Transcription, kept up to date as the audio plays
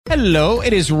Hello,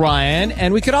 it is Ryan,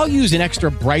 and we could all use an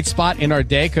extra bright spot in our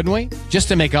day, couldn't we? Just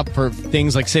to make up for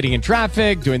things like sitting in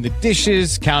traffic, doing the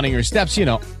dishes, counting your steps, you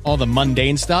know, all the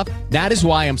mundane stuff. That is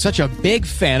why I'm such a big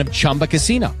fan of Chumba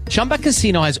Casino. Chumba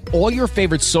Casino has all your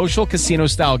favorite social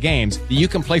casino-style games that you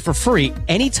can play for free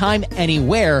anytime,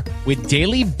 anywhere with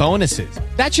daily bonuses.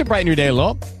 That should brighten your day a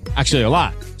little. Actually, a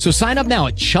lot. So sign up now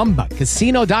at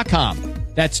ChumbaCasino.com.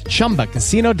 That's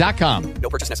ChumbaCasino.com. No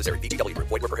purchase necessary. VGW Group.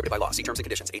 Void where prohibited by law. See terms and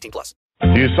conditions. 18+.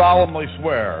 Do you solemnly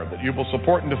swear that you will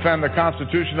support and defend the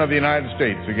Constitution of the United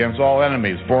States against all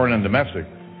enemies, foreign and domestic,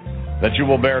 that you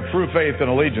will bear true faith and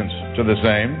allegiance to the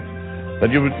same,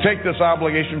 that you would take this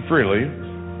obligation freely,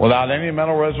 without any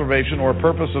mental reservation or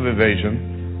purpose of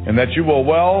evasion, and that you will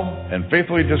well and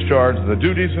faithfully discharge the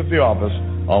duties of the office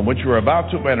on which you are about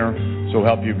to enter, so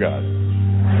help you God?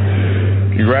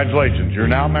 Congratulations, you're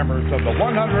now members of the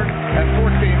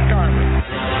 114th Congress.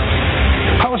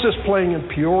 How is this playing in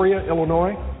Peoria,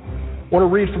 Illinois? I want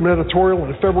to read from an editorial in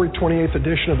the February 28th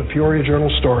edition of the Peoria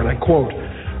Journal-Star, and I quote,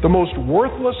 "The most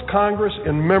worthless Congress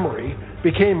in memory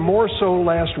became more so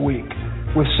last week,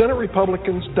 with Senate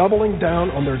Republicans doubling down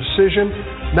on their decision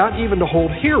not even to hold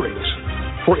hearings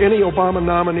for any Obama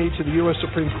nominee to the U.S.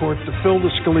 Supreme Court to fill the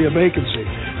Scalia vacancy."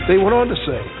 They went on to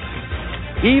say,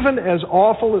 "Even as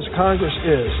awful as Congress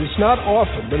is, it's not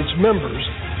often that its members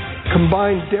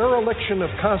combine dereliction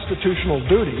of constitutional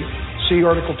duty, see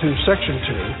Article 2, Section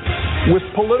 2, with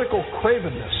political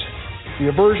cravenness, the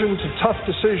aversion to tough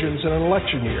decisions in an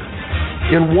election year,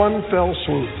 in one fell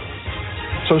swoop."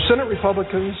 So Senate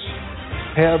Republicans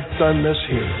have done this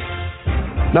here.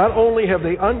 Not only have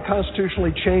they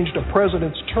unconstitutionally changed a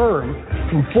president's term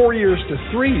from 4 years to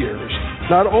 3 years,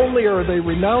 not only are they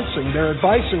renouncing their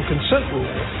advice and consent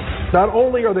rule, not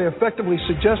only are they effectively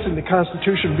suggesting the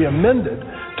Constitution be amended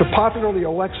to popularly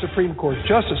elect Supreme Court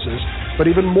justices, but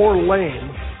even more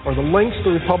lame are the lengths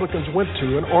the Republicans went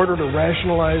to in order to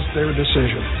rationalize their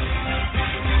decision.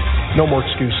 No more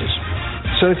excuses.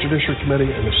 Senate Judiciary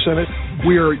Committee and the Senate,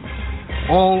 we are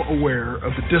all aware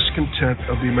of the discontent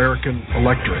of the American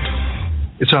electorate.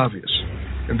 It's obvious.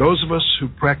 And those of us who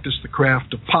practice the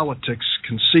craft of politics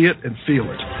can see it and feel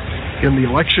it in the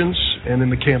elections and in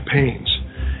the campaigns.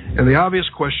 And the obvious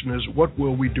question is, what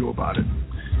will we do about it?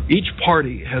 Each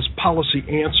party has policy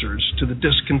answers to the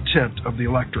discontent of the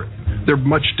electorate. They're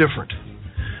much different.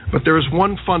 But there is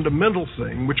one fundamental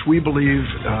thing which we believe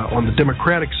on the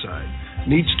Democratic side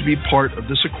needs to be part of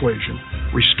this equation,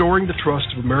 restoring the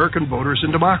trust of American voters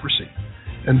in democracy.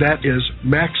 And that is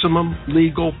maximum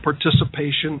legal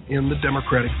participation in the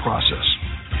democratic process.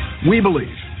 We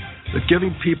believe that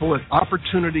giving people an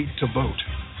opportunity to vote,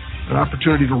 an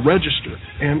opportunity to register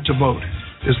and to vote,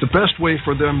 is the best way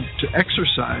for them to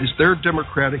exercise their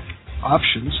democratic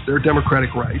options, their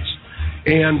democratic rights,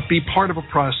 and be part of a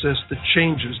process that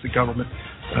changes the government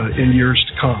in years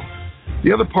to come.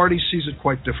 The other party sees it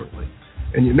quite differently.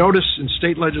 And you notice in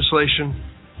state legislation,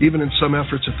 even in some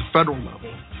efforts at the federal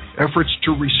level, efforts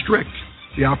to restrict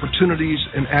the opportunities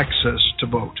and access to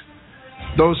vote.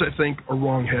 Those, I think, are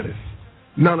wrong-headed.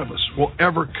 None of us will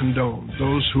ever condone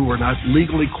those who are not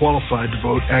legally qualified to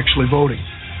vote actually voting.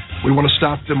 We want to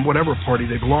stop them, whatever party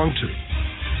they belong to.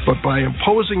 But by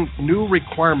imposing new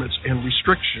requirements and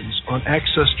restrictions on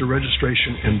access to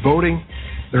registration and voting,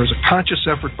 there is a conscious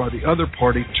effort by the other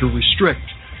party to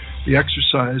restrict the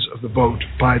exercise of the vote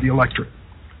by the electorate.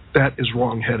 That is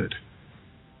wrong-headed.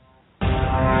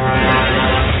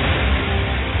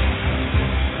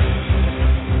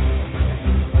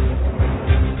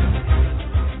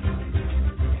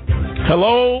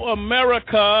 Hello,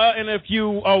 America, and if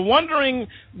you are wondering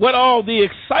what all the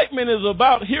excitement is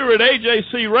about here at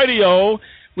AJC Radio,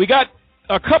 we got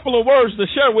a couple of words to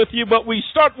share with you, but we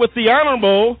start with the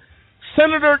Honorable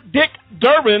Senator Dick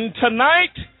Durbin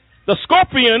tonight, the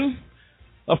Scorpion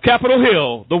of Capitol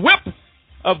Hill, the whip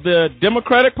of the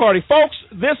Democratic Party. Folks,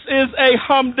 this is a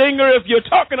humdinger if you're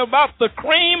talking about the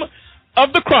cream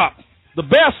of the crop, the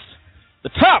best, the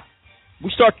top. We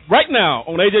start right now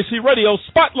on AJC Radio,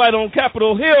 Spotlight on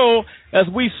Capitol Hill, as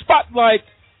we spotlight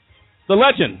the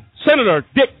legend, Senator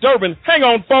Dick Durbin. Hang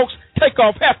on, folks.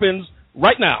 Takeoff happens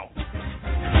right now.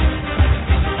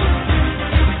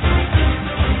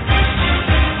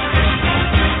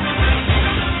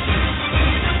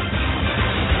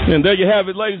 And there you have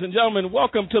it, ladies and gentlemen.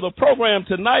 Welcome to the program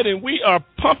tonight, and we are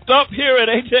pumped up here at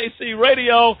AJC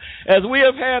Radio as we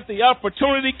have had the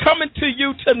opportunity coming to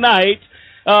you tonight.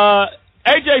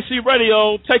 AJC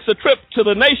Radio takes a trip to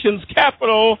the nation's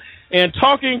capital and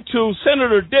talking to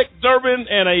Senator Dick Durbin,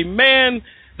 and a man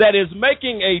that is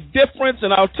making a difference.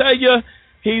 And I'll tell you,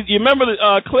 You remember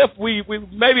Cliff? We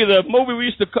maybe the movie we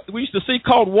used to see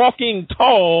called Walking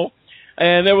Tall,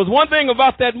 and there was one thing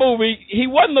about that movie: he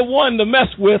wasn't the one to mess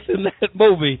with in that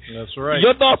movie. That's right.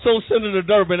 Your thoughts on Senator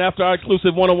Durbin after our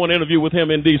exclusive one-on-one interview with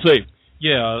him in D.C.?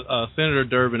 Yeah, Senator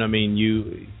Durbin. I mean,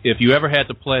 if you ever had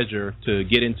the pleasure to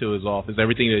get into his office,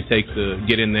 everything that it takes to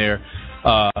get in there,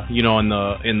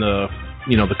 in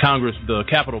the Congress, the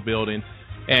Capitol building.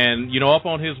 And, up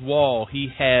on his wall, he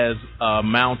has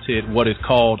mounted what is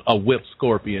called a whip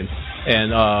scorpion.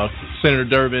 And Senator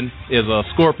Durbin is a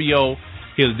Scorpio.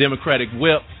 He's a Democratic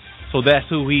whip. So that's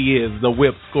who he is, the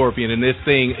whip scorpion. And this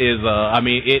thing is,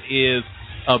 it is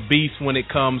a beast when it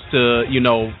comes to,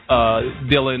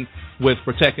 dealing with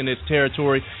protecting its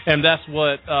territory. And that's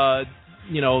what,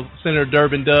 Senator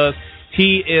Durbin does.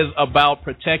 He is about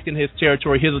protecting his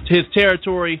territory. His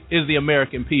territory is the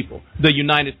American people, the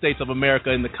United States of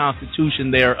America and the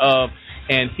Constitution thereof,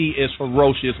 and he is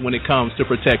ferocious when it comes to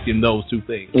protecting those two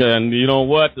things. And you know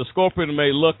what? The scorpion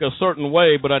may look a certain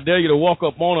way, but I dare you to walk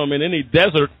up on him in any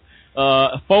desert.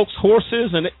 Folks,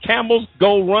 horses and camels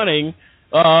go running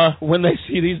when they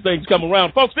see these things come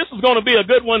around. Folks, this is going to be a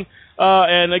good one.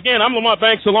 And again, I'm Lamont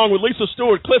Banks along with Lisa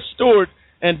Stewart, Cliff Stewart,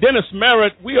 and Dennis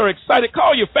Merritt. We are excited.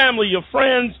 Call your family, your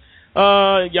friends,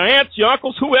 your aunts, your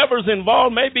uncles, whoever's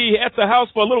involved, maybe at the house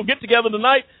for a little get-together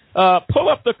tonight. Pull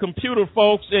up the computer,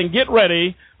 folks, and get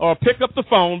ready, or pick up the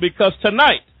phone, because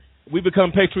tonight we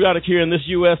become patriotic here in this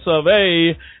U.S. of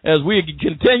A. as we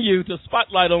continue to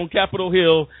spotlight on Capitol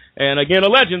Hill. And again, a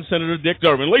legend, Senator Dick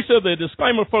Durbin. Lisa, the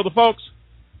disclaimer for the folks.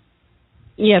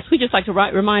 Yes, we just like to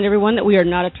remind everyone that we are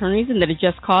not attorneys and that A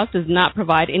Just Cause does not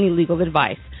provide any legal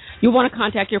advice. You'll want to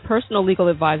contact your personal legal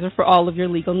advisor for all of your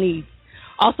legal needs.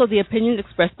 Also, the opinions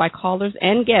expressed by callers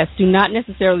and guests do not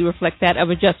necessarily reflect that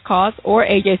of A Just Cause or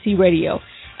AJC Radio.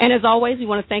 And as always, we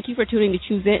want to thank you for choosing to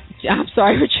tune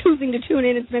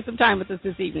in and spend some time with us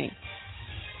this evening.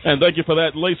 And thank you for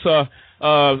that, Lisa.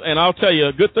 And I'll tell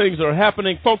you, good things are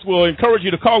happening. Folks, we'll encourage you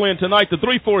to call in tonight to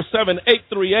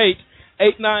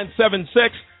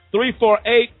 347-838-8976,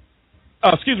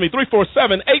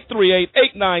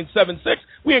 347-838-8976.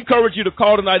 We encourage you to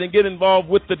call tonight and get involved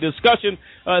with the discussion.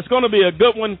 It's going to be a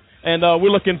good one, and we're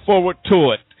looking forward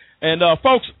to it. And,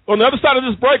 folks, on the other side of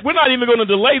this break, we're not even going to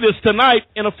delay this tonight.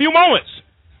 In a few moments,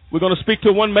 we're going to speak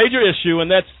to one major issue, and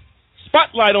that's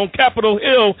Spotlight on Capitol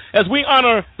Hill as we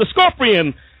honor the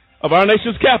scorpion of our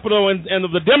nation's capital and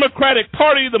of the Democratic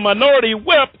Party, the minority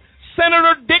whip,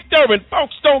 Senator Dick Durbin.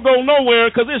 Folks, don't go nowhere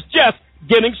because it's just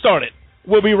getting started.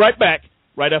 We'll be right back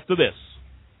right after this.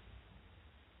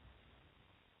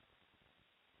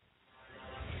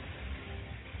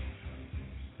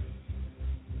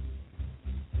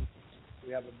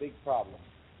 We have a big problem,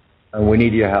 and we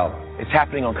need your help. It's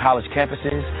happening on college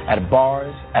campuses, at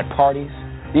bars, at parties,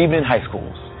 even in high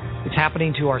schools. It's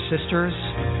happening to our sisters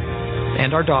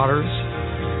and our daughters,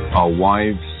 our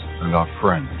wives and our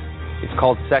friends. It's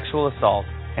called sexual assault,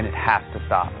 and it has to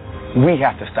stop. We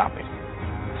have to stop it.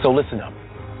 So listen up.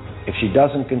 If she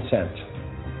doesn't consent,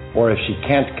 or if she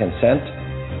can't consent,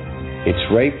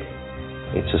 it's rape,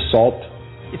 it's assault.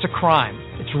 It's a crime.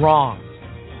 It's wrong.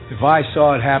 If I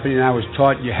saw it happening, I was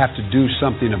taught you have to do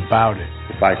something about it.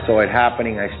 If I saw it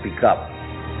happening, I speak up.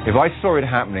 If I saw it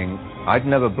happening, I'd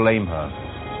never blame her.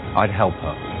 I'd help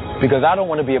her. Because I don't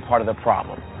want to be a part of the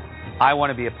problem. I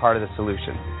want to be a part of the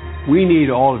solution. We need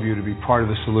all of you to be part of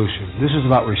the solution. This is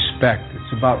about respect.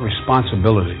 It's about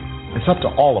responsibility. It's up to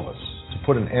all of us to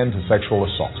put an end to sexual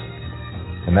assault.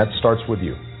 And that starts with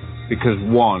you. Because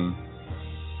one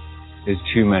is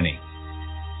too many.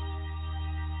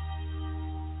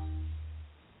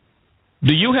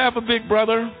 Do you have a big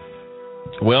brother?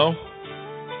 Well,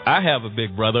 I have a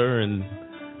big brother, and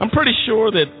I'm pretty sure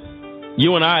that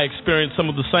you and I experience some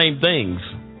of the same things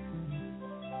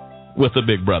with a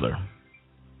big brother.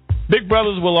 Big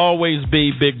brothers will always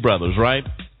be big brothers, right?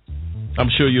 I'm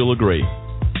sure you'll agree.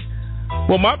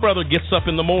 Well, my brother gets up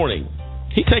in the morning.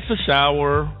 He takes a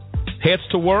shower, heads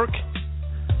to work,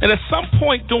 and at some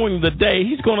point during the day,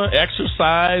 he's going to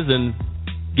exercise and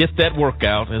get that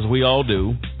workout, as we all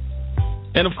do.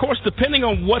 And, of course, depending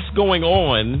on what's going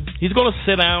on, he's going to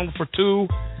sit down for 2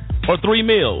 or 3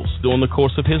 meals during the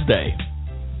course of his day.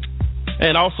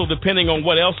 And also, depending on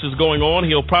what else is going on,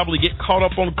 he'll probably get caught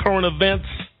up on current events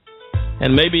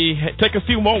and maybe take a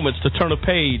few moments to turn a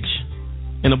page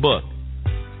in a book.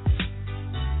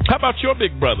 How about your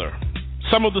big brother?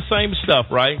 Some of the same stuff,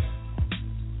 right?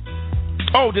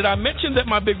 Oh, did I mention that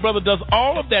my big brother does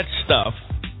all of that stuff,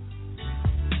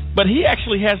 but he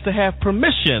actually has to have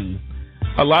permission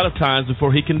a lot of times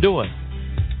before he can do it?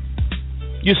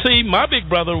 You see, my big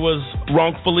brother was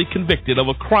wrongfully convicted of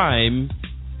a crime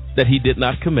that he did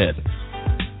not commit.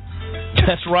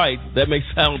 That's right. That may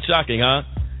sound shocking, huh?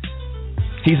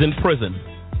 He's in prison.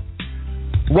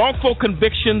 Wrongful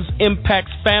convictions impact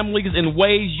families in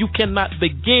ways you cannot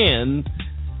begin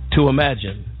to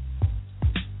imagine.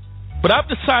 But I've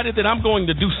decided that I'm going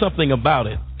to do something about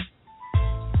it.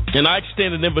 And I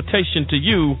extend an invitation to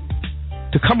you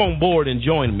to come on board and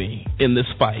join me in this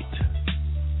fight.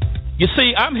 You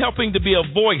see, I'm helping to be a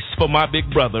voice for my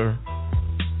big brother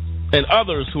and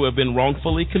others who have been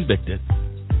wrongfully convicted.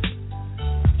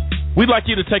 We'd like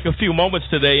you to take a few moments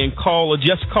today and call a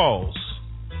Just Cause,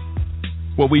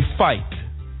 where we fight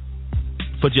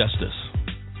for justice.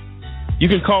 You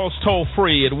can call us toll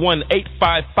free at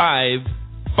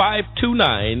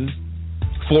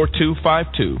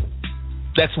 1-855-529-4252.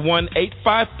 That's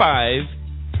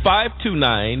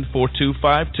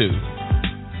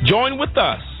 1-855-529-4252. Join with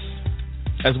us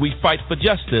as we fight for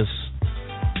justice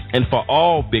and for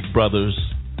all big brothers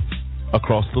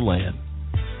across the land.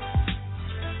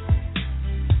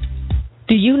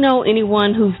 Do you know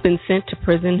anyone who's been sent to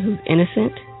prison who's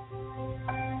innocent?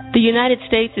 The United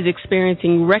States is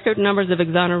experiencing record numbers of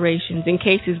exonerations in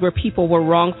cases where people were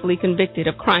wrongfully convicted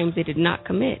of crimes they did not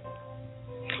commit.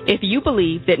 If you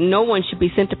believe that no one should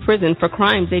be sent to prison for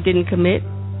crimes they didn't commit,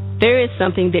 there is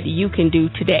something that you can do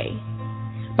today.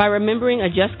 By remembering a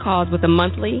Just Cause with a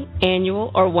monthly,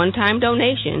 annual, or one-time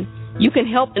donation, you can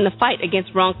help in the fight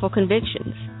against wrongful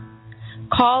convictions.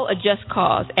 Call a Just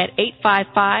Cause at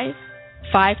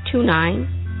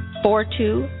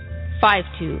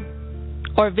 855-529-4252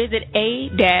 or visit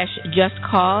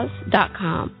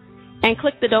a-justcause.com and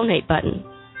click the donate button.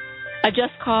 A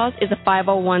Just Cause is a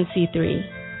 501c3.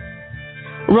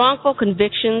 Wrongful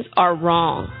convictions are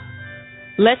wrong.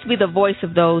 Let's be the voice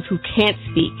of those who can't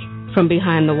speak from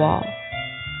behind the wall.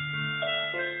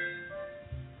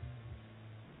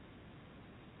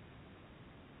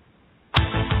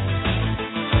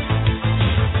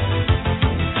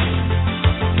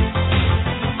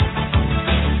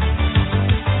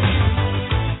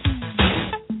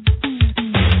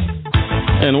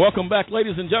 And welcome back,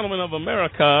 ladies and gentlemen of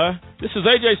America. This is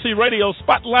AJC Radio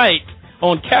Spotlight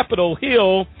on Capitol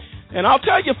Hill. And I'll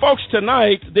tell you, folks,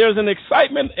 tonight there's an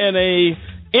excitement and a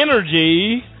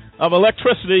energy of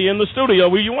electricity in the studio.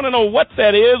 Well, you want to know what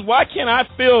that is? Why can't I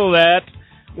feel that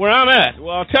where I'm at?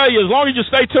 Well, I'll tell you, as long as you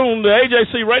stay tuned to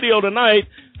AJC Radio tonight,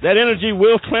 that energy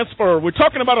will transfer. We're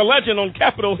talking about a legend on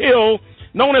Capitol Hill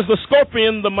known as the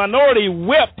Scorpion, the minority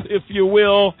whip, if you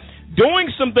will, doing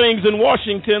some things in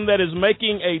Washington that is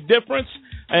making a difference.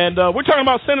 And we're talking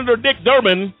about Senator Dick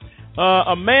Durbin,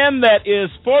 a man that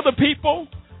is for the people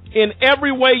in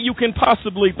every way you can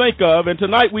possibly think of. And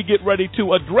tonight we get ready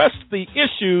to address the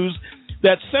issues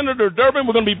that Senator Durbin,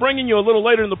 we're going to be bringing you a little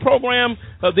later in the program,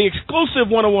 the exclusive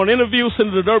one-on-one interview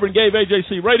Senator Durbin gave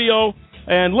AJC Radio.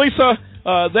 And Lisa,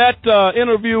 that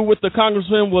interview with the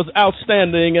congressman was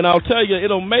outstanding. And I'll tell you,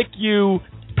 it'll make you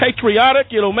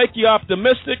patriotic, it'll make you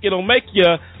optimistic, it'll make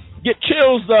you get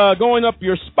chills going up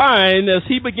your spine as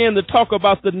he began to talk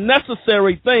about the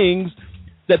necessary things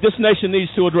that this nation needs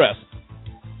to address.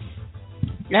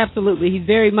 Absolutely. He's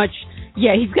very much,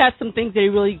 he's got some things that he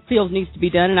really feels needs to be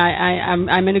done, and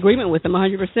I'm in agreement with him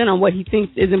 100% on what he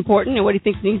thinks is important and what he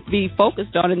thinks needs to be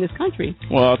focused on in this country.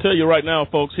 Well, I'll tell you right now,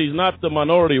 folks, he's not the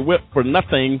minority whip for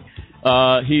nothing.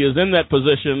 He is in that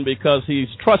position because he's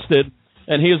trusted,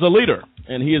 and he is a leader.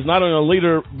 And he is not only a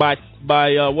leader by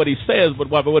what he says, but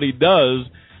by what he does.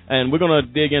 And we're going to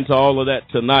dig into all of that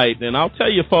tonight. And I'll tell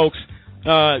you, folks,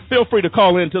 feel free to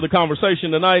call into the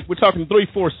conversation tonight. We're talking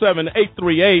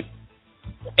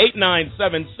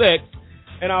 347-838-8976.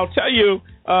 And I'll tell you,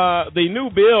 the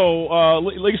new bill,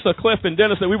 Lisa, Cliff, and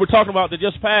Dennis, that we were talking about that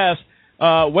just passed,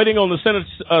 waiting on the Senate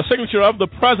signature of the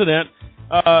president,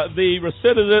 the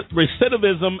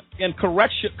Recidivism and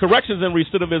Corrections and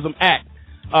Recidivism Act.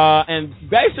 And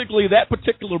basically that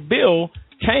particular bill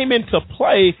came into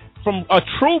play from a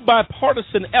true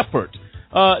bipartisan effort,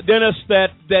 Dennis,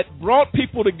 that brought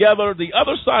people together, the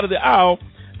other side of the aisle.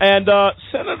 And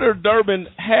Senator Durbin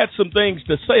had some things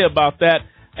to say about that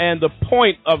and the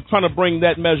point of trying to bring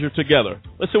that measure together.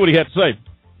 Let's see what he had to say.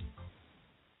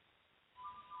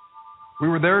 We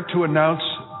were there to announce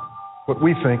what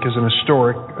we think is an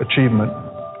historic achievement,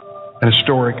 an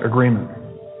historic agreement.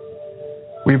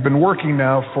 We've been working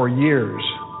now for years,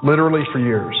 literally for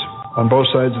years, on both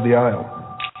sides of the aisle,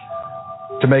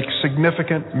 to make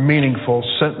significant, meaningful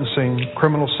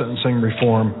criminal sentencing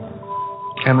reform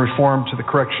and reform to the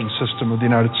correction system of the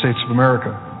United States of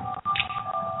America.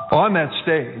 On that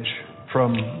stage,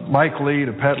 from Mike Lee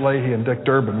to Pat Leahy and Dick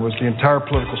Durbin, was the entire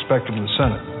political spectrum of the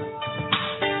Senate.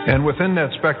 And within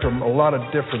that spectrum, a lot of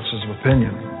differences of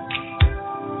opinion.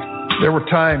 There were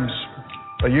times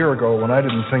a year ago when I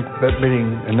didn't think that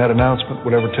meeting and that announcement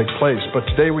would ever take place, but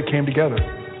today we came together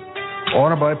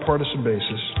on a bipartisan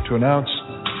basis to announce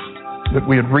that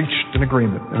we had reached an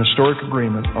agreement, an historic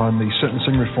agreement on the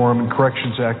Sentencing Reform and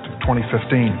Corrections Act of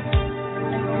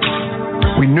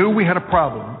 2015. We knew we had a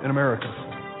problem in America,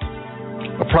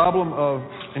 a problem of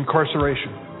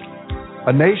incarceration.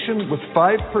 A nation with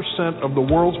 5% of the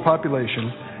world's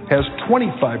population has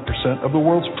 25% of the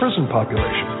world's prison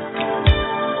population.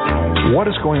 What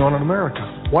is going on in America?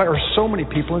 Why are so many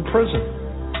people in prison?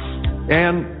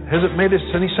 And has it made us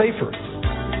any safer?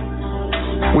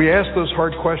 We asked those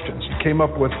hard questions and came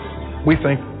up with, we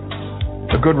think,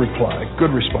 a good reply,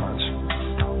 good response.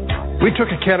 We took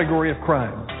a category of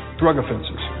crime, drug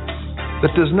offenses,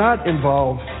 that does not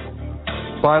involve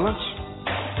violence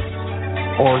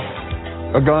or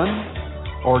a gun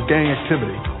or gang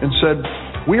activity, and said,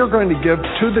 we are going to give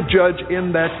to the judge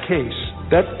in that case,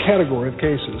 that category of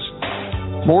cases,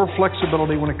 more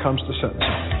flexibility when it comes to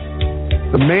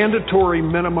sentencing. The mandatory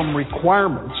minimum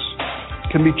requirements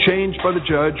can be changed by the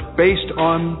judge based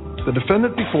on the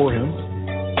defendant before him,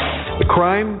 the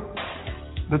crime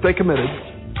that they committed,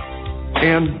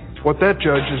 and what that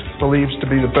judge believes to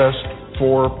be the best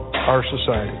for our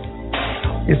society.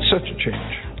 It's such a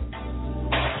change.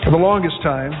 For the longest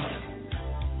time,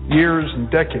 years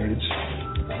and decades,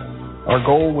 our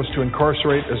goal was to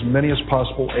incarcerate as many as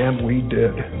possible, and we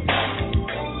did.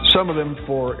 Some of them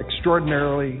for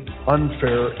extraordinarily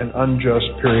unfair and unjust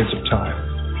periods of time.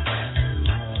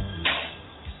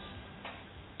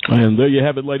 And there you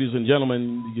have it, ladies and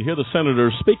gentlemen. You hear the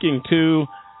senator speaking to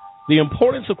the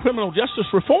importance of criminal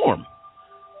justice reform.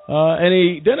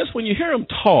 Dennis, when you hear him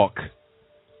talk,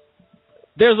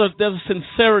 there's a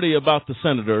sincerity about the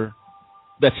senator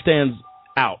that stands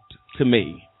out to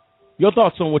me. Your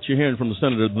thoughts on what you're hearing from the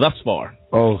senator thus far?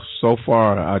 Oh, so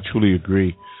far, I truly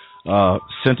agree.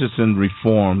 Sentencing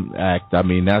Reform Act, I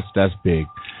mean, that's big.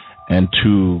 And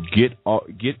to get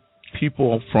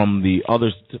people from the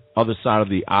other side of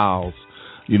the aisles,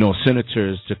 you know,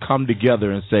 senators, to come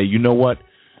together and say, you know what,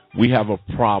 we have a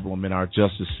problem in our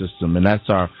justice system, and that's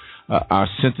our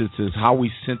sentences, how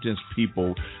we sentence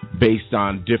people based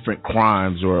on different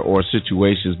crimes or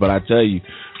situations. But I tell you,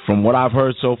 from what I've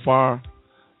heard so far,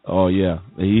 oh yeah,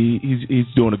 he's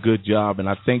doing a good job, and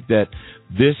I think that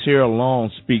this here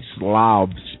alone speaks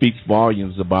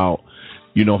volumes about,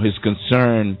 you know, his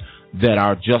concern that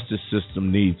our justice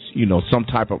system needs, you know, some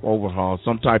type of overhaul,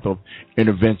 some type of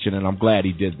intervention, and I'm glad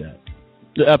he did that.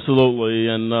 Absolutely,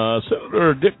 and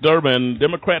Senator Dick Durbin,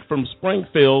 Democrat from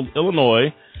Springfield,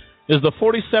 Illinois, is the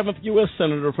 47th U.S.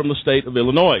 Senator from the state of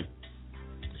Illinois.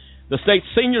 The state's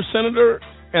senior senator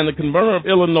and the convener of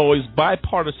Illinois'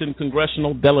 bipartisan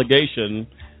congressional delegation.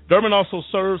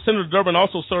 Senator Durbin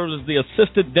also serves as the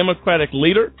assistant Democratic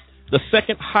leader, the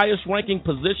second highest ranking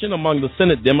position among the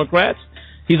Senate Democrats.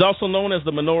 He's also known as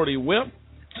the minority whip.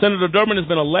 Senator Durbin has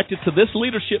been elected to this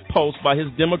leadership post by his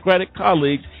Democratic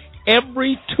colleagues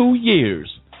every 2 years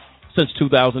since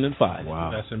 2005.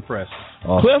 Wow. That's impressive.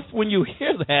 Cliff, when you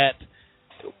hear that,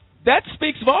 that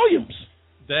speaks volumes.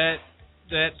 That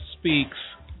speaks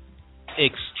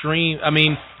extreme. I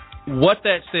mean, what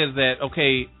that says that,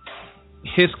 okay,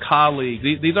 his colleagues,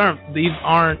 these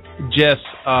aren't just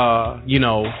you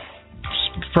know,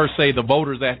 per se the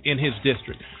voters that in his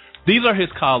district. These are his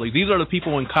colleagues. These are the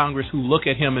people in Congress who look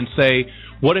at him and say,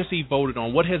 what has he voted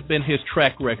on? What has been his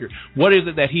track record? What is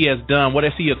it that he has done? What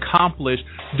has he accomplished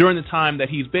during the time that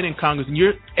he's been in Congress?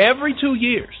 And every 2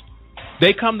 years,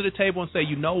 they come to the table and say,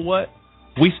 you know what?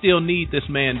 We still need this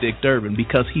man, Dick Durbin,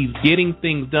 because he's getting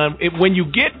things done. When you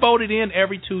get voted in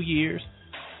every 2 years,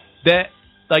 that,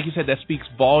 like you said, that speaks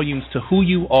volumes to who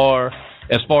you are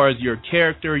as far as your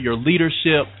character, your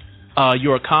leadership,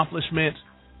 your accomplishments,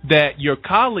 that your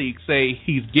colleagues say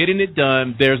he's getting it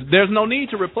done. There's no need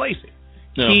to replace him.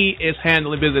 No. He is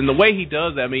handling business. And the way he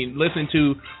does that, I mean, listen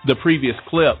to the previous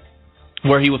clip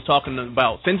where he was talking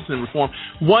about sentencing reform.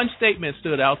 One statement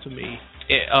stood out to me.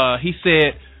 He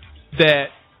said that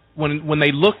when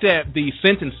they looked at the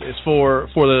sentences for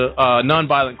the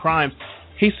nonviolent crimes,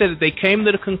 he said that they came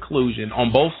to the conclusion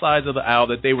on both sides of the aisle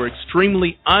that they were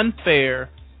extremely unfair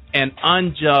and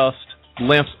unjust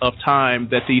lengths of time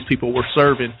that these people were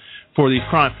serving for these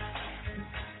crimes.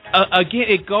 Again,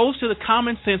 it goes to the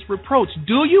common sense reproach.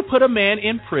 Do you put a man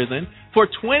in prison for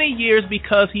 20 years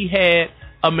because he had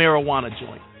a marijuana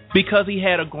joint, because he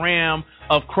had a gram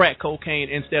of crack cocaine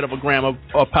instead of a gram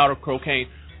of powder cocaine?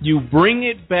 You bring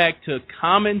it back to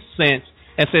common sense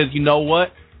and says, you know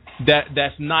what,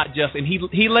 that's not just. And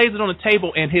he lays it on the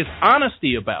table, and his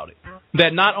honesty about it,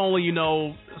 that not only, you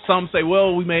know, some say,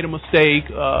 well, we made a mistake,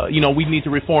 we need to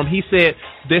reform. He said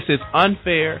this is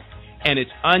unfair and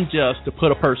it's unjust to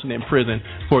put a person in prison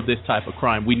for this type of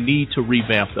crime. We need to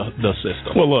revamp the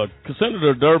system. Well, look,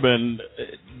 Senator Durbin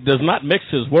does not mix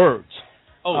his words.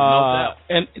 Oh, no doubt.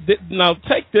 And now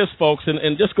take this, folks,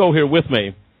 and just go here with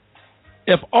me.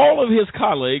 If all of his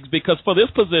colleagues, because for this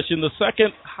position, the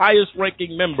second highest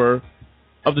ranking member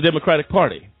of the Democratic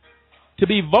Party, to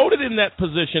be voted in that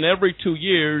position every 2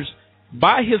 years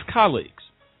by his colleagues,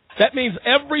 that means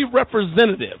every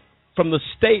representative from the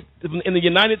state in the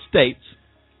United States,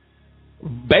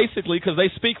 basically because they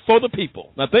speak for the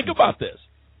people. Now think about this.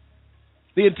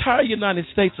 The entire United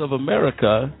States of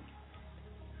America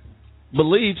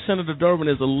believes Senator Durbin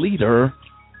is a leader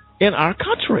in our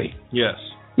country. Yes.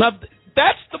 Now,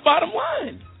 that's the bottom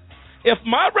line. If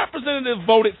my representative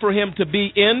voted for him to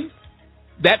be in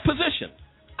that position,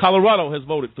 Colorado has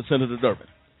voted for Senator Durbin.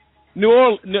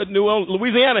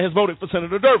 Louisiana has voted for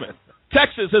Senator Durbin.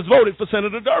 Texas has voted for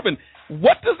Senator Durbin.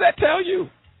 What does that tell you?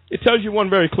 It tells you one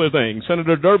very clear thing.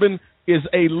 Senator Durbin is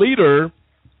a leader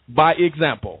by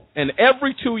example. And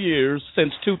every 2 years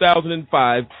since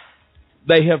 2005,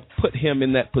 they have put him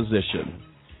in that position.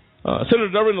 Senator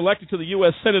Durbin elected to the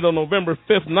U.S. Senate on November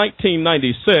 5th,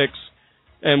 1996,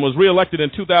 and was reelected in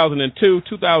 2002,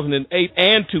 2008,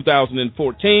 and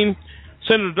 2014.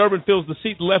 Senator Durbin fills the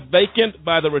seat left vacant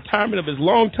by the retirement of his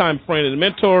longtime friend and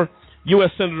mentor,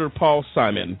 U.S. Senator Paul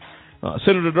Simon.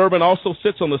 Senator Durbin also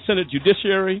sits on the Senate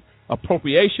Judiciary,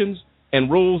 Appropriations,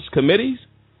 and Rules Committees.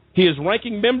 He is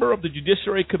ranking member of the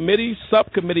Judiciary Committee,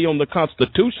 Subcommittee on the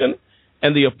Constitution,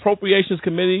 and the Appropriations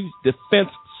Committee's Defense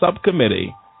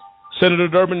Subcommittee. Senator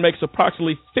Durbin makes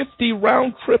approximately 50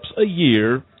 round trips a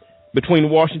year between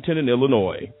Washington and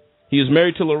Illinois. He is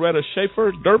married to Loretta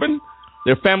Schaefer Durbin.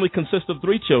 Their family consists of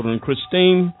 3 children,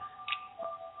 Christine,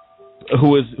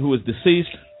 who is deceased,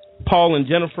 Paul and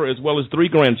Jennifer, as well as 3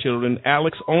 grandchildren,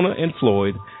 Alex, Ona, and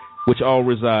Floyd, which all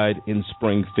reside in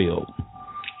Springfield.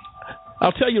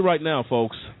 I'll tell you right now,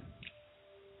 folks,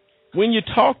 when you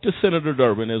talk to Senator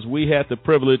Durbin, as we had the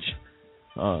privilege,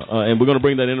 and we're going to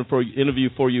bring that interview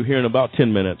for you here in about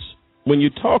 10 minutes, when you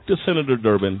talk to Senator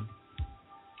Durbin,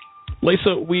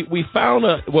 Lisa, we found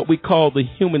what we call the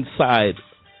human side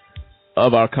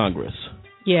of our Congress.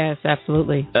 Yes,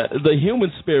 absolutely. The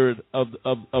human spirit of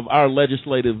our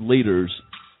legislative leaders.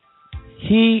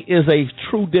 He is a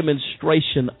true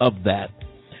demonstration of that.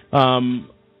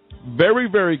 Very,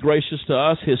 very gracious to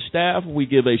us, his staff. We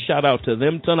give a shout out to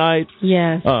them tonight.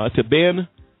 Yes. To Ben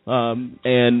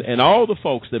and all the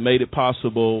folks that made it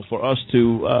possible for us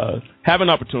to have an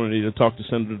opportunity to talk to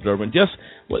Senator Durbin. Just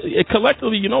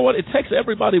collectively, you know what? It takes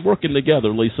everybody working together,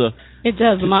 Lisa. It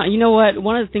does. You know what?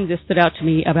 One of the things that stood out to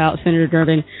me about Senator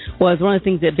Durbin was one of the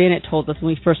things that Bennett told us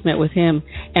when we first met with him,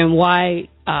 and why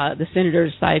the senator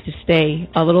decided to stay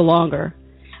a little longer.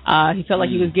 He felt like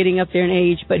he was getting up there in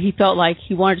age, but he felt like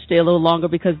he wanted to stay a little longer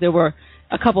because there were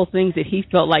a couple of things that he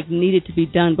felt like needed to be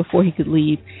done before he could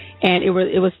leave. And it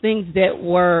was things that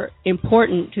were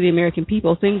important to the American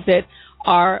people, things that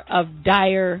are of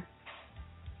dire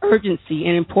urgency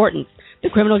and importance. The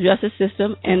criminal justice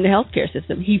system and the healthcare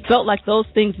system. He felt like those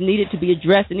things needed to be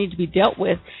addressed and needed to be dealt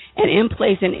with and in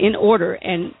place and in order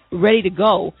and ready to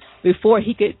go before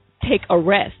he could take a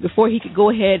rest, before he could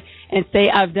go ahead and say,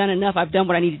 I've done enough, I've done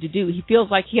what I needed to do. He feels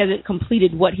like he hasn't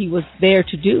completed what he was there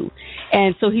to do.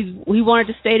 And so he wanted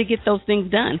to stay to get those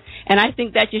things done. And I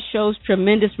think that just shows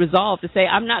tremendous resolve to say,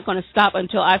 I'm not going to stop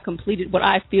until I've completed what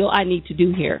I feel I need to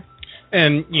do here.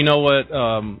 And you know what?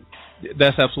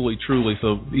 That's absolutely true,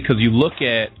 Lisa, because you look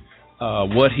at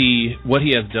what he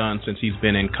has done since he's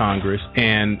been in Congress,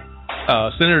 and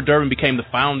Senator Durbin became the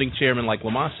founding chairman, like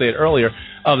Lamont said earlier,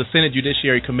 of the Senate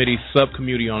Judiciary Committee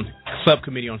Subcommittee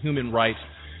on Human Rights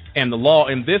and the Law.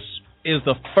 And this is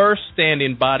the first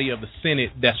standing body of the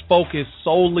Senate that's focused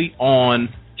solely on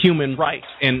human rights.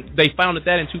 And they founded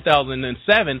that in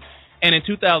 2007. And in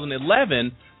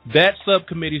 2011, that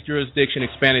subcommittee's jurisdiction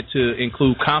expanded to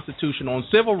include constitutional and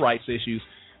civil rights issues.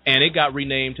 And it got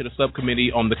renamed to the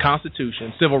Subcommittee on the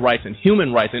Constitution, Civil Rights, and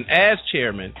Human Rights. And as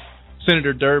chairman,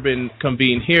 Senator Durbin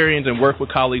convened hearings and worked with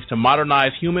colleagues to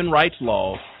modernize human rights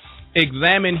laws,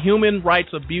 examine human rights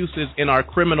abuses in our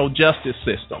criminal justice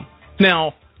system.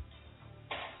 Now,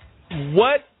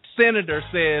 what senator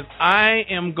says, I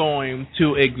am going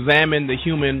to examine the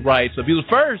human rights abuses?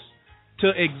 First, to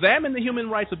examine the human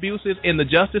rights abuses in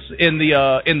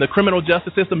the criminal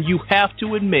justice system, you have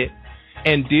to admit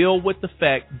and deal with the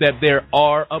fact that there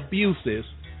are abuses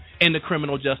in the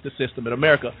criminal justice system in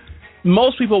America.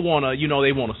 Most people want to,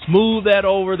 they want to smooth that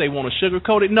over. They want to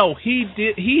sugarcoat it. No,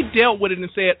 he dealt with it and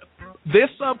said, This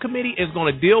subcommittee is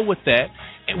going to deal with that,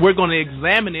 and we're going to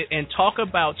examine it and talk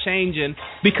about changing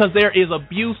because there is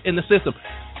abuse in the system.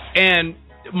 And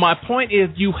my point is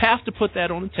you have to put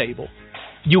that on the table.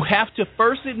 You have to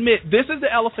first admit this is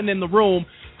the elephant in the room.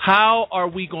 How are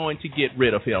we going to get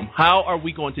rid of him? How are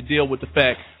we going to deal with the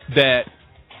fact that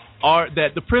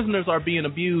the prisoners are being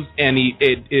abused, and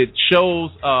it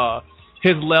shows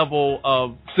his level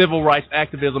of civil rights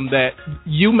activism that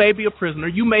you may be a prisoner,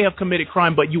 you may have committed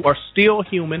crime, but you are still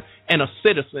human and a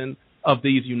citizen of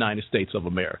these United States of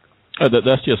America.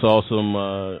 That's just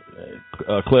awesome,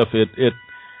 Cliff.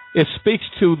 It speaks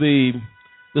to the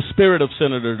spirit of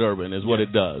Senator Durbin is what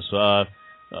it does.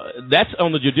 That's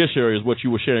on the judiciary is what you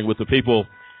were sharing with the people.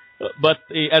 But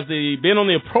being on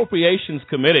the Appropriations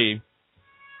Committee,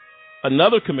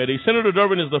 another committee, Senator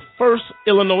Durbin is the first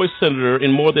Illinois senator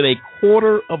in more than a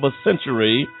quarter of a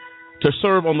century to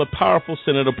serve on the powerful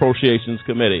Senate Appropriations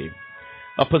Committee,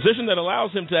 a position that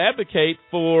allows him to advocate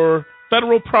for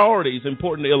federal priorities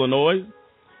important to Illinois.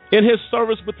 In his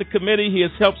service with the committee, he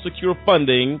has helped secure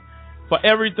funding for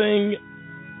everything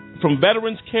from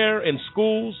veterans care and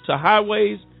schools to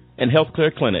highways and health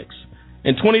care clinics.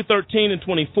 In 2013 and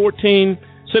 2014,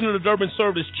 Senator Durbin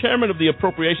served as chairman of the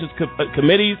Appropriations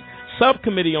Committee's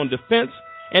Subcommittee on Defense,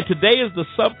 and today is the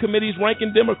subcommittee's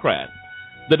ranking Democrat.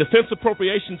 The Defense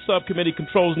Appropriations Subcommittee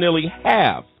controls nearly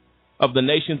half of the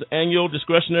nation's annual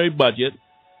discretionary budget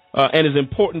and is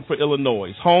important for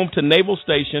Illinois, home to Naval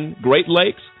Station, Great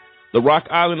Lakes, the Rock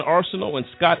Island Arsenal, and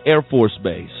Scott Air Force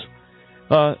Base.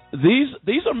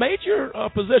 These are major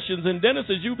positions, and Dennis,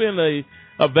 as you've been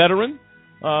a veteran,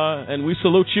 and we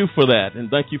salute you for that, and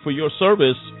thank you for your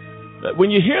service. When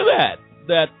you hear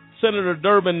that Senator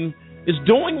Durbin is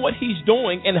doing what he's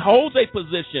doing and holds a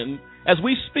position, as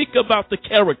we speak about the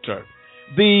character,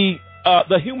 the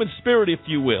human spirit, if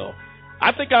you will,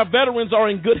 I think our veterans are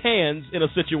in good hands in a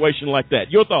situation like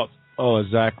that. Your thoughts? Oh,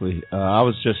 exactly. I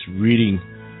was just reading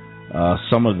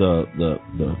some of the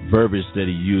verbiage that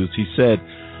he used. He said,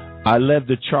 I led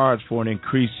the charge for an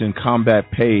increase in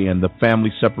combat pay and the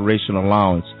family separation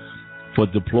allowance for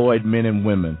deployed men and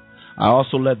women. I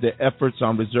also led the efforts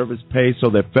on reservist pay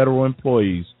so that federal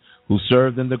employees who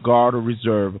served in the Guard or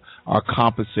Reserve are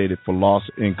compensated for lost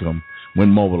income when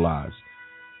mobilized.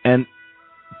 And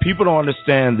people don't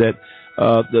understand that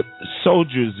the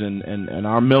soldiers and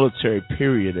our military,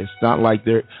 period, it's not like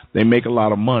they make a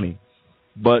lot of money.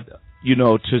 But, you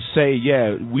know, to say,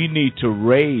 yeah, we need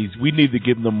to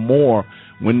give them more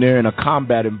when they're in a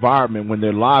combat environment, when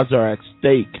their lives are at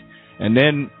stake. And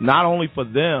then not only for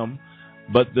them,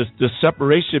 but the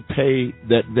separation pay,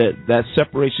 that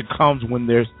separation comes when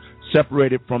they're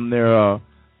separated from their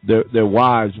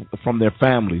wives, from their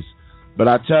families. But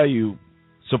I tell you,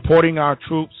 supporting our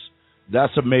troops,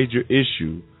 that's a major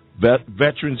issue.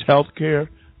 Veterans health care,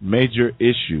 major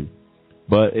issue.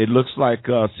 But it looks like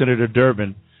Senator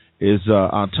Durbin is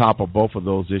on top of both of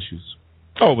those issues.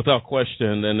 Oh, without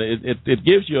question. And it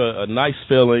gives you a nice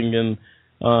feeling. And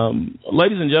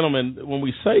ladies and gentlemen, when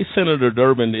we say Senator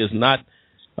Durbin is not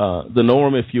the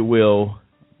norm, if you will,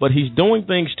 but he's doing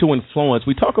things to influence.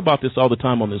 We talk about this all the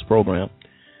time on this program.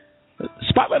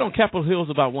 Spotlight on Capitol Hill is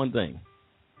about one thing.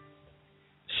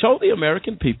 Show the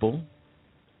American people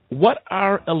what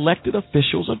our elected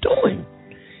officials are doing.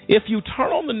 If you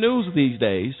turn on the news these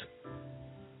days,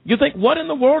 you think, what in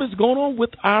the world is going on with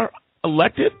our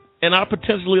elected and our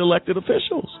potentially elected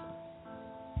officials?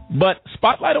 But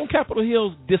Spotlight on Capitol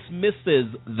Hill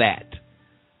dismisses that.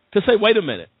 To say, wait a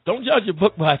minute, don't judge a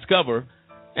book by its cover,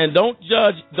 and don't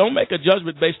make a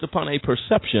judgment based upon a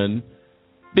perception,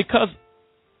 because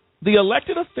the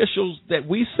elected officials that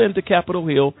we send to Capitol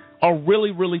Hill are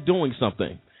really, really doing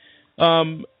something.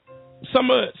 Some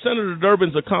of Senator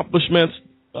Durbin's accomplishments,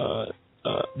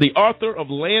 the author of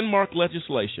landmark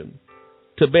legislation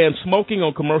to ban smoking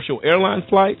on commercial airline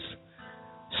flights.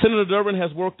 Senator Durbin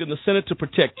has worked in the Senate to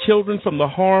protect children from the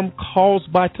harm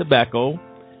caused by tobacco.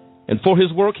 And for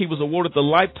his work, he was awarded the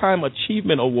Lifetime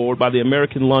Achievement Award by the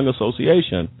American Lung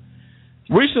Association.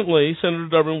 Recently, Senator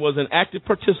Durbin was an active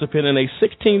participant in a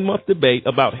 16-month debate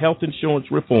about health insurance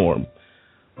reform.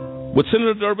 With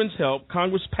Senator Durbin's help,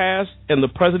 Congress passed and the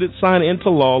President signed into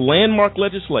law landmark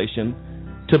legislation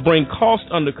to bring costs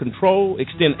under control,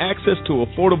 extend access to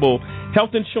affordable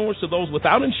health insurance to those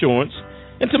without insurance,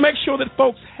 and to make sure that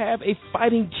folks have a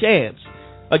fighting chance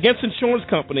against insurance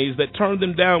companies that turn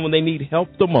them down when they need help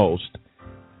the most,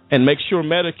 and make sure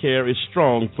Medicare is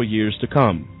strong for years to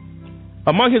come.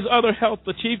 Among his other health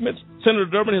achievements, Senator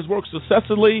Durbin has worked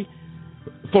successfully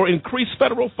for increased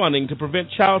federal funding to prevent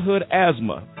childhood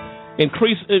asthma,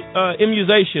 increase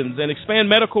immunizations, and expand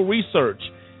medical research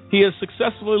He has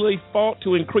successfully fought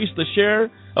to increase the share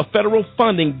of federal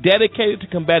funding dedicated to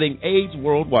combating AIDS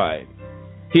worldwide.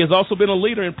 He has also been a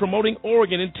leader in promoting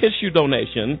organ and tissue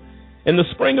donation. In the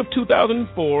spring of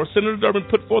 2004, Senator Durbin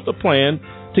put forth a plan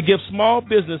to give small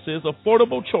businesses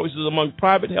affordable choices among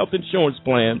private health insurance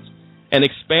plans and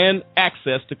expand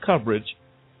access to coverage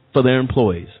for their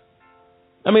employees.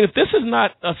 I mean, if this is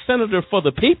not a senator for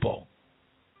the people,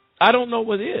 I don't know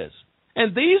what is.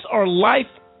 And these are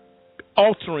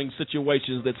life-altering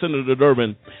situations that Senator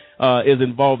Durbin is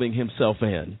involving himself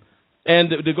in. And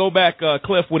to go back,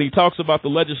 Cliff, when he talks about the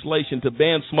legislation to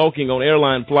ban smoking on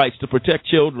airline flights to protect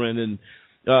children, and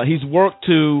he's worked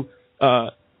to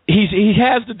he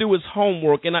has to do his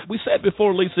homework. And we said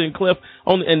before, Lisa and Cliff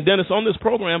and Dennis on this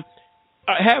program,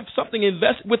 have something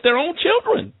invested with their own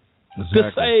children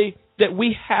to say that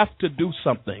we have to do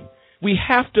something. We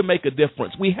have to make a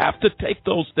difference. We have to take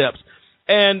those steps.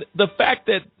 And the fact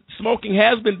that smoking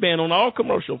has been banned on all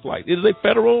commercial flights, it is a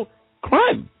federal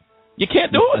crime. You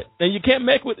can't do it, and you can't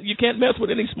mess with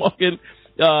any smoking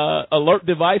alert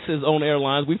devices on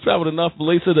airlines. We've traveled enough,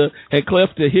 Lisa and Cliff,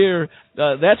 to hear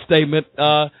that statement.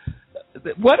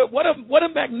 What a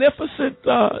magnificent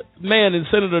man in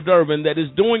Senator Durbin that is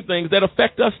doing things that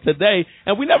affect us today,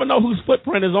 and we never know whose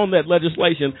footprint is on that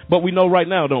legislation, but we know right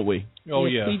now, don't we? Oh,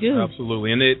 yes, yeah, we do.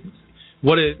 Absolutely. And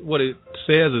what it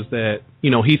says is that,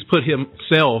 he's put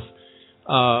himself,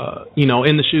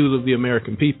 in the shoes of the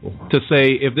American people to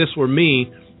say, if this were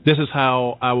me, this is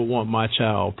how I would want my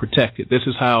child protected. This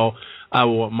is how I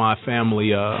would want my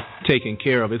family taken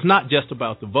care of. It's not just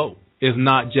about the vote. It's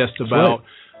not just about,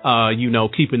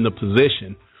 keeping the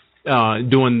position,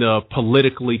 doing the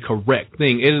politically correct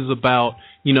thing. It is about,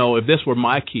 if this were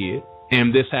my kid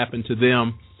and this happened to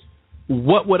them,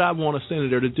 what would I want a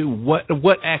senator to do?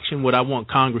 What action would I want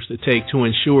Congress to take to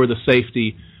ensure the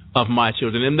safety of my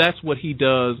children? And that's what he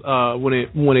does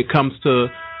when it comes to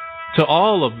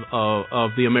all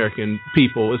of the American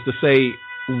people, is to say,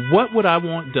 what would I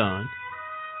want done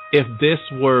if this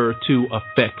were to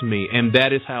affect me? And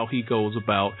that is how he goes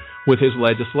about with his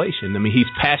legislation. I mean, he's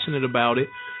passionate about it.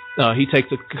 He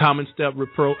takes a common sense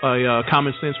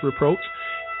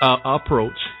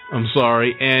approach,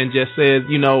 and just says,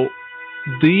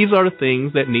 these are the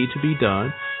things that need to be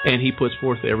done, and he puts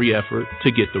forth every effort to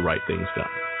get the right things done.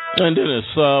 And Dennis,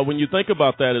 when you think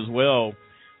about that as well,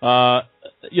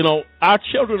 our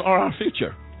children are our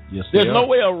future. Yes, there's no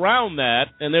way around that,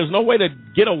 and there's no way to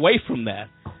get away from that.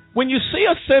 When you see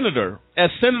a senator,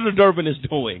 as Senator Durbin is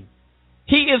doing,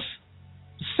 he is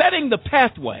setting the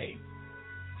pathway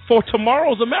for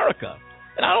tomorrow's America.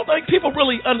 And I don't think people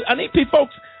really, I need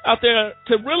folks out there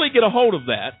to really get a hold of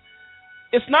that.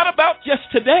 It's not about just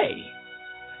today.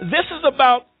 This is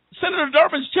about Senator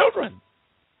Durbin's children.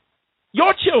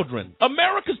 Your children,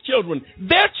 America's children,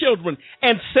 their children.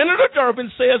 And Senator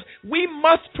Durbin says we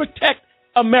must protect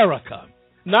America.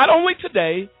 Not only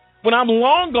today, when I'm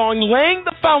long gone, laying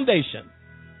the foundation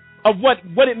of what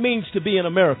it means to be an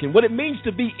American, what it means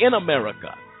to be in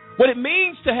America, what it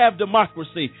means to have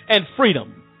democracy and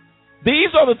freedom.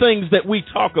 These are the things that we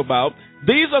talk about.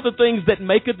 These are the things that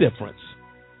make a difference.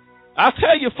 I'll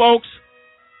tell you, folks,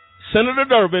 Senator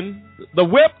Durbin, the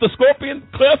whip, the scorpion,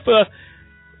 Cliff,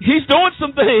 he's doing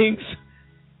some things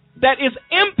that is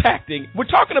impacting. We're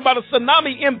talking about a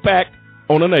tsunami impact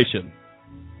on a nation.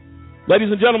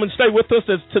 Ladies and gentlemen, stay with us.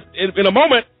 In a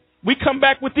moment, we come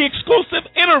back with the exclusive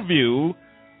interview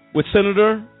with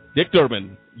Senator Dick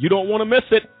Durbin. You don't want to miss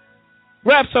it.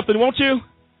 Grab something, won't you?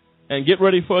 And get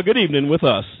ready for a good evening with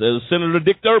us as Senator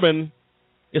Dick Durbin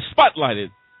is spotlighted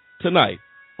tonight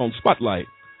on Spotlight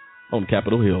on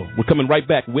Capitol Hill. We're coming right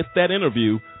back with that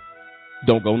interview.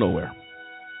 Don't go nowhere.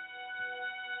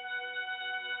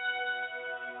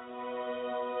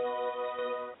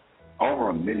 Over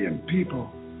 1 million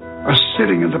people are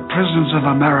sitting in the prisons of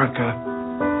America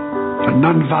for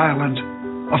nonviolent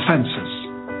offenses.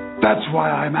 That's why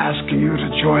I'm asking you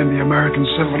to join the American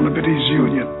Civil Liberties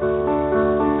Union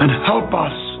and help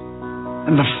us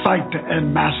in the fight to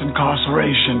end mass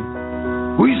incarceration.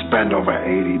 We spend over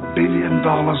 $80 billion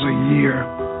a year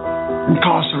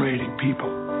incarcerating people.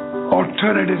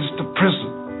 Alternatives to prison,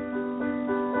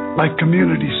 like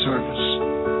community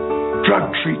service, drug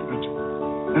treatment,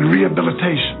 and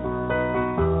rehabilitation,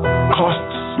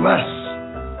 costs less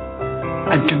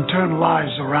and can turn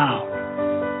lives around.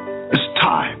 It's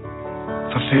time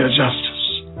for fair justice.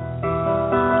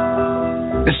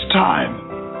 It's time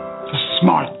for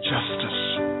smart justice.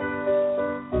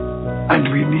 And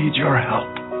we need your help.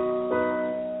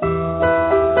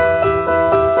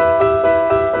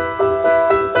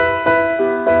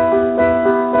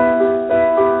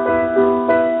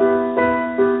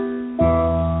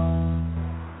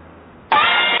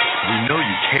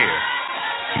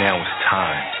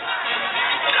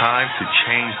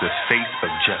 the face of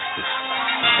justice.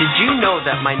 Did you know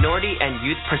that minority and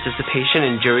youth participation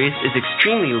in juries is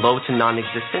extremely low to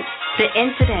non-existent? The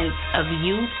incidence of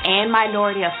youth and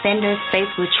minority offenders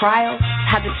faced with trials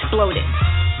have exploded.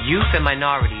 Youth and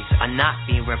minorities are not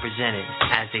being represented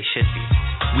as they should be.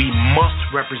 We must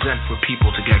represent for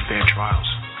people to get fair trials.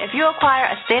 If you acquire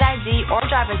a state ID or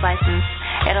driver's license,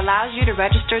 it allows you to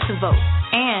register to vote,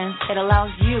 and it allows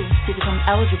you to become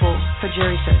eligible for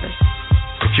jury service.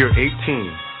 If you're 18,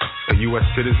 a U.S.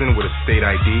 citizen with a state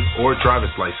ID or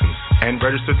driver's license, and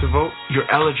registered to vote, you're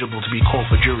eligible to be called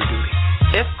for jury duty.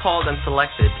 If called and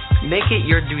selected, make it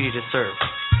your duty to serve.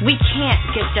 We can't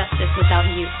get justice without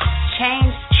you.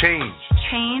 Change.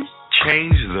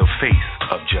 Change the face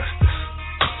of justice.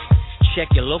 Check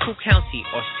your local county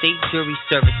or state jury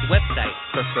service website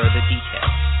for further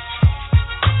details.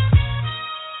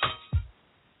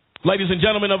 Ladies and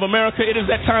gentlemen of America, it is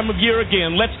that time of year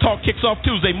again. Let's Talk kicks off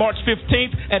Tuesday, March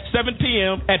 15th at 7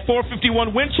 p.m. at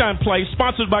 451 Windchime Place,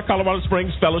 sponsored by Colorado Springs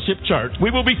Fellowship Church.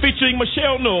 We will be featuring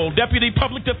Michelle Newell, Deputy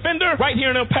Public Defender, right here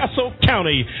in El Paso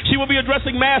County. She will be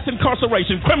addressing mass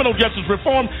incarceration, criminal justice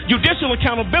reform, judicial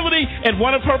accountability, and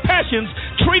one of her passions,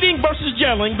 treating versus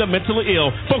jailing the mentally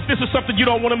ill. Folks, this is something you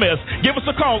don't want to miss. Give us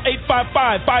a call,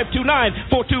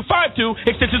 855-529-4252,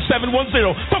 extension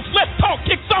 710. Folks, Let's Talk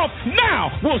kicks off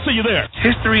now. We'll see you there.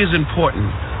 History is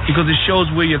important because it shows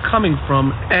where you're coming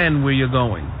from and where you're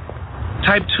going.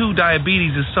 Type 2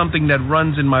 diabetes is something that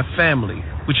runs in my family,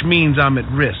 which means I'm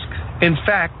at risk. In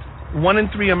fact, 1 in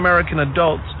 3 American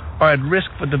adults are at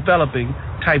risk for developing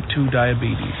type 2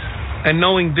 diabetes. And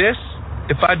knowing this,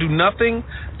 if I do nothing,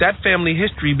 that family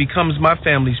history becomes my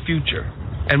family's future.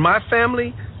 And my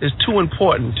family is too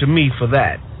important to me for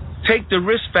that. Take the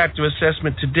risk factor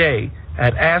assessment today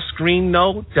at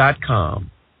AskScreenKnow.com.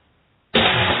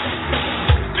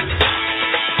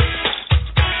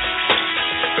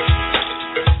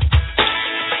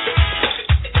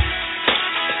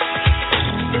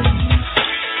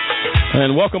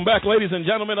 And welcome back, ladies and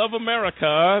gentlemen of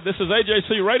America. This is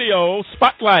AJC Radio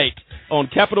Spotlight on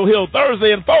Capitol Hill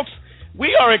Thursday. And, folks,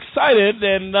 we are excited,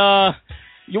 and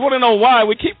you want to know why.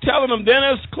 We keep telling them,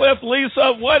 Dennis, Cliff,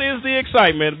 Lisa, what is the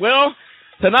excitement? Well,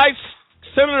 tonight's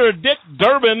Senator Dick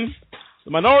Durbin,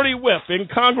 the minority whip in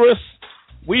Congress,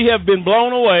 we have been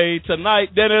blown away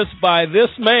tonight, Dennis, by this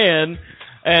man,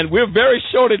 and we're very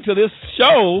short into this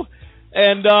show,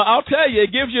 and I'll tell you,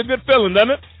 it gives you a good feeling,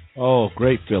 doesn't it? Oh,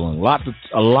 great feeling.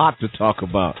 A lot to talk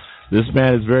about. This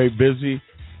man is very busy,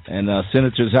 and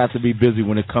senators have to be busy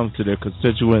when it comes to their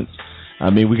constituents. I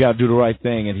mean, we got to do the right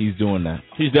thing, and he's doing that.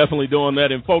 He's definitely doing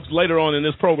that. And, folks, later on in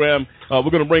this program,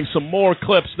 we're going to bring some more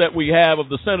clips that we have of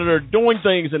the senator doing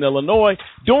things in Illinois,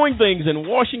 doing things in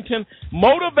Washington,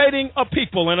 motivating a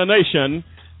people and a nation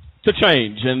to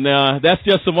change. And that's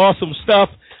just some awesome stuff.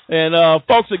 And,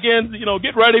 folks, again,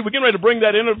 get ready. We're getting ready to bring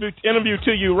that interview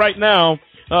to you right now.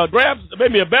 Grab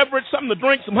maybe a beverage, something to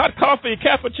drink, some hot coffee,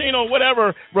 cappuccino,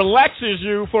 whatever relaxes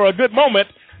you for a good moment,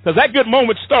 because that good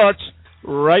moment starts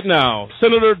right now.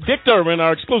 Senator Dick Durbin,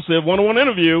 our exclusive one-on-one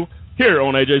interview here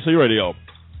on AJC Radio.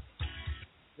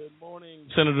 Good morning,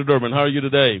 Senator Durbin. How are you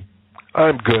today?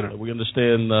 I'm good. We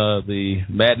understand the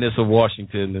madness of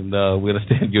Washington, and we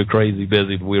understand you're crazy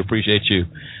busy, but we appreciate you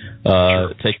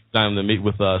taking time to meet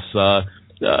with us.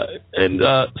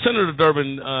 Senator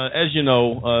Durbin, as you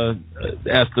know,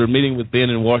 after meeting with Ben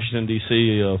in Washington,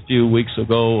 D.C. a few weeks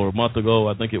ago or a month ago,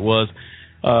 I think it was,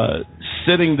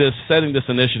 setting this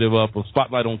initiative up of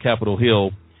Spotlight on Capitol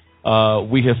Hill,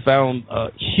 we have found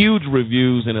huge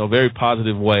reviews in a very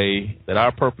positive way that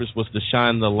our purpose was to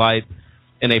shine the light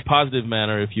in a positive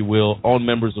manner, if you will, on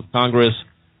members of Congress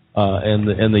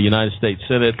and the United States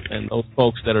Senate and those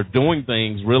folks that are doing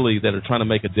things really that are trying to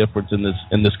make a difference in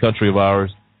this country of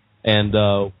ours. And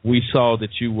we saw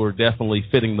that you were definitely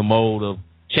fitting the mold of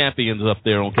champions up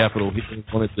there on Capitol Hill. We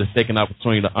wanted to take an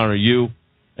opportunity to honor you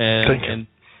and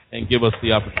give us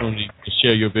the opportunity to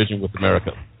share your vision with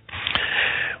America.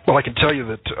 Well, I can tell you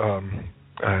that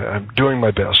I'm doing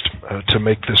my best to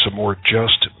make this a more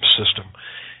just system.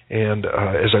 And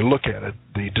as I look at it,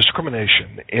 the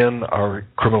discrimination in our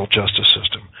criminal justice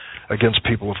system against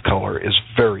people of color is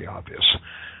very obvious.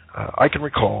 I can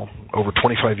recall over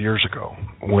 25 years ago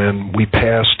when we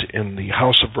passed in the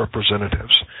House of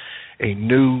Representatives a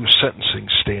new sentencing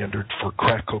standard for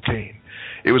crack cocaine.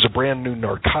 It was a brand new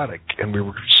narcotic, and we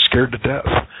were scared to death.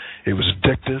 It was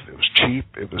addictive, it was cheap,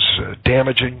 it was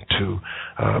damaging to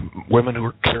women who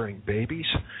were carrying babies.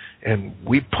 And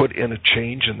we put in a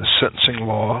change in the sentencing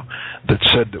law that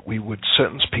said that we would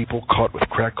sentence people caught with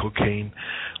crack cocaine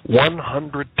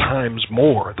 100 times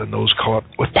more than those caught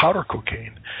with powder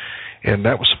cocaine. And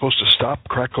that was supposed to stop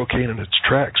crack cocaine in its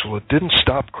tracks. Well, it didn't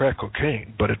stop crack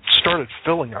cocaine, but it started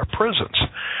filling our prisons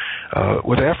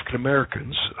with African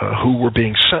Americans who were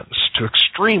being sentenced to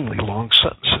extremely long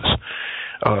sentences.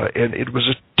 And it was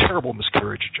a terrible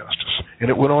miscarriage of justice. And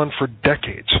it went on for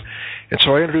decades. And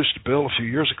so I introduced a bill a few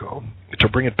years ago to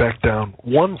bring it back down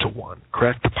 1-to-1,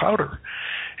 crack to powder.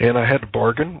 And I had to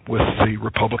bargain with the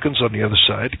Republicans on the other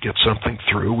side to get something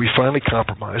through. We finally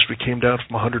compromised. We came down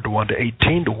from 100-to-1 to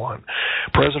 18-to-1.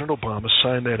 President Obama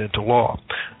signed that into law.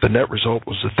 The net result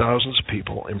was that thousands of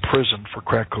people imprisoned for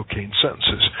crack cocaine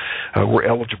sentences were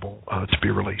eligible to be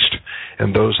released.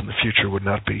 And those in the future would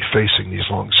not be facing these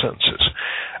long sentences.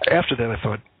 After that, I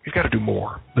thought, you've got to do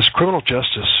more. This criminal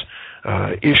justice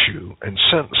issue and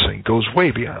sentencing goes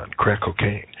way beyond crack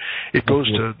cocaine. It goes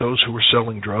to those who are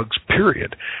selling drugs,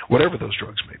 period, whatever those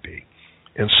drugs may be.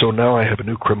 And so now I have a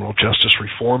new criminal justice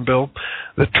reform bill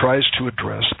that tries to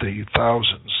address the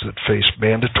thousands that face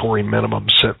mandatory minimum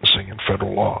sentencing in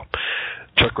federal law.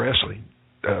 Chuck Grassley,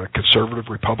 conservative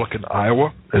Republican,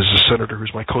 Iowa, is the senator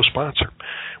who's my co-sponsor.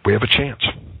 We have a chance.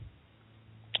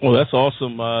 Well, that's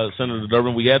awesome, Senator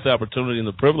Durbin. We had the opportunity and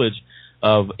the privilege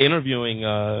of interviewing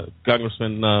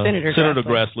Congressman Senator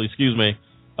Grassley,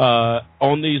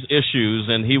 on these issues,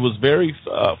 and he was very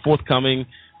forthcoming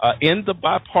in the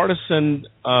bipartisan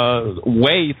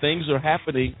way things are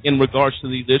happening in regards to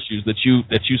these issues that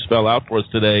you spell out for us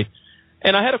today.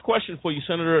 And I had a question for you,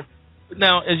 Senator.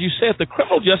 Now, as you said, the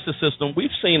criminal justice system, we've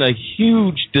seen a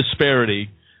huge disparity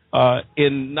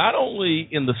in not only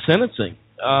in the sentencing.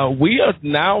 We are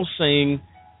now seeing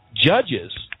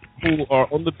judges who are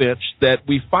on the bench that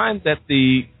we find that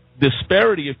the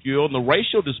disparity, if you will, and the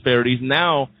racial disparities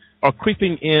now are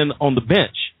creeping in on the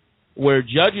bench, where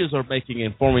judges are making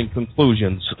informing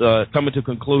conclusions, coming to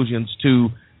conclusions to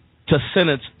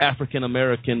sentence African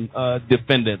American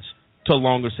defendants to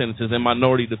longer sentences and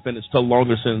minority defendants to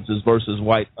longer sentences versus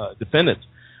white defendants.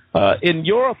 In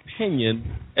your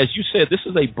opinion, as you said, this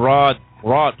is a broad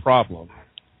problem.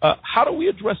 How do we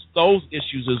address those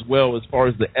issues as well as far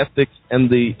as the ethics and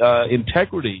the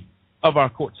integrity of our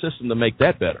court system to make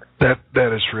that better? That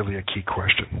is really a key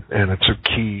question, and it's a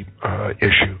key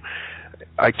issue.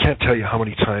 I can't tell you how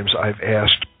many times I've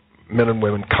asked men and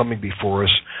women coming before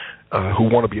us who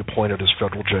want to be appointed as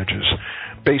federal judges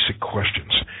basic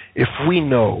questions. If we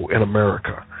know in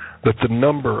America that the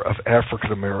number of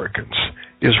African Americans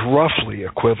is roughly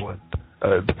equivalent,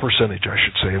 the percentage, I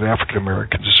should say, of African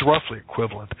Americans is roughly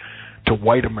equivalent to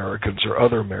white Americans or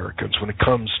other Americans when it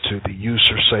comes to the use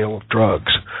or sale of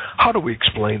drugs, how do we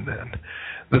explain then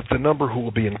that the number who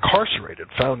will be incarcerated,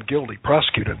 found guilty,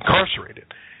 prosecuted, incarcerated,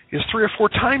 is 3 or 4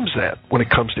 times that when it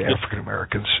comes to African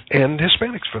Americans and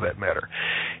Hispanics for that matter?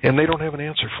 And they don't have an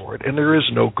answer for it. And there is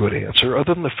no good answer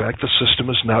other than the fact the system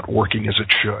is not working as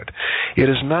it should. It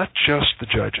is not just the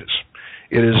judges.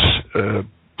 It is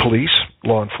police,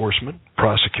 law enforcement,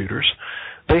 prosecutors.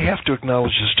 They have to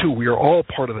acknowledge this too. We are all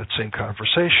part of that same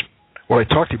conversation. What I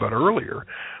talked about earlier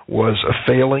was a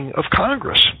failing of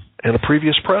Congress and a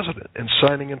previous president in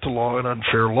signing into law an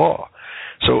unfair law.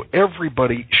 So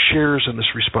everybody shares in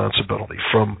this responsibility,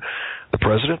 from the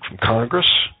president, from Congress,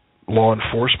 law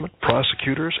enforcement,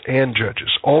 prosecutors, and judges,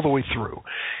 all the way through.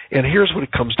 And here's what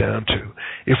it comes down to.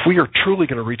 If we are truly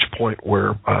going to reach a point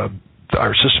where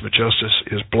our system of justice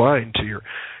is blind to your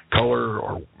color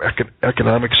or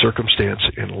economic circumstance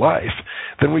in life,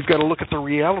 then we've got to look at the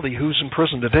reality who's in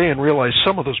prison today and realize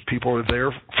some of those people are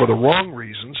there for the wrong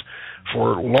reasons,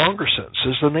 for longer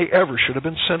sentences than they ever should have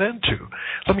been sent into.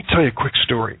 Let me tell you a quick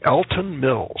story. Alton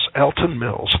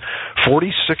Mills,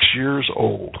 46 years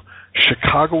old,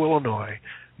 Chicago, Illinois,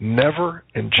 never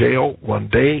in jail one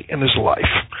day in his life,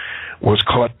 was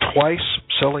caught twice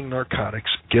selling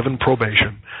narcotics, given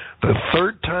probation. The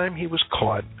third time he was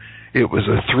caught, it was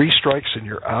a 3 strikes and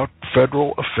you're out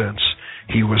federal offense.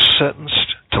 He was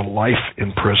sentenced to life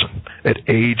in prison at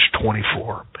age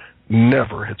 24.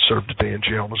 Never had served a day in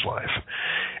jail in his life.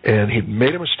 And he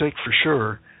made a mistake for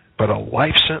sure, but a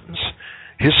life sentence,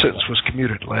 his sentence was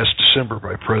commuted last December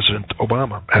by President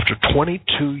Obama after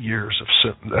 22 years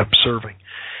of serving.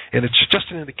 And it's just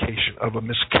an indication of a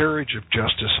miscarriage of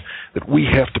justice that we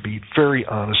have to be very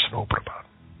honest and open about.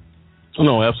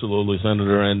 No, absolutely,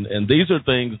 Senator. And these are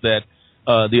things that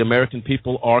the American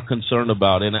people are concerned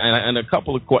about. And a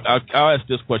couple of I'll ask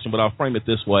this question, but I'll frame it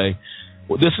this way.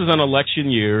 Well, this is an election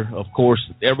year. Of course,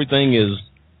 everything is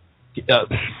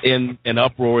in an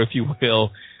uproar, if you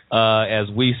will, as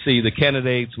we see the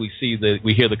candidates, we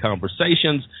hear the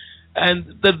conversations, and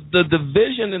the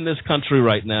division in this country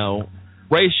right now,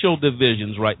 racial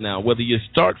divisions right now, whether you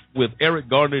start with Eric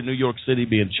Garner in New York City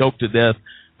being choked to death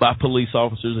by police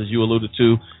officers, as you alluded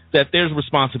to, that there's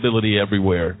responsibility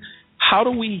everywhere. How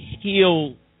do we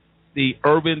heal the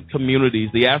urban communities,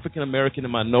 the African-American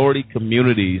and minority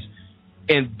communities,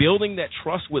 and building that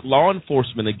trust with law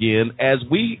enforcement again as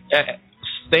we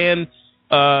stand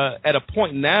at a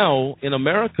point now in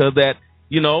America that,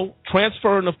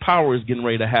 transferring of power is getting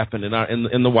ready to happen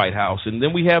in the White House. And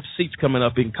then we have seats coming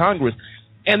up in Congress.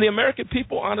 And the American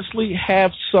people honestly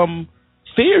have some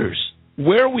fears.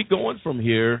 Where are we going from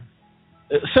here?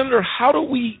 Senator, how do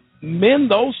we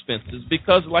mend those fences?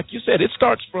 Because, like you said, it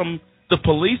starts from the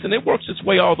police and it works its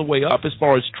way all the way up as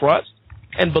far as trust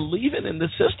and believing in the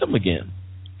system again.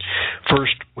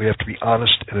 First, we have to be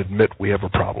honest and admit we have a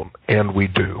problem, and we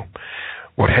do.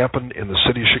 What happened in the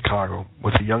city of Chicago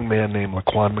with a young man named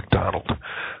Laquan McDonald,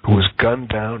 who was gunned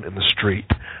down in the street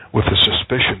with the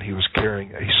suspicion he was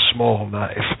carrying a small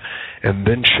knife, and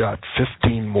then shot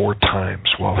 15 more times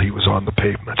while he was on the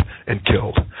pavement and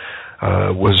killed,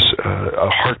 was a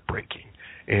heartbreaking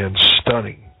and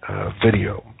stunning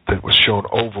video that was shown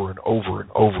over and over and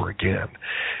over again.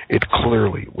 It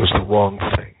clearly was the wrong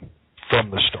thing from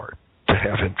the start to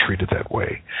have him treated that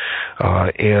way.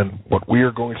 And what we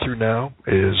are going through now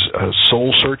is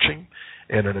soul searching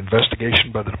and an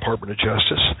investigation by the Department of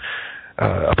Justice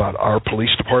about our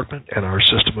police department and our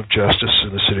system of justice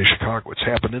in the city of Chicago. It's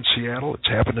happened in Seattle. It's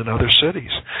happened in other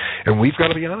cities. And we've got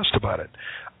to be honest about it.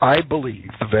 I believe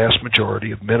the vast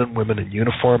majority of men and women in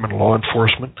uniform and law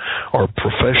enforcement are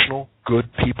professional, good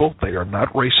people. They are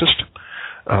not racist.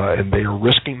 And they are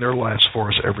risking their lives for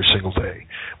us every single day.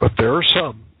 But there are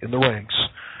some in the ranks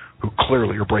who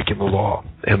clearly are breaking the law,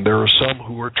 and there are some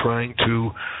who are trying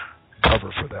to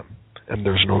cover for them, and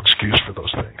there's no excuse for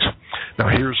those things. Now,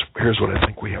 here's what I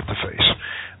think we have to face.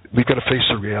 We've got to face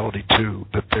the reality, too,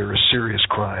 that there is serious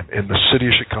crime. And the city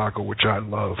of Chicago, which I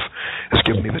love, has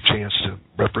given me the chance to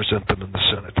represent them in the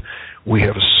Senate. We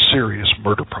have a serious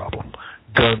murder problem,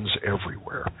 guns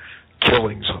everywhere,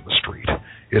 killings on the street.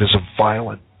 It is a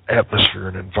violent atmosphere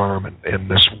and environment in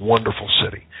this wonderful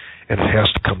city, and it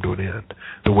has to come to an end.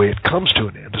 The way it comes to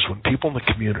an end is when people in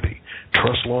the community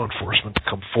trust law enforcement to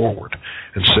come forward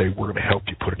and say, we're going to help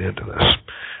you put an end to this.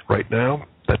 Right now,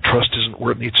 that trust isn't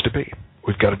where it needs to be.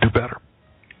 We've got to do better.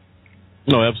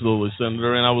 No, absolutely,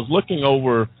 Senator. And I was looking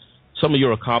over some of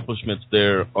your accomplishments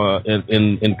there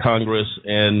in Congress,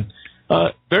 and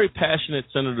very passionate,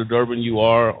 Senator Durbin, you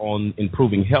are on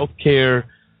improving health care.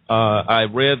 I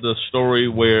read the story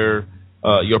where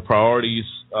your priorities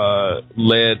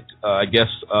led,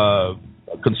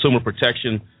 consumer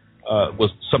protection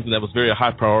was something that was very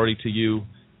high priority to you,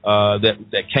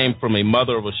 that came from a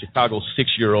mother of a Chicago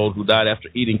 6-year-old who died after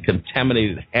eating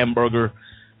contaminated hamburger,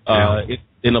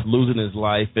 ended up losing his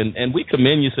life. And we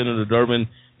commend you, Senator Durbin.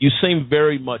 You seem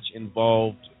very much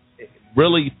involved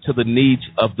really to the needs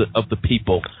of the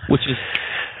people,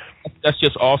 that's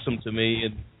just awesome to me.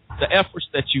 And the efforts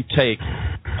that you take,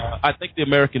 I think the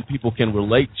American people can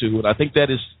relate to, and I think that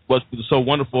is what's so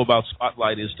wonderful about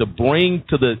Spotlight, is to bring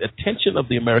to the attention of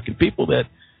the American people that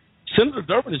Senator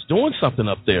Durbin is doing something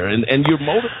up there, and you're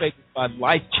motivated by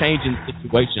life-changing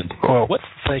situations. Well,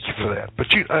 thank you for that. But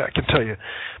I can tell you,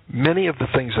 many of the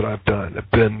things that I've done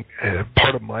have been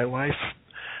part of my life.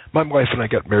 My wife and I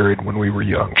got married when we were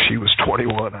young. She was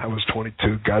 21, I was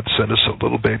 22. God sent us a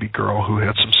little baby girl who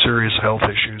had some serious health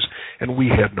issues, and we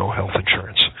had no health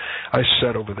insurance. I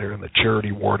sat over there in the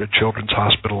charity ward at Children's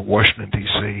Hospital in Washington,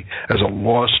 D.C. as a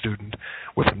law student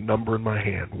with a number in my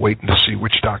hand, waiting to see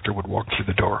which doctor would walk through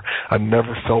the door. I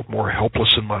never felt more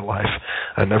helpless in my life.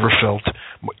 I never felt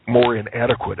more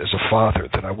inadequate as a father,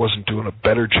 that I wasn't doing a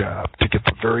better job to get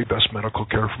the very best medical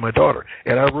care for my daughter.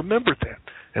 And I remembered that.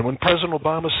 And when President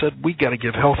Obama said, we got to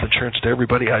give health insurance to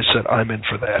everybody, I said, I'm in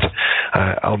for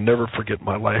that. I'll never forget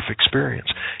my life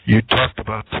experience. You talked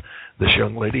about this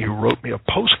young lady who wrote me a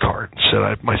postcard and said,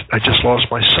 I just lost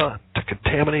my son to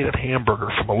contaminated hamburger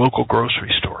from a local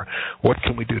grocery store. What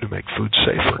can we do to make food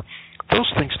safer? Those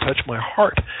things touch my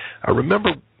heart. I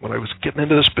remember when I was getting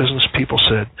into this business, people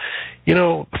said,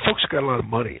 the folks who got a lot of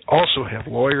money also have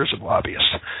lawyers and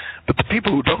lobbyists. But the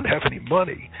people who don't have any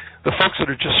money, the folks that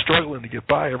are just struggling to get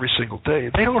by every single day,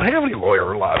 they don't have any lawyer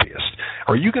or lobbyist.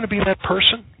 Are you going to be that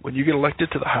person when you get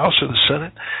elected to the House or the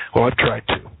Senate? Well, I've tried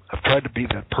to. I've tried to be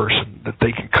that person that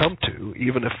they can come to,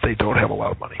 even if they don't have a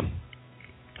lot of money.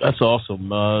 That's awesome.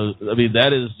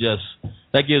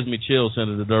 That gives me chills,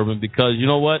 Senator Durbin, because you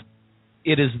know what?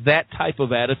 It is that type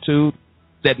of attitude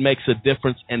that makes a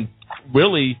difference and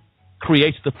really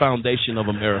creates the foundation of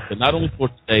America, not only for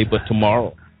today, but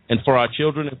tomorrow, and for our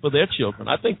children and for their children.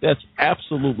 I think that's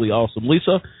absolutely awesome.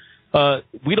 Lisa,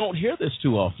 we don't hear this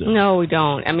too often. No, we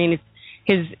don't. I mean,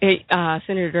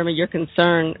 Senator Durbin, your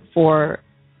concern for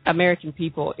American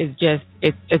people is just,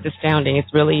 it's astounding.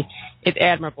 It's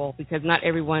admirable, because not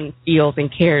everyone feels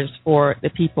and cares for the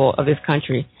people of this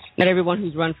country. Not everyone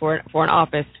who's run for an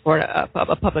office, for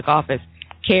a public office,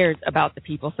 cares about the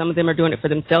people. Some of them are doing it for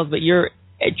themselves, but you're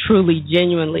truly,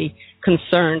 genuinely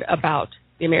concerned about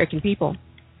the American people.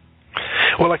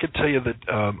 Well, I can tell you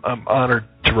that I'm honored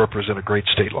to represent a great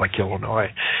state like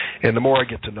Illinois. And the more I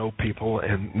get to know people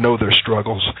and know their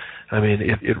struggles, I mean,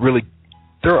 it really,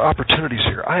 there are opportunities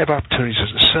here. I have opportunities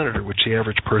as a senator, which the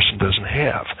average person doesn't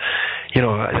have. You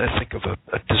know, I think of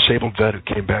a disabled vet who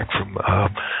came back from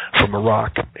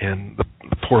Iraq, and the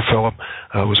poor fellow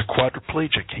was a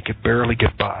quadriplegic. He could barely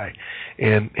get by.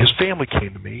 And his family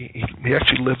came to me. He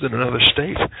actually lived in another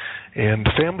state. And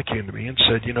the family came to me and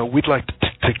said, you know, we'd like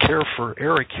to care for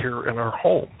Eric here in our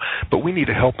home, but we need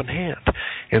a helping hand.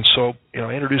 And so, you know,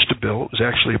 I introduced a bill. It was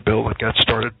actually a bill that got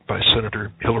started by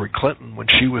Senator Hillary Clinton when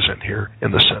she was in here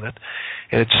in the Senate.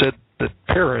 And it said that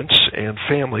parents and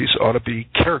families ought to be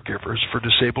caregivers for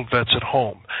disabled vets at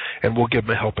home, and we'll give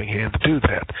them a helping hand to do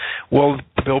that. Well,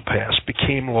 the bill passed,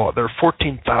 became law. There are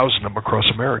 14,000 of them across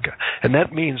America, and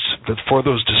that means that for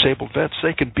those disabled vets,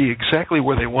 they can be exactly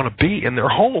where they want to be, in their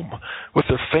home with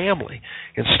their family,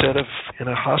 instead of in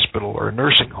a hospital or a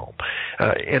nursing home.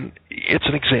 And it's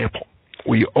an example.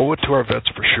 We owe it to our vets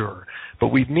for sure, but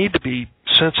we need to be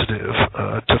sensitive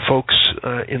to folks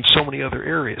in so many other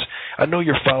areas. I know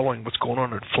you're following what's going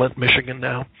on in Flint, Michigan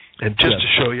now, and just to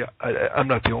show you, I'm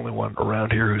not the only one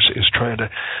around here who's trying to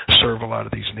serve a lot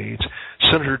of these needs.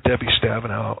 Senator Debbie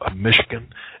Stabenow of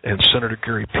Michigan and Senator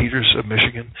Gary Peters of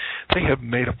Michigan, they have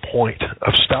made a point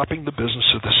of stopping the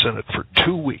business of the Senate for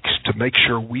 2 weeks to make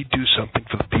sure we do something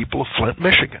for the people of Flint,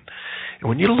 Michigan. And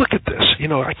when you look at this, you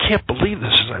know, I can't believe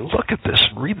this as I look at this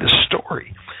and read this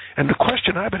story. And the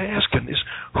question I've been asking is,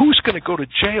 who's going to go to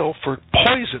jail for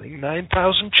poisoning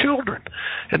 9,000 children?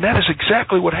 And that is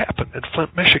exactly what happened in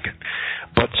Flint, Michigan.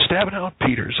 But Stabenow and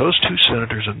Peters, those two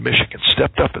senators in Michigan,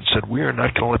 stepped up and said, we are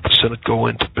not going to let the Senate go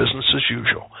into business as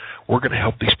usual. We're going to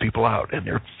help these people out. And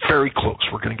they're very close.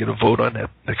 We're going to get a vote on that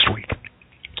next week.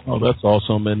 Oh, that's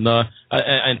awesome. And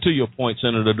to your point,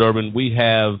 Senator Durbin, we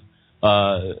have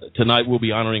tonight we'll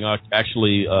be honoring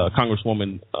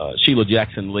Congresswoman Sheila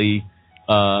Jackson Lee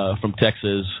from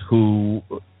Texas, who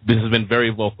has been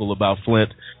very vocal about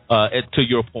Flint. To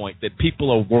your point, that people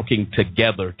are working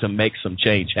together to make some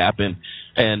change happen,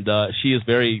 and she is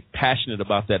very passionate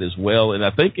about that as well. And I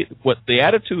think what the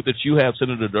attitude that you have,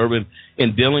 Senator Durbin,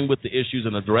 in dealing with the issues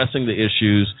and addressing the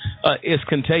issues is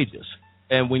contagious.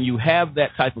 And when you have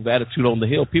that type of attitude on the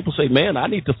Hill, people say, man, I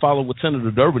need to follow what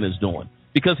Senator Durbin is doing,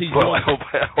 because he's doing it.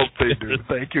 I hope they do.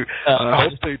 Thank you. I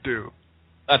hope they do.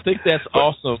 I think that's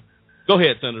awesome. Go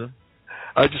ahead, Senator.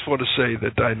 I just want to say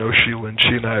that I know Sheila, and she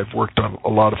and I have worked on a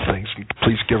lot of things, and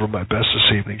please give her my best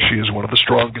this evening. She is one of the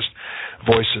strongest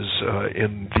voices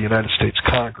in the United States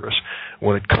Congress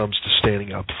when it comes to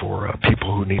standing up for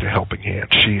people who need a helping hand.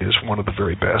 She is one of the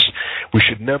very best. We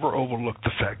should never overlook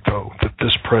the fact, though, that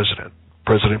this President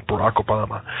Barack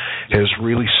Obama, has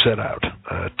really set out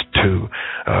to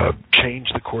change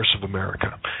the course of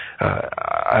America.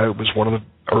 I was one of the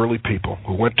early people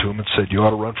who went to him and said, you ought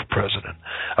to run for president.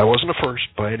 I wasn't the first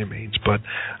by any means, but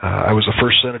I was the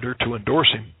first senator to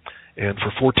endorse him. And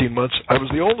for 14 months, I was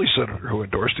the only senator who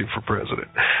endorsed him for president.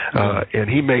 And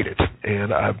he made it.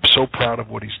 And I'm so proud of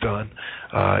what he's done.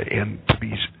 And to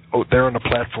be there on the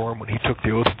platform when he took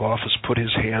the oath of office, put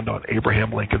his hand on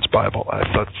Abraham Lincoln's Bible, I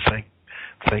thought,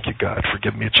 thank you, God, for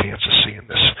giving me a chance of seeing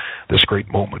this great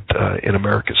moment in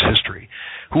America's history.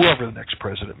 Whoever the next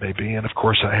president may be, and of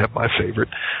course I have my favorite,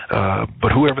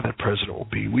 but whoever that president will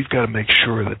be, we've got to make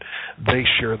sure that they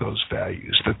share those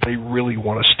values, that they really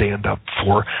want to stand up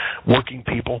for working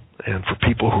people and for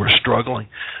people who are struggling.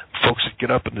 Folks that get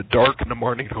up in the dark in the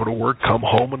morning to go to work, come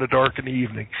home in the dark in the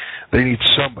evening. They need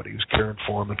somebody who's caring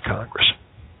for them in Congress.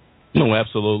 No,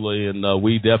 absolutely, and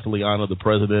we definitely honor the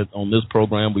president on this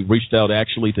program. We reached out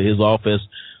actually to his office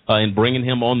in bringing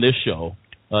him on this show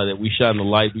that we shine the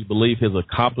light. We believe his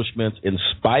accomplishments, in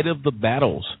spite of the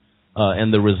battles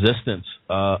and the resistance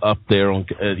up there, on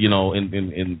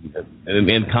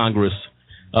in Congress,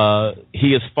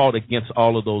 he has fought against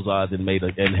all of those odds and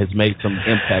has made some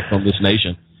impact on this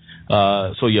nation.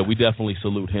 So yeah, we definitely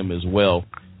salute him as well.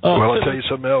 Well, I'll tell you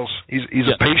something else. He's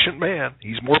a patient man.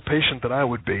 He's more patient than I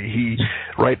would be.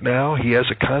 Right now, he has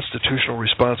a constitutional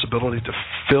responsibility to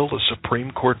fill the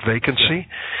Supreme Court vacancy,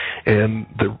 and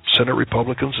the Senate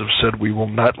Republicans have said, we will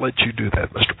not let you do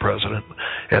that, Mr. President.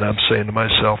 And I'm saying to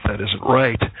myself, that isn't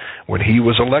right. When he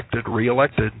was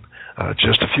reelected,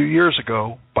 Just a few years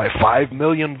ago, by 5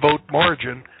 million vote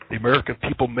margin, the American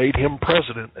people made him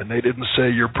president, and they didn't say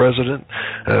you're president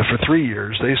for 3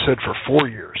 years. They said for 4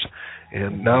 years.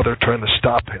 And now they're trying to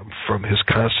stop him from his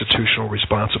constitutional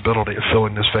responsibility of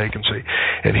filling this vacancy.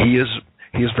 And he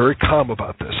is very calm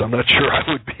about this. I'm not sure I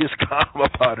would be as calm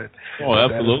about it. Oh, absolutely.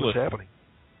 That is what's happening.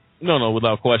 No,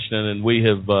 without question. And we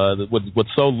have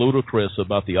what's so ludicrous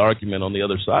about the argument on the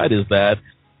other side is that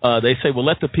they say, well,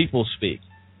 let the people speak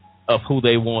of who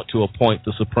they want to appoint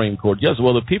the Supreme Court. Yes,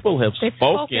 well, the people have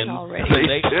spoken already.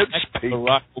 They did speak.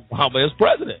 Barack Obama as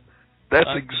president. That's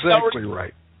exactly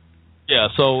right. Yeah,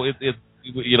 so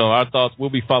our thoughts,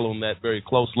 we'll be following that very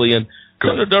closely. And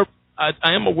Senator Durbin,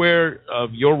 I am aware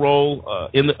of your role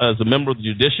as a member of the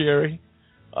judiciary.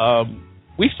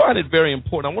 We find it very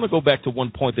important. I want to go back to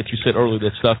one point that you said earlier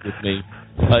that stuck with me,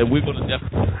 and we're going to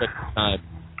definitely respect the time.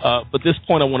 But this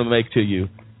point I want to make to you.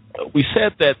 We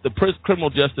said that the criminal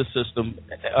justice system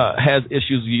has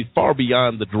issues far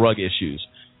beyond the drug issues,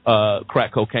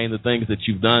 crack cocaine, the things that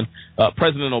you've done.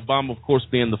 President Obama, of course,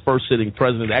 being the first sitting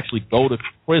president, to actually go to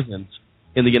prisons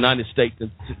in the United States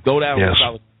and to go down to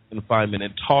solitary confinement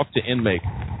and talk to inmates.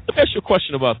 Let me ask you a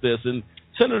question about this. And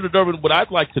Senator Durbin, what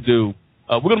I'd like to do,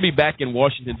 we're going to be back in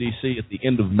Washington, D.C. at the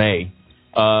end of May.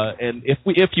 And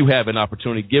if you have an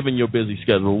opportunity, given your busy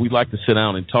schedule, we'd like to sit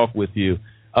down and talk with you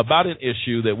about an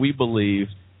issue that we believe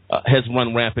has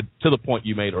run rampant to the point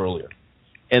you made earlier.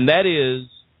 And that is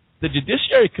the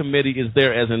Judiciary Committee is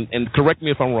there as and correct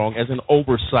me if I'm wrong, as an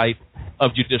oversight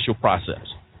of judicial process.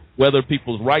 Whether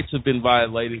people's rights have been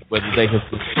violated, whether they have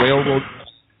railroaded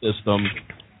the system.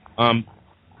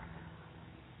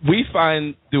 We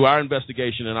find through our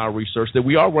investigation and our research that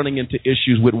we are running into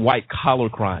issues with white-collar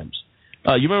crimes.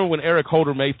 You remember when Eric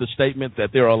Holder made the statement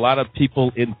that there are a lot of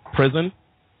people in prison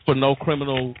for no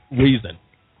criminal reason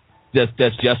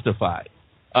that's justified.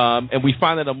 And we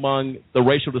find that among the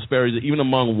racial disparities, even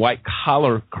among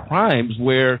white-collar crimes,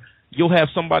 where you'll have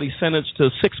somebody sentenced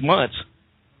to 6 months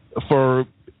for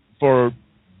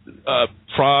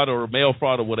fraud or mail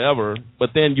fraud or whatever,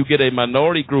 but then you get a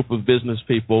minority group of business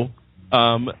people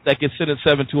that get sentenced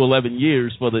 7 to 11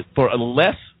 years for a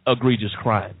less egregious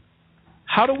crime.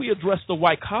 How do we address the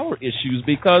white-collar issues?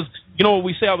 Because, what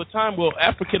we say all the time, well,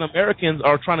 African-Americans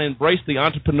are trying to embrace the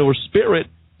entrepreneur spirit,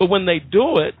 but when they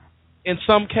do it, in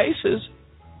some cases,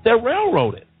 they're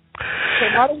railroaded.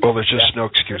 Well, there's just no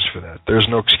excuse for that. There's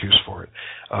no excuse for it.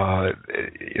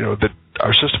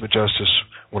 Our system of justice,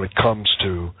 when it comes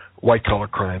to white-collar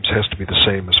crimes, has to be the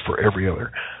same as for every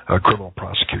other criminal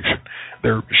prosecution.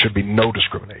 There should be no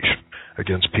discrimination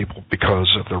against people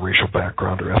because of their racial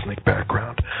background or ethnic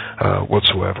background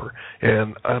whatsoever.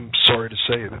 And I'm sorry to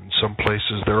say that in some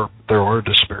places there are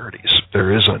disparities.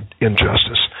 There is an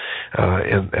injustice,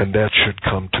 and that should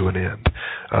come to an end.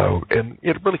 And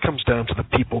it really comes down to the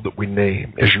people that we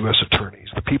name as U.S. attorneys,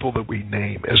 the people that we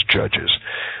name as judges.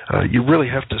 You really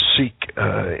have to seek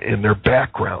in their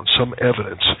background some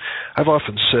evidence. I've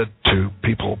often said to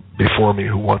people before me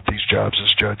who want these jobs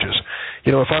as judges,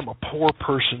 if I'm a poor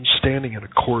person standing in a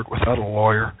court without a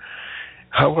lawyer,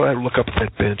 how would I look up at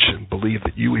that bench and believe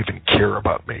that you even care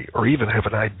about me or even have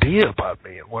an idea about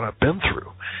me and what I've been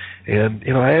through? And,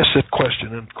 I ask that question,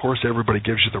 and of course everybody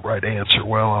gives you the right answer.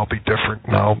 Well, I'll be different,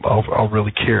 and I'll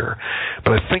really care.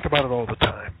 But I think about it all the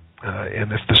time.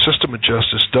 And if the system of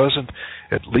justice doesn't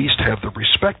at least have the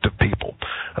respect of people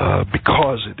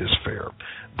because it is fair,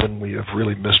 then we have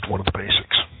really missed one of the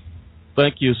basics.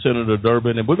 Thank you, Senator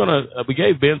Durbin. And we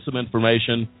gave Ben some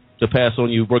information to pass on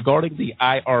you regarding the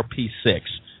IRP-6.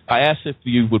 I asked if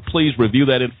you would please review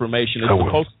that information. It's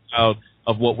a post-out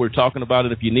of what we're talking about,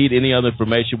 and if you need any other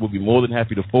information, we'll be more than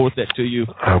happy to forward that to you.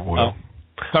 I will.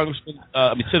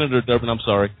 Senator Durbin, I'm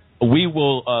sorry. We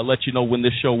will let you know when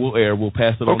this show will air. We'll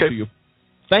pass it on to you.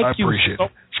 Thank you. I appreciate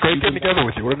it. It's great getting together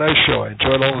with you. What a nice show. I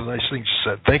enjoyed all the nice things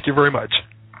you said. Thank you very much.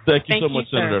 Thank you so much,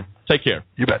 Senator. Take care.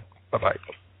 You bet. Bye-bye.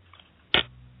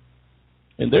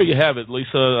 And there you have it,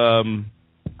 Lisa.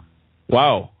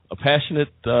 Wow, a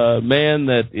passionate man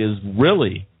that is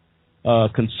really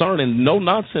concerned and no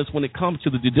nonsense when it comes to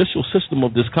the judicial system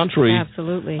of this country.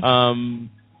 Absolutely.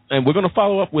 And we're going to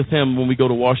follow up with him when we go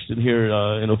to Washington here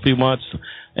in a few months.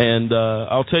 And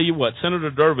I'll tell you what,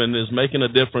 Senator Durbin is making a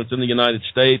difference in the United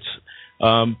States,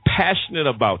 passionate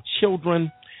about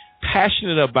children,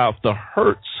 passionate about the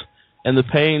hurts and the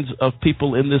pains of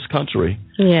people in this country.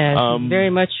 Yes, very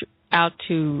much out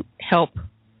to help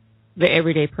the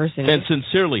everyday person. And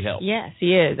sincerely help. Yes,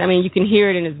 he is. I mean, you can hear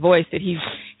it in his voice that he's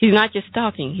not just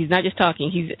talking. He's not just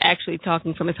talking. He's actually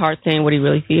talking from his heart, saying what he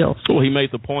really feels. Well, he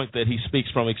made the point that he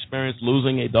speaks from experience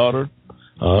losing a daughter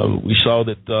We saw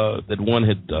that one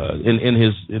had in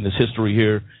his history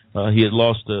here, he had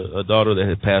lost a daughter that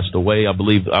had passed away. I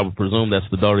would presume that's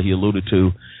the daughter he alluded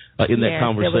to in that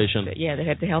conversation. They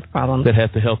had the health problems. That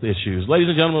had the health issues. Ladies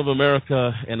and gentlemen of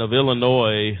America and of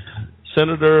Illinois,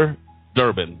 Senator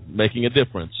Durbin making a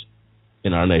difference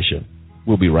in our nation.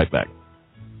 We'll be right back.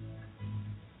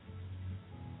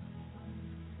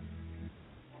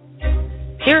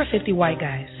 Here are 50 white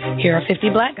guys. Here are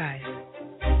 50 black guys.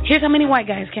 Here's how many white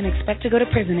guys can expect to go to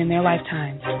prison in their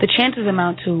lifetime. The chances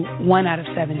amount to 1 out of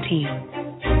 17.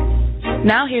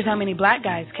 Now here's how many black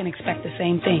guys can expect the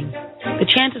same thing. The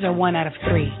chances are 1 out of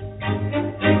 3.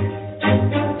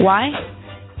 Why?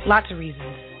 Lots of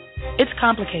reasons. It's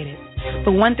complicated,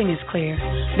 but one thing is clear.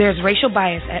 There's racial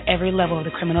bias at every level of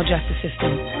the criminal justice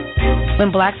system.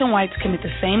 When blacks and whites commit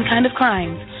the same kind of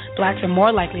crimes, blacks are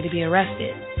more likely to be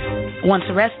arrested. Once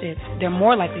arrested, they're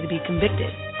more likely to be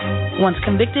convicted. Once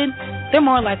convicted, they're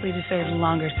more likely to serve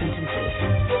longer sentences.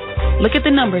 Look at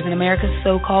the numbers in America's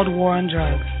so-called war on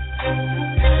drugs.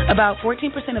 About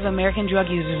 14% of American drug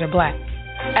users are black,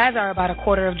 as are about a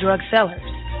quarter of drug sellers.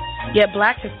 Yet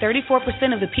blacks are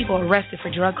 34% of the people arrested for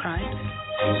drug crimes.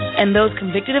 And those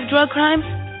convicted of drug crimes,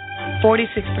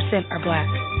 46% are black.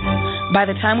 By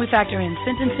the time we factor in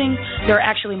sentencing, there are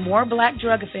actually more black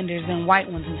drug offenders than white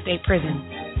ones in state prison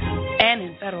and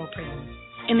in federal prison.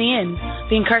 In the end,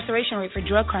 the incarceration rate for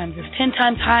drug crimes is 10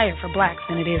 times higher for blacks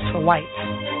than it is for whites.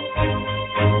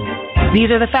 These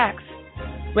are the facts.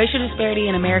 Racial disparity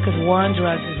in America's war on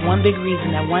drugs is one big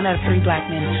reason that 1 out of 3 black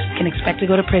men can expect to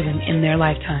go to prison in their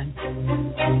lifetime.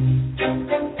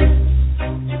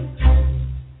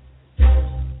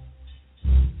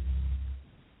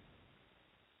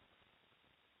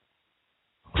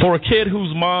 For a kid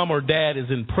whose mom or dad is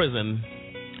in prison,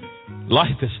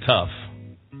 life is tough.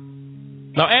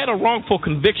 Now add a wrongful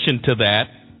conviction to that,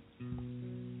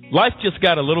 life just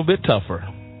got a little bit tougher.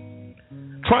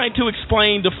 Trying to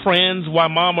explain to friends why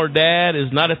mom or dad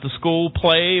is not at the school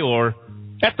play or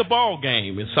at the ball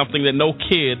game is something that no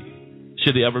kid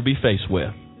should ever be faced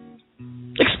with.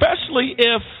 Especially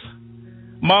if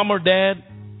mom or dad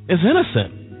is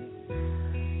innocent.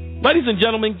 Ladies and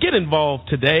gentlemen, get involved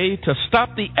today to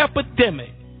stop the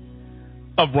epidemic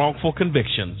of wrongful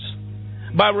convictions.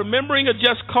 By remembering a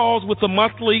Just Cause with a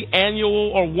monthly,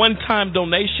 annual, or one-time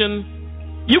donation,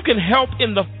 you can help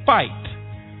in the fight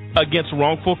against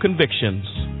wrongful convictions.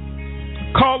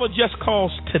 Call a Just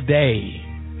Cause today.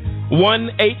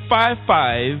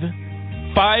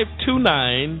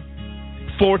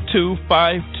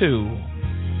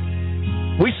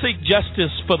 1-855-529-4252. We seek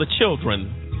justice for the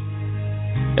children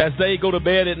as they go to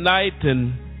bed at night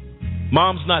and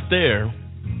mom's not there,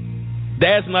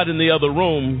 dad's not in the other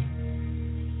room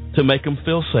to make them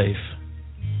feel safe.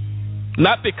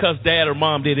 Not because dad or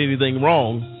mom did anything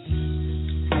wrong,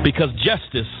 because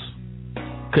justice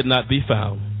could not be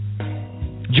found.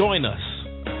 Join us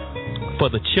for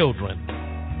the children,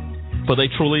 for they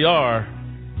truly are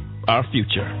our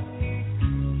future.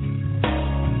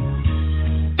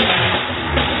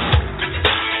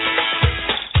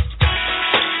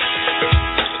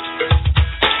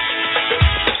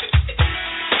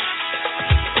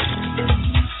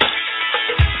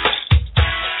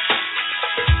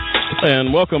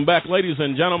 And welcome back, ladies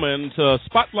and gentlemen, to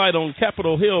Spotlight on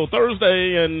Capitol Hill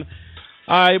Thursday. And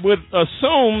I would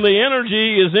assume the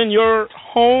energy is in your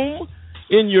home,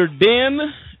 in your den,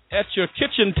 at your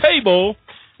kitchen table,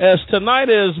 as tonight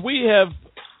as we have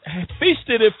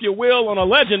feasted, if you will, on a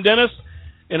legend, Dennis,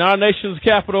 in our nation's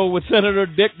capital with Senator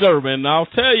Dick Durbin. I'll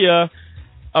tell you,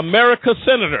 America's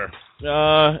Senator.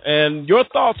 And your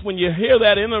thoughts when you hear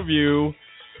that interview.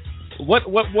 What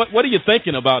are you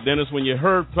thinking about, Dennis, when you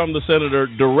heard from the senator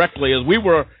directly? As we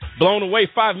were blown away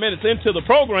 5 minutes into the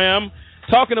program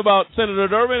talking about Senator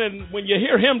Durbin, and when you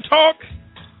hear him talk,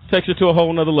 takes you to a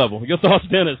whole nother level. Your thoughts,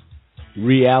 Dennis?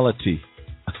 Reality.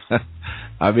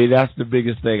 I mean, that's the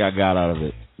biggest thing I got out of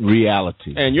it.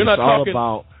 Reality. And you're not talking... It's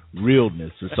all about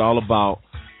realness. It's all about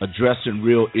addressing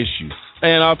real issues.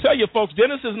 And I'll tell you, folks,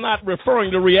 Dennis is not referring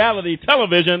to reality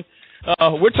television.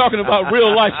 We're talking about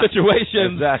real life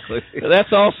situations. Exactly.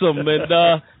 That's awesome.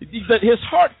 And his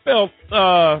heartfelt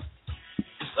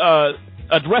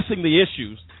addressing the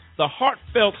issues, the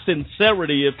heartfelt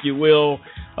sincerity, if you will,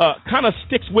 kind of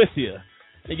sticks with you.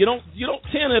 And you don't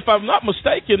tend, if I'm not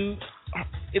mistaken,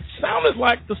 it sounded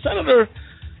like the senator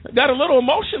got a little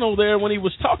emotional there when he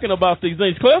was talking about these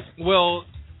things. Cliff? Well,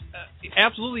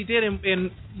 absolutely did. And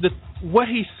what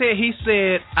he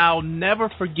said, I'll never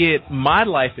forget my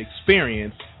life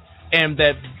experience, and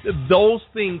that those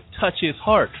things touch his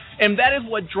heart. And that is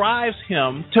what drives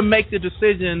him to make the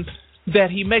decisions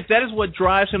that he makes. That is what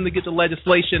drives him to get the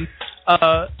legislation,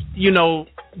 done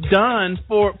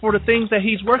for the things that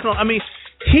he's working on. I mean,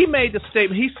 he made the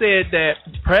statement. He said that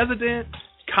President,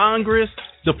 Congress,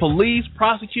 the police,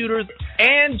 prosecutors,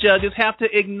 and judges have to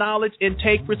acknowledge and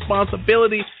take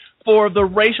responsibility for the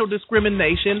racial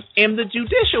discrimination in the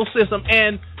judicial system.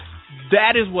 And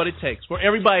that is what it takes for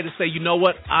everybody to say, you know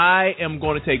what, I am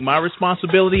going to take my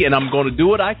responsibility and I'm going to do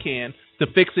what I can to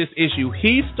fix this issue.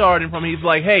 He's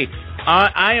like, hey,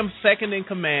 I am second in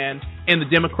command in the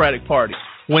Democratic Party.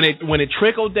 When it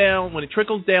trickles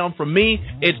down from me,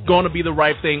 it's going to be the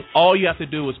right thing. All you have to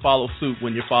do is follow suit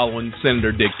when you're following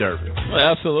Senator Dick Durbin. Well,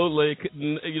 absolutely.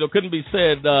 Couldn't be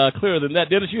said clearer than that.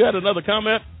 Dennis, you had another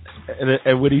comment?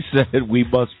 And when he said we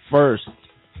must first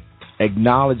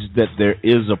acknowledge that there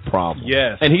is a problem.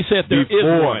 Yes. And he said there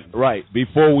is one. Right,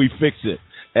 before we fix it.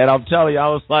 And I'm telling you, I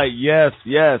was like, yes.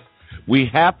 We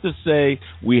have to say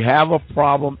we have a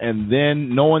problem, and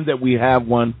then knowing that we have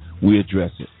one, we address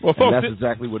it. Well, folks, and that's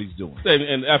exactly what he's doing.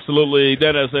 And absolutely,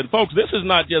 Dennis. And, folks, this is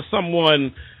not just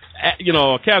someone,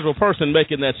 a casual person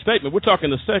making that statement. We're talking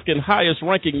the second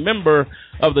highest-ranking member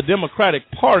of the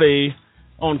Democratic Party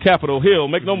on Capitol Hill.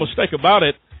 Make no mistake about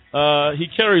it. He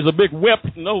carries a big whip,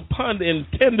 no pun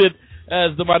intended,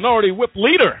 as the minority whip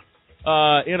leader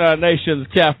in our nation's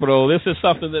capital. This is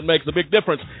something that makes a big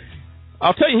difference.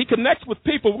 I'll tell you, he connects with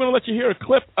people. We're going to let you hear a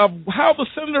clip of how the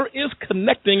senator is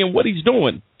connecting and what he's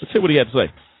doing. Let's see what he had to say.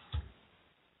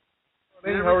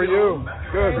 Hey, how are you?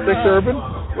 Good. Dick Durbin.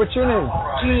 What's your name?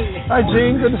 Gene. Hi,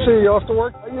 Gene. Good to see you. Off to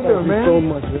work? How you doing, man? Thank you so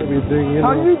much for everything.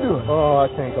 How you doing? Oh, I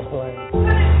can't complain.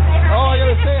 Oh, I got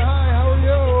to say hi. How are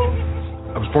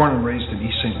you? I was born and raised in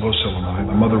East St. Louis, Illinois.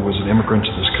 My mother was an immigrant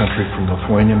to this country from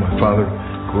Lithuania. My father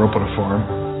grew up on a farm.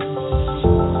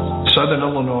 Southern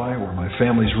Illinois, where my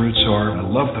family's roots are, I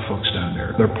love the folks down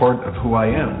there. They're part of who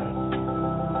I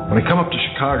am. When I come up to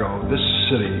Chicago, this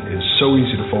city is so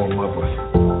easy to fall in love with.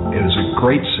 It is a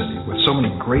great city with so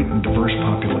many great and diverse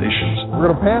populations. We're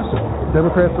going to pass it,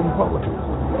 Democrats and Republicans.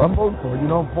 I'm voting for it. You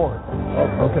know I'm for it.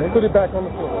 Okay. Put it back on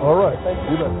the floor. All right. Thank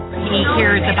you. He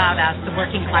cares about us, the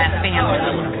working class family.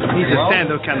 He's a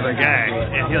stand-up kind of a guy,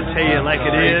 and he'll tell you like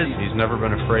it is. He's never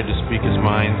been afraid to speak his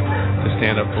mind, to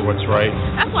stand up for what's right.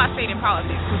 That's why I stayed in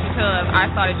politics, because I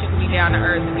thought that you could be down to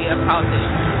earth and be a politician.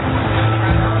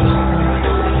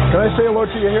 Can I say hello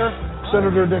to you here?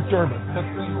 Senator Dick Durbin.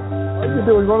 How you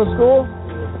doing? Going to school?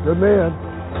 Good man.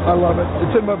 I love it.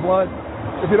 It's in my blood.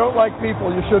 If you don't like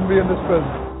people, you shouldn't be in this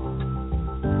business.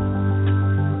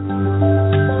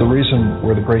 The reason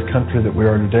we're the great country that we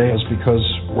are today is because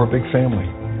we're a big family.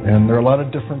 And there are a lot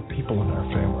of different people in our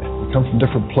family. We come from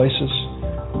different places,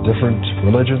 different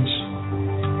religions,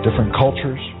 different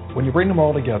cultures. When you bring them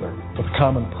all together with a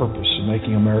common purpose of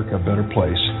making America a better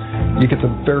place, you get the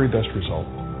very best result.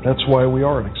 That's why we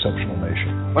are an exceptional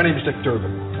nation. My name is Dick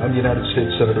Durbin. I'm the United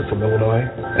States Senator from Illinois,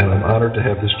 and I'm honored to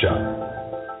have this job.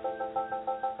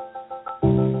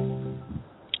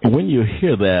 When you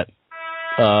hear that,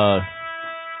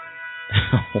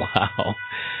 wow.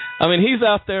 I mean, he's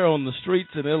out there on the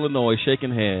streets in Illinois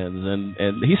shaking hands, and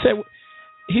he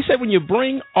said when you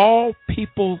bring all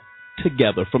people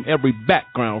together from every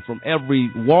background, from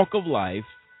every walk of life,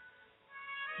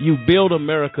 you build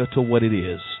America to what it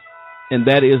is. And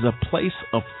that is a place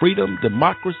of freedom,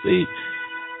 democracy.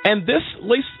 And this,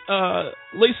 Lisa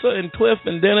and Cliff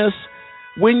and Dennis,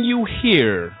 when you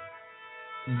hear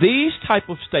these type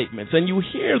of statements and you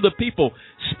hear the people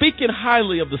speaking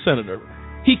highly of the senator,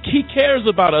 he cares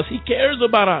about us. He cares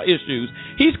about our issues.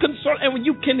 He's concerned. And when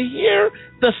you can hear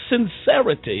the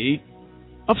sincerity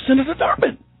of Senator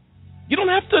Durbin, you don't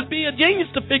have to be a genius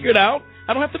to figure it out.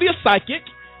 I don't have to be a psychic.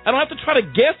 I don't have to try to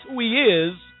guess who he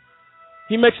is.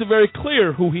 He makes it very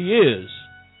clear who he is.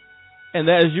 And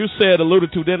as you said,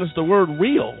 alluded to, Dennis, the word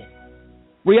real.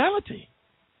 Reality.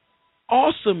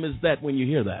 Awesome is that when you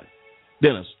hear that.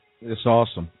 Dennis. It's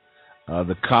awesome.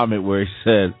 The comment where he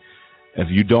said, if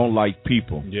you don't like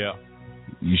people,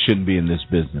 you shouldn't be in this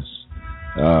business.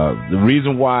 The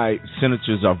reason why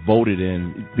senators are voted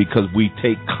in, because we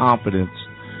take confidence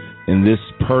in this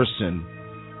person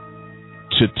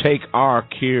to take our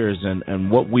cares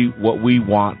and what we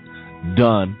want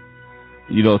done,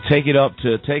 take it as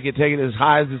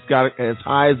high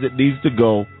as it needs to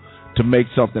go to make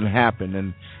something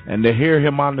happen, and to hear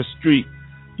him on the street,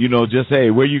 just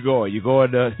hey, where you going? You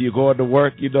going to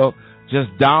work?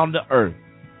 Just down to earth.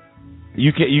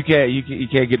 You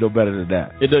can't get no better than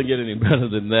that. It doesn't get any better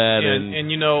than that. And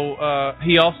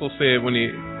he also said when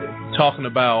he talking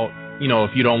about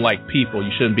if you don't like people,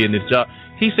 you shouldn't be in this job.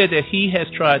 He said that he has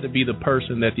tried to be the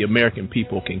person that the American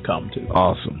people can come to.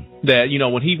 Awesome. That,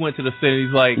 when he went to the Senate,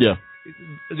 he's like,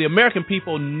 the American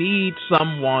people need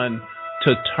someone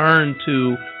to turn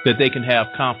to that they can have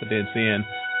confidence in.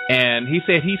 And he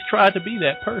said he's tried to be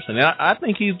that person. And I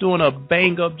think he's doing a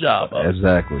bang-up job of it.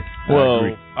 Exactly.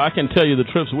 Well, I can tell you the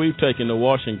trips we've taken to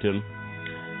Washington,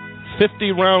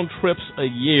 50 round trips a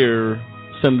year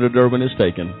Senator Durbin has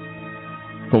taken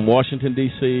from Washington,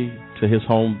 D.C. to his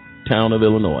hometown of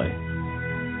Illinois.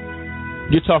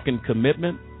 You're talking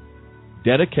commitment,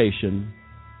 dedication,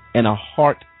 and a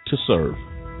heart to serve.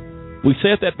 We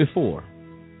said that before.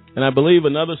 And I believe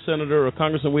another senator or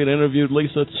congressman we had interviewed,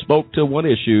 Lisa, spoke to one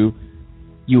issue.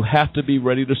 You have to be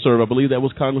ready to serve. I believe that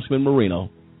was Congressman Marino,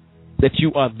 that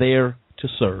you are there to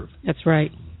serve. That's right.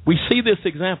 We see this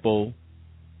example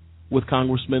with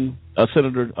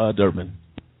Senator Durbin,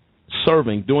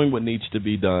 serving, doing what needs to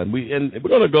be done. We're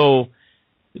going to go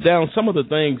down some of the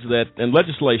things that, in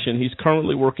legislation, he's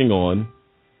currently working on.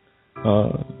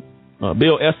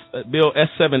 Bill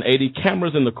S-780,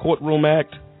 Cameras in the Courtroom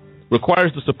Act,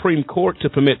 requires the Supreme Court to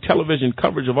permit television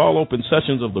coverage of all open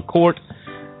sessions of the court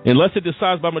unless it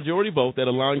decides by majority vote that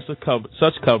allowing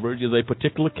such coverage in a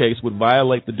particular case would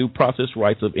violate the due process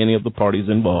rights of any of the parties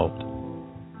involved.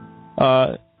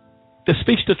 This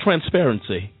speaks to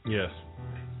transparency. Yes.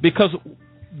 Because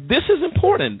this is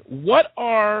important. What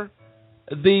are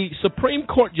the Supreme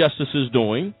Court justices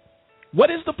doing? What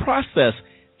is the process?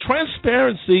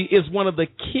 Transparency is one of the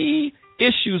key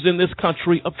issues in this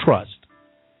country of trust.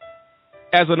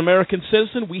 As an American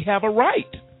citizen, we have a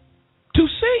right to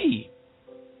see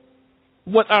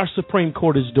what our Supreme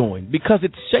Court is doing because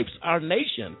it shapes our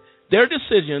nation. Their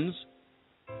decisions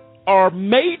are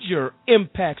major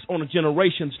impacts on the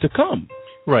generations to come.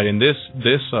 Right, and this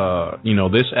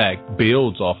act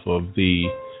builds off of the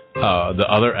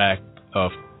other act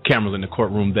of cameras in the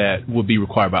courtroom that would be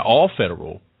required by all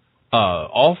federal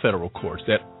courts.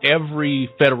 That every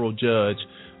federal judge,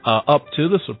 up to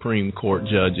the Supreme Court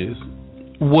judges,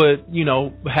 would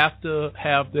have to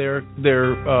have their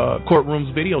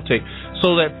courtrooms videotaped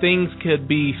so that things could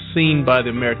be seen by the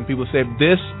American people. Say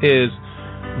this is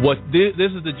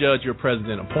the judge your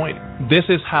president appointed. This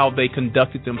is how they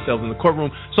conducted themselves in the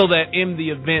courtroom, so that in the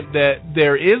event that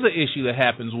there is an issue that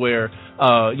happens where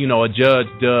a judge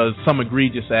does some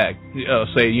egregious act,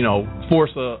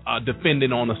 force a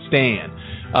defendant on a stand,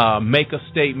 make a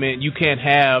statement, you can't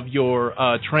have your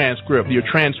transcript. Your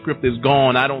transcript is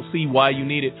gone. I don't see why you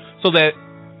need it. So that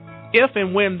if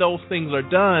and when those things are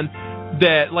done,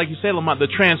 that, like you said, Lamont, the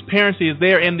transparency is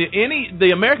there, and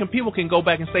the American people can go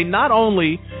back and say, not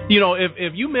only,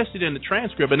 if you missed it in the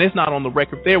transcript and it's not on the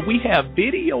record there, we have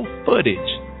video footage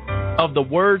of the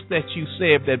words that you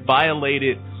said that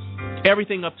violated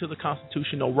everything up to the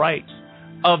constitutional rights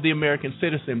of the American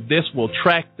citizen. This will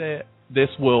track that. This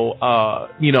will,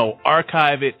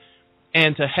 archive it,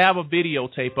 and to have a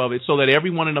videotape of it so that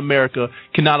everyone in America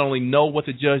can not only know what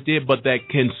the judge did, but that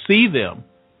can see them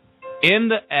in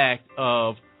the act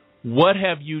of what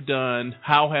have you done,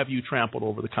 how have you trampled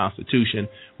over the Constitution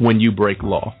when you break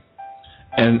law.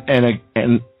 And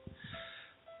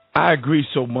I agree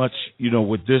so much,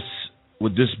 with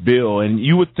this bill, and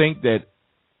you would think that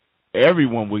every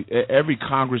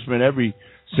congressman, every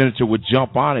senator would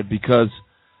jump on it because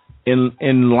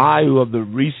in light of the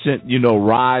recent,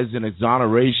 rise in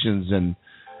exonerations and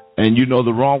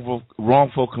the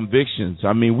wrongful convictions.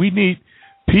 I mean, we need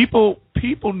people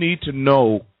need to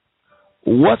know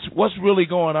what's really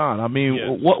going on. I mean,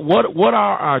 yes. What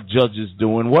are our judges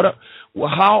doing?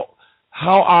 How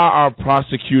are our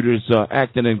prosecutors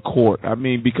acting in court? I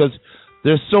mean, because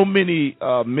there's so many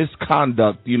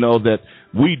misconduct, that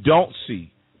we don't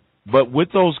see. But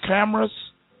with those cameras,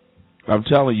 I'm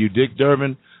telling you,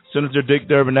 Senator Dick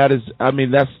Durbin,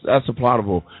 that's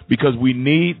applaudable because we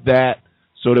need that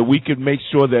so that we can make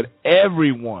sure that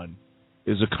everyone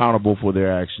is accountable for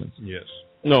their actions. Yes.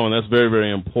 No, and that's very,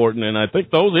 very important. And I think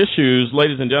those issues,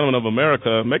 ladies and gentlemen of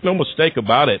America, make no mistake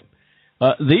about it,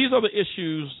 these are the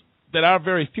issues that our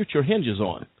very future hinges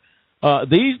on.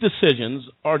 These decisions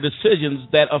are decisions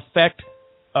that affect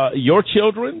your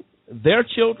children, their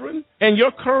children, and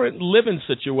your current living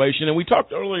situation. And we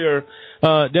talked earlier,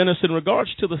 Dennis, in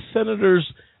regards to the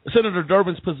Senator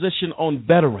Durbin's position on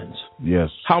veterans. Yes.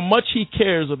 How much he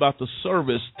cares about the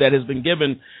service that has been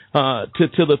given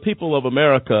to the people of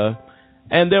America.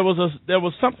 And there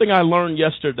was something I learned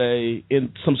yesterday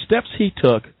in some steps he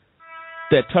took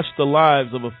that touched the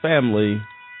lives of a family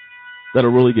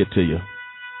that'll really get to you.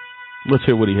 Let's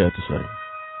hear what he had to say.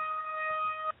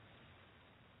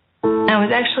 I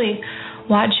was actually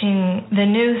watching the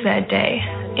news that day,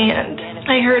 and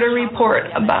I heard a report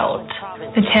about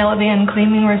the Taliban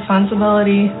claiming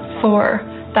responsibility for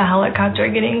the helicopter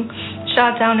getting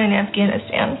shot down in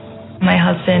Afghanistan. My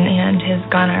husband and his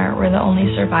gunner were the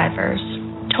only survivors.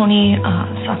 Tony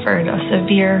suffered a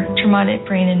severe traumatic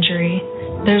brain injury.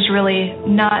 There's really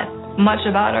not much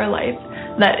about our life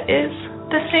that is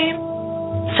the same.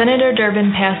 Senator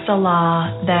Durbin passed a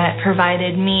law that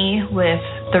provided me with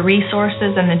the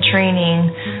resources and the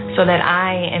training so that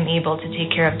I am able to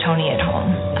take care of Tony at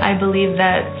home. I believe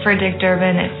that for Dick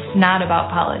Durbin, it's not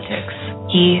about politics.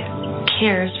 He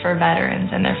cares for veterans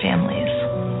and their families.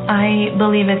 I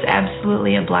believe it's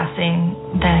absolutely a blessing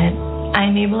that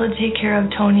I'm able to take care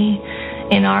of Tony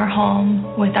in our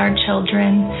home with our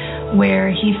children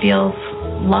where he feels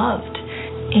loved,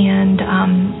 and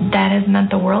that has meant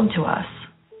the world to us.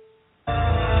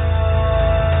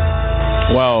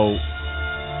 Well,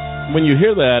 when you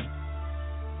hear that,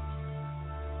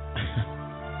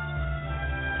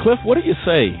 Cliff, what do you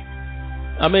say?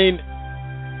 I mean,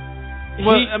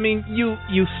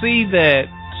 you see that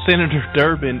Senator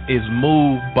Durbin is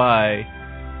moved by,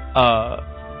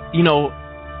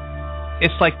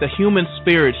 it's like the human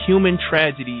spirit, human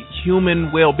tragedy,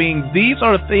 human well-being. These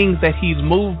are the things that he's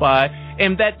moved by,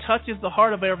 and that touches the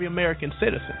heart of every American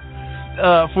citizen.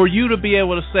 For you to be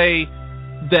able to say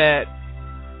that,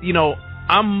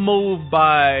 I'm moved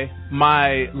by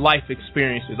my life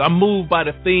experiences. I'm moved by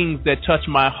the things that touch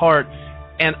my heart,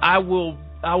 and I will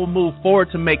move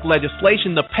forward to make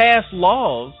legislation to pass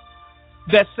laws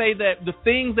that say that the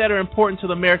things that are important to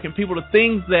the American people, the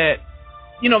things that,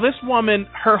 this woman,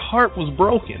 her heart was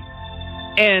broken.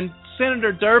 And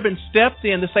Senator Durbin stepped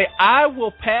in to say, I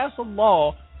will pass a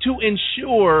law to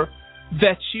ensure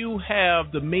that you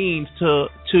have the means to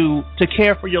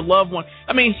care for your loved one.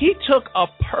 I mean, he took a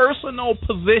personal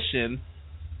position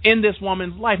in this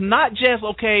woman's life. Not just,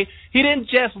 he didn't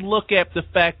just look at the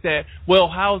fact that, well,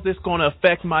 how is this going to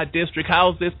affect my district?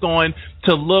 How is this going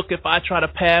to look if I try to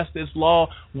pass this law?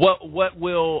 What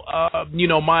will,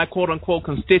 my quote-unquote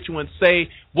constituents say?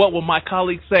 What will my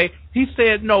colleagues say? He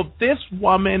said, no, this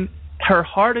woman, her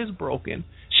heart is broken.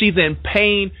 She's in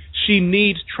pain. She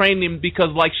needs training because,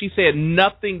 like she said,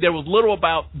 there was little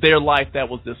about their life that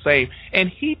was the same. And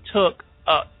he took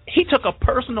a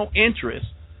personal interest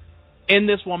in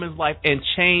this woman's life and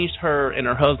changed her and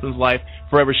her husband's life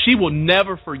forever. She will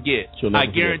never forget. I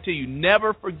guarantee you,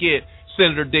 never forget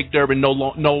Senator Dick Durbin.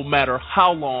 No matter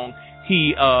how long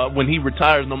when he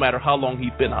retires, no matter how long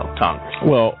he's been out of Congress.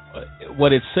 Well,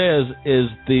 what it says is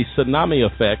the tsunami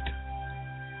effect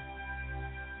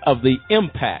of the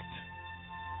impact.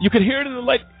 You can hear it in the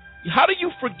late. How do you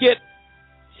forget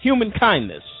human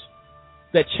kindness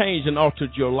that changed and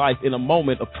altered your life in a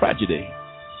moment of tragedy?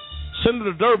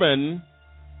 Senator Durbin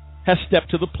has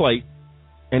stepped to the plate,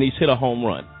 and he's hit a home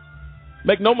run.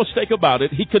 Make no mistake about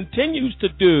it, he continues to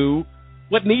do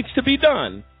what needs to be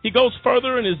done. He goes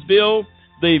further in his bill,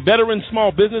 the Veteran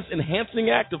Small Business Enhancing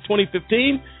Act of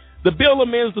 2015. The bill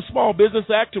amends the Small Business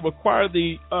Act to require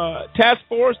the task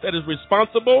force that is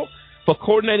responsible for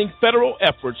coordinating federal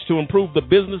efforts to improve the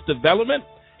business development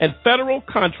and federal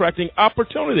contracting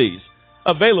opportunities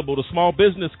available to small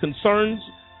business concerns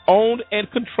owned and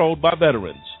controlled by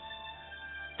veterans,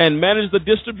 and manage the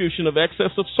distribution of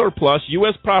excess of surplus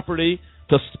U.S. property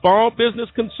to small business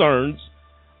concerns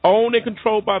owned and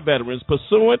controlled by veterans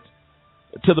pursuant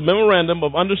to the Memorandum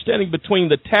of Understanding between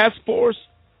the task force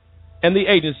and the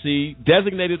agency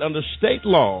designated under state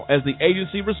law as the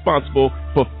agency responsible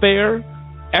for fair,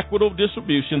 equitable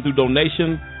distribution through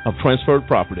donation of transferred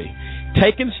property.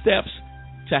 Taking steps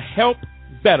to help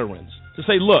veterans to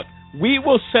say, look, we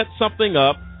will set something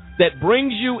up that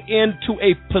brings you into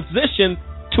a position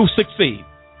to succeed.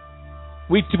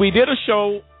 We did a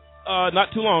show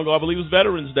not too long ago, I believe it was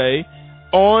Veterans Day,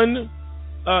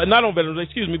 not on Veterans Day,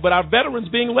 excuse me, but our veterans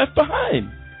being left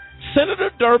behind.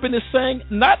 Senator Durbin is saying,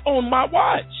 not on my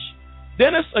watch.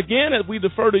 Dennis, again, as we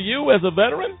defer to you as a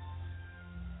veteran,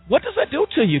 what does that do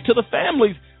to you, to the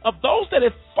families of those that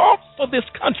have fought for this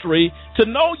country, to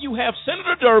know you have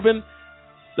Senator Durbin,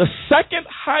 the second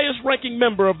highest ranking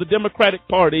member of the Democratic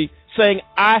Party, saying,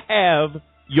 I have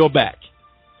your back?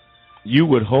 You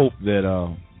would hope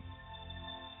that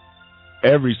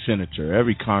every senator,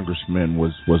 every congressman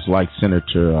was like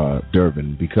Senator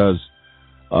Durbin, because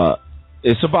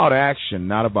it's about action,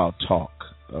 not about talk.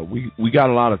 We got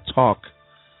a lot of talk,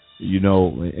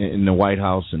 in the White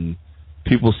House, and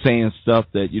people saying stuff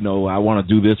that, I want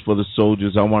to do this for the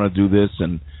soldiers, I want to do this,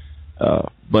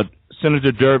 but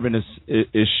Senator Durbin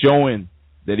is showing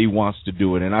that he wants to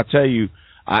do it. And I tell you,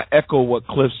 I echo what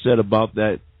Cliff said about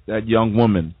that young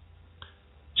woman.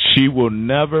 She will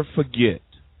never forget,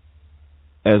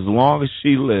 as long as she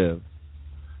lived,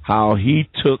 how he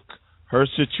took her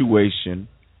situation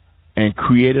and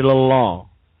created a law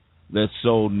that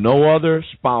so no other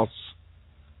spouse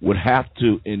would have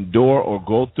to endure or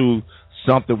go through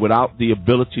something without the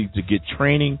ability to get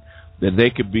training, that they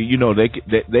could be,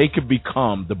 they could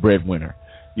become the breadwinner,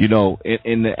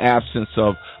 in the absence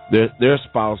of their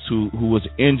spouse who was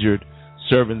injured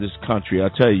serving this country. I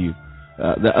tell you,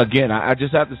 again, I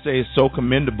just have to say it's so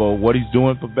commendable what he's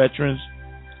doing for veterans,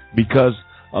 because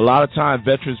a lot of times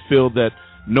veterans feel that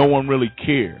no one really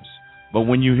cares. But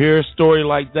when you hear a story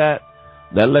like that,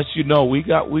 that lets you know we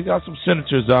got some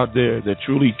senators out there that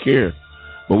truly care.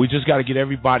 But we just got to get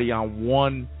everybody on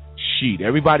one sheet.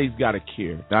 Everybody's got to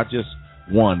care, not just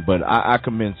one. But I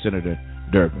commend Senator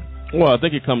Durbin. Well, I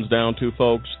think it comes down to,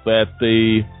 folks, that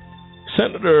the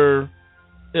senator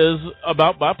is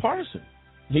about bipartisan.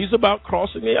 He's about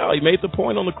crossing the aisle. He made the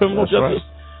point on the criminal justice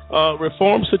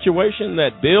reform situation,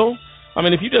 that bill. I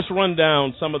mean, if you just run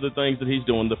down some of the things that he's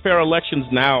doing, the Fair Elections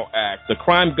Now Act, the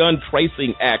Crime Gun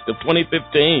Tracing Act of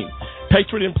 2015,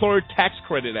 Patriot Employer Tax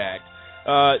Credit Act,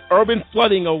 Urban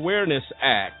Flooding Awareness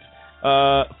Act,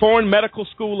 Foreign Medical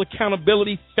School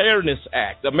Accountability Fairness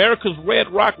Act, America's Red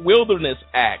Rock Wilderness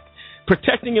Act,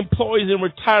 Protecting Employees and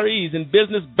Retirees in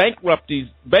Business Bankruptcies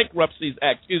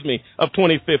Act, of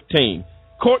 2015,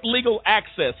 Court Legal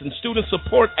Access and Student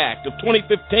Support Act of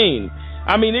 2015.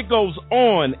 I mean, it goes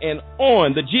on and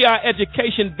on. The GI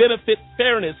Education Benefit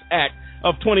Fairness Act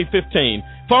of 2015.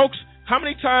 Folks, how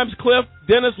many times, Cliff,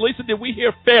 Dennis, Lisa, did we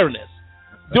hear fairness?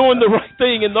 Doing the right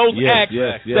thing in those acts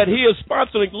that he is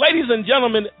sponsoring. Ladies and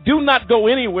gentlemen, do not go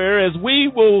anywhere, as we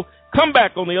will come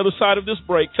back on the other side of this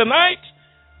break. Tonight,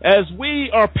 as we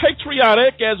are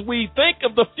patriotic, as we think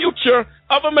of the future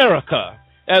of America,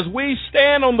 as we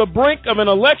stand on the brink of an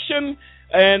election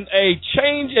and a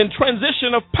change and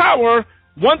transition of power,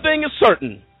 one thing is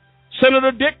certain.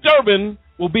 Senator Dick Durbin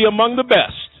will be among the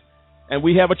best. And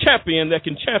we have a champion that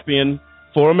can champion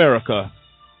for America.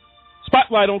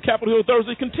 Spotlight on Capitol Hill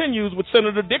Thursday continues with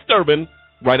Senator Dick Durbin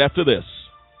right after this.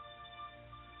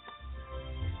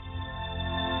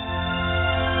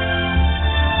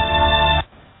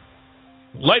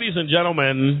 Ladies and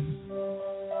gentlemen,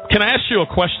 can I ask you a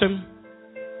question?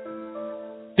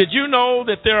 Did you know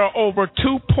that there are over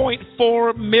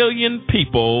 2.4 million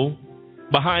people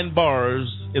behind bars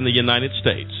in the United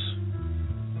States?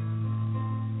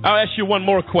 I'll ask you one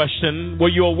more question. Were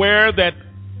you aware that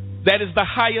that is the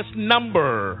highest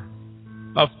number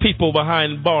of people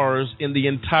behind bars in the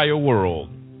entire world?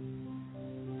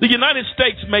 The United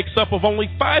States makes up of only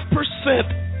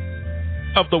 5%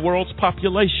 of the world's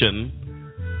population,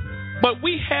 but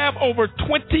we have over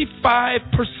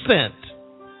 25%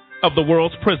 of the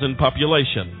world's prison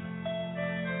population.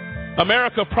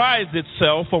 America prides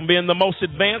itself on being the most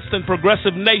advanced and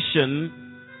progressive nation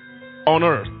on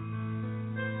earth.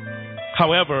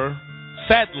 However,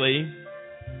 sadly,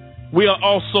 we are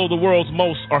also the world's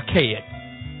most archaic.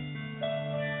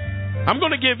 I'm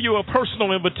going to give you a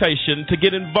personal invitation to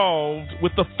get involved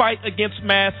with the fight against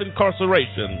mass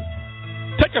incarceration.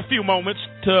 Take a few moments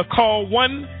to call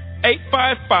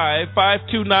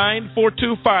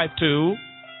 1-855-529-4252.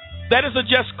 That is a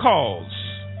just cause,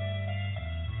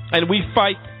 and we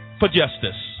fight for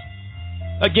justice.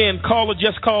 Again, call a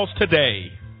just cause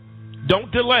today.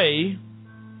 Don't delay.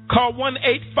 Call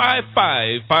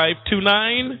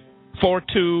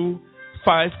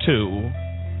 1-855-529-4252.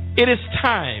 It is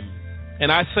time, and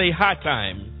I say high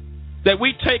time, that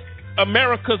we take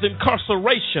America's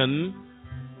incarceration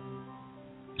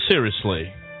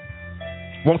seriously.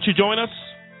 Won't you join us?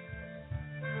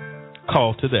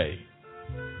 Call today.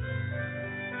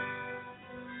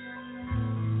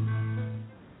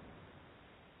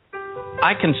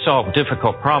 I can solve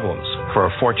difficult problems for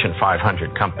a Fortune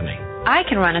 500 company. I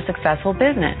can run a successful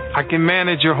business. I can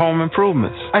manage your home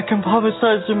improvements. I can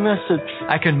publicize your message.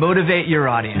 I can motivate your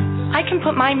audience. I can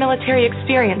put my military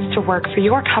experience to work for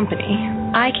your company.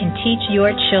 I can teach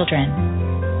your children.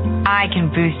 I can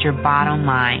boost your bottom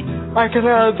line. I can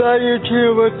add value to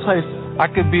your workplace. I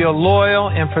could be a loyal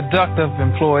and productive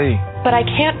employee. But I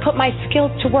can't put my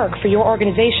skills to work for your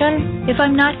organization if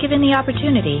I'm not given the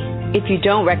opportunity. If you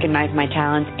don't recognize my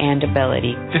talents and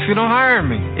ability. If you don't hire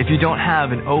me. If you don't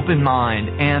have an open mind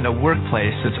and a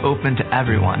workplace that's open to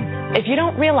everyone. If you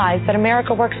don't realize that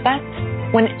America works best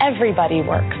when everybody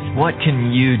works. What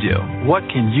can you do? What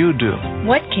can you do?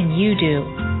 What can you do?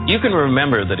 You can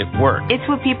remember that it worked. It's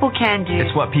what people can do.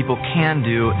 It's what people can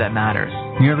do that matters.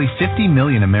 Nearly 50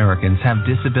 million Americans have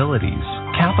disabilities.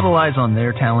 Capitalize on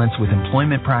their talents with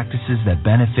employment practices that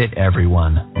benefit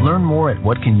everyone. Learn more at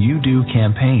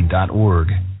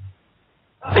whatcanyoudocampaign.org.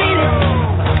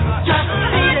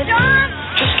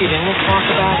 Just get in and talk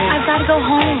about it. I've got gotta go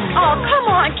home. Oh, come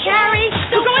on, Carrie.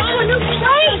 We're going to a new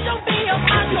place.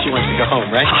 But she wants to go home,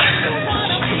 right?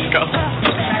 Go.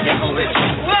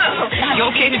 Whoa. You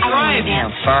okay to drive?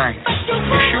 I'm fine. You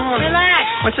sure? Relax.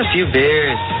 What's a few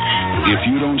beers? If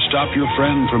you don't stop your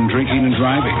friend from drinking and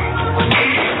driving,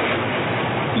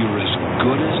 you're as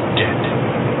good as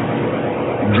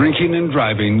dead. Drinking and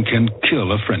driving can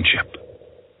kill a friendship.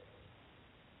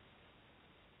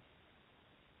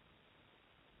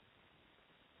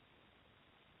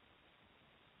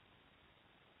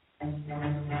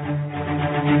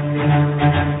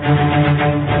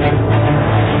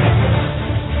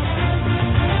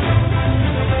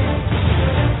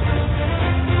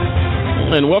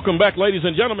 And welcome back, ladies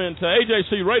and gentlemen, to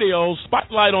AJC Radio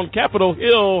Spotlight on Capitol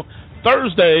Hill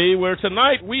Thursday, where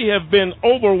tonight we have been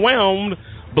overwhelmed,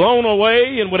 blown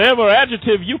away, and whatever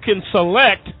adjective you can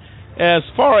select as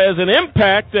far as an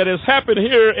impact that has happened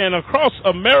here and across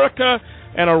America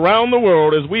and around the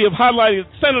world, as we have highlighted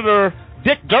Senator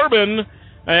Dick Durbin.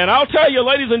 And I'll tell you,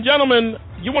 ladies and gentlemen,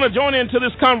 you want to join into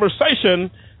this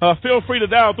conversation, feel free to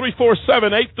dial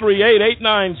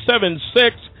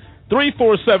 347-838-8976.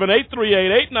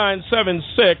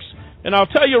 347-838-8976. And I'll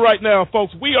tell you right now,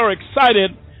 folks, we are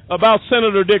excited about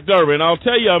Senator Dick Durbin. I'll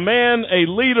tell you, a man, a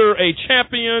leader, a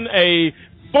champion, a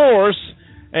force,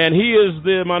 and he is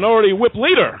the minority whip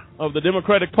leader of the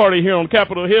Democratic Party here on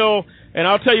Capitol Hill. And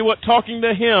I'll tell you what, talking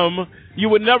to him, you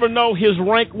would never know his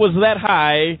rank was that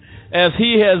high, as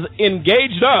he has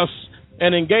engaged us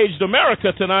and engaged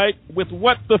America tonight with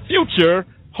what the future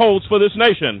holds for this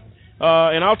nation.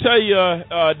 And I'll tell you,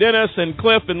 Dennis and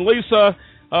Cliff and Lisa,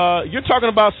 you're talking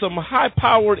about some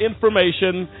high-powered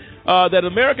information that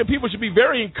American people should be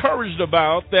very encouraged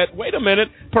about, that, wait a minute,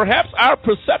 perhaps our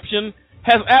perception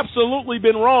has absolutely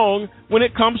been wrong when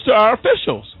it comes to our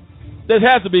officials. There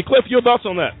has to be. Cliff, your thoughts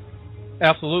on that?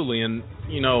 Absolutely. And,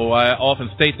 you know, I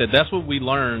often state that that's what we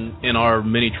learn in our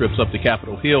many trips up to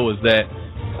Capitol Hill, is that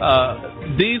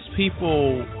these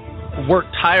people work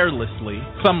tirelessly,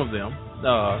 some of them,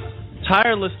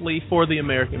 tirelessly for the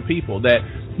American people, that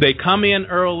they come in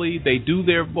early, they do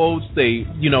their votes, they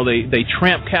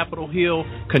tramp Capitol Hill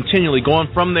continually, going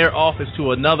from their office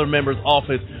to another member's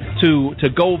office to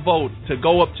go vote, to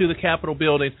go up to the Capitol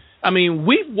building. I mean,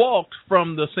 we've walked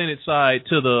from the Senate side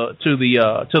to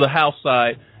the House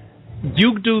side.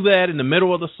 You do that in the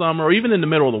middle of the summer or even in the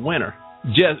middle of the winter.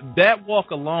 Just that walk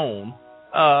alone,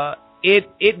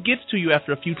 it gets to you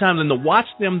after a few times, and to watch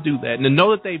them do that and to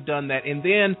know that they've done that, and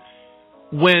then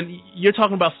when you're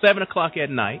talking about 7 o'clock at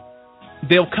night,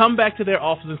 they'll come back to their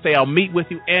office and say, "I'll meet with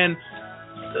you." And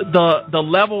the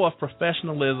level of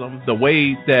professionalism, the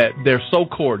way that they're so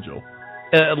cordial,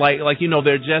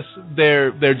 they're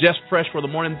just fresh for the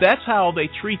morning. That's how they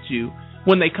treat you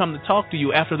when they come to talk to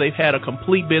you after they've had a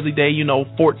complete busy day,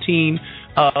 14,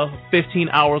 15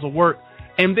 hours of work.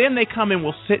 And then they come and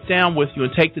will sit down with you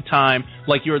and take the time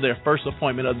like you're their first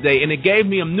appointment of the day. And it gave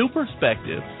me a new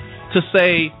perspective to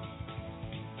say,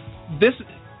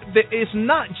 it's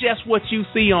not just what you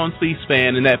see on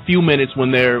C-SPAN in that few minutes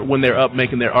when they're up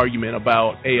making their argument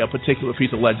about a particular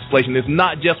piece of legislation. It's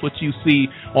not just what you see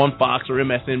on Fox or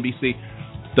MSNBC.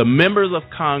 The members of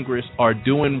Congress are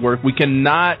doing work. We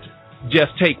cannot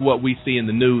just take what we see in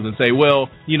the news and say, well,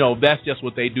 that's just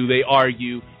what they do. They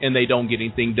argue and they don't get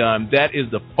anything done. That is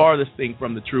the farthest thing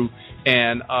from the truth.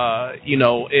 And,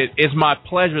 it's my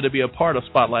pleasure to be a part of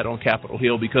Spotlight on Capitol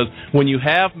Hill, because when you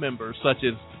have members such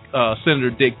as Senator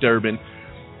Dick Durbin,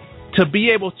 to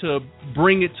be able to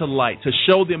bring it to light, to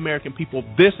show the American people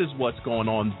this is what's going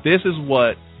on, this is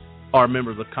what our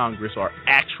members of Congress are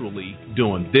actually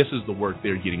doing, this is the work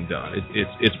they're getting done.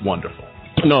 It's wonderful.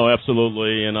 No,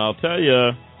 absolutely. And I'll tell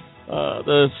you,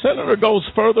 the senator goes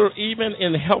further even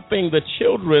in helping the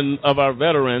children of our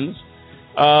veterans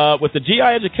with the GI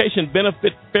Education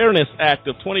Benefit Fairness Act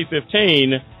of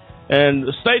 2015, and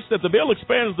states that the bill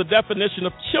expands the definition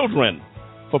of children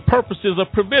for purposes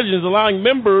of provisions allowing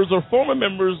members or former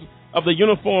members of the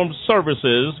uniformed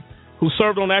services who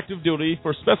served on active duty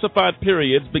for specified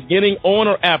periods beginning on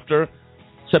or after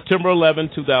September 11,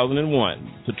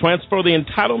 2001, to transfer the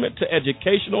entitlement to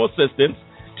educational assistance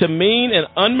to mean an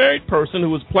unmarried person who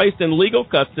was placed in legal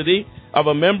custody of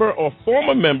a member or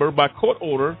former member by court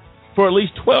order for at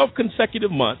least 12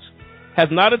 consecutive months, has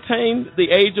not attained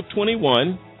the age of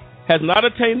 21, has not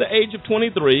attained the age of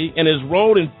 23, and is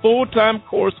enrolled in full-time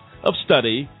course of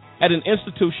study at an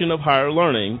institution of higher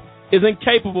learning, is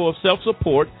incapable of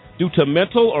self-support due to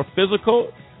mental or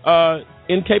physical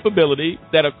incapability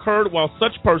that occurred while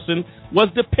such person was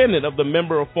dependent of the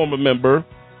member or former member,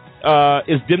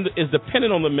 is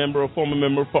dependent on the member or former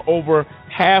member for over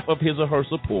half of his or her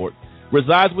support,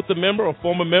 resides with the member or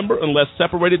former member unless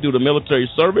separated due to military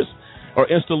service or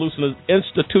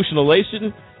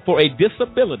institutionalization for a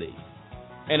disability,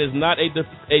 and is not a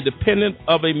dependent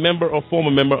of a member or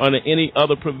former member under any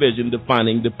other provision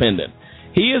defining dependent.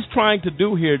 He is trying to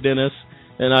do here, Dennis,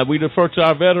 and we defer to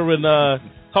our veteran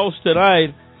host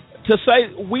tonight, to say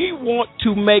we want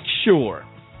to make sure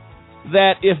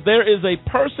that if there is a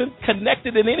person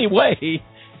connected in any way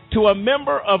to a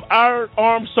member of our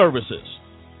armed services,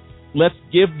 let's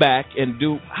give back and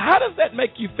do. How does that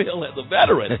make you feel as a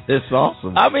veteran? It's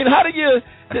awesome. I mean, how do you?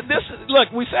 This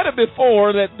look. We said it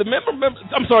before that the member.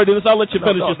 I'm sorry, Dennis. I'll let you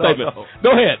finish your statement. No.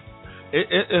 Go ahead.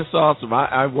 It's awesome.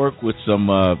 I work with some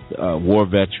war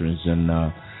veterans, and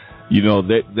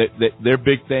their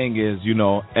big thing is,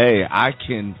 hey, I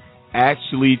can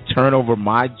actually turn over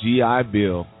my GI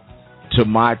Bill to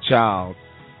my child,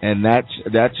 and that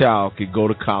child could go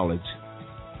to college.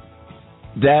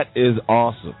 That is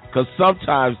awesome, because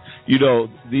sometimes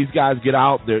these guys get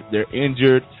out, they're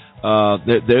injured,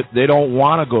 they don't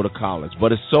want to go to college,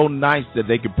 but it's so nice that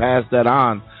they can pass that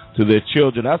on to their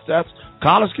children. That's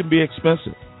college can be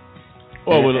expensive.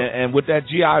 And with that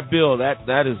GI Bill,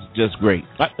 that is just great.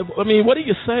 I mean, what do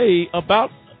you say about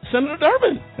Senator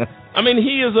Durbin? I mean,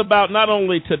 he is about not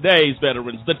only today's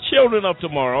veterans, the children of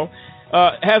tomorrow.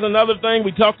 Has another thing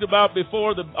we talked about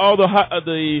before, all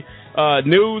the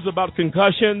news about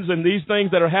concussions and these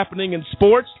things that are happening in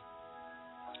sports.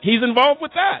 He's involved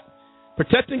with that.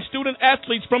 Protecting Student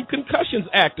Athletes from Concussions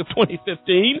Act of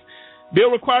 2015.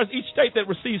 Bill requires each state that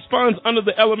receives funds under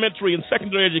the Elementary and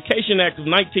Secondary Education Act of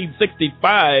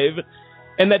 1965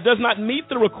 and that does not meet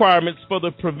the requirements for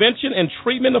the prevention and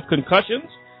treatment of concussions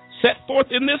set forth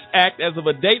in this act as of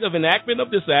a date of enactment of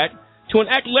this act to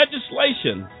enact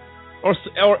legislation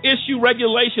or issue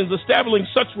regulations establishing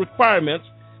such requirements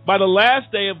by the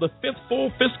last day of the fifth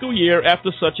full fiscal year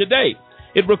after such a date.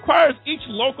 It requires each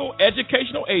local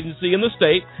educational agency in the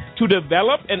state to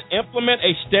develop and implement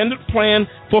a standard plan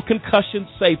for concussion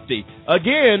safety.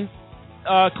 Again,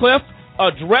 Cliff,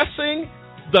 addressing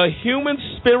the human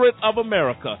spirit of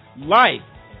America. Life,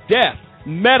 death,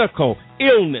 medical,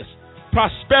 illness,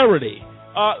 prosperity,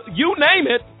 you name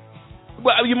it.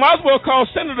 Well, you might as well call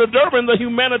Senator Durbin the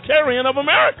humanitarian of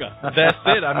America. That's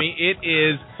it. I mean, it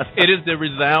is the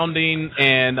resounding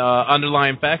and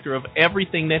underlying factor of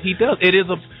everything that he does.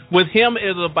 With him, it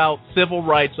is about civil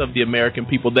rights of the American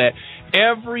people, that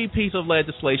every piece of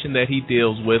legislation that he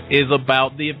deals with is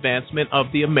about the advancement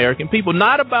of the American people,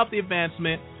 not about the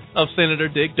advancement of Senator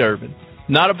Dick Durbin,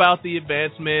 not about the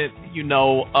advancement,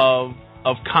 of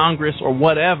Congress or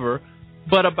whatever,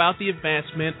 but about the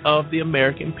advancement of the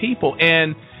American people.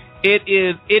 And it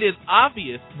is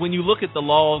obvious when you look at the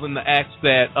laws and the acts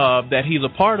that he's a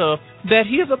part of, that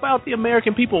he is about the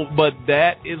American people. But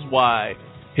that is why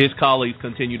his colleagues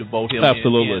continue to vote him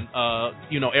Absolutely.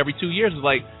 in, every 2 years. It's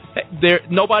like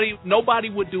nobody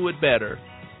would do it better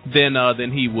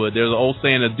than he would. There's an old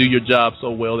saying that do your job so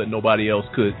well that nobody else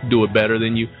could do it better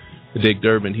than you. Dick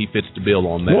Durbin, he fits the bill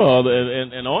on that. Well,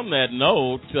 and on that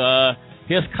note,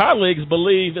 his colleagues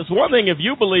believe, it's one thing if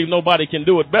you believe nobody can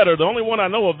do it better. The only one I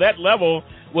know of that level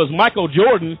was Michael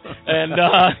Jordan. And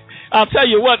I'll tell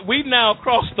you what, we've now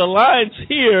crossed the lines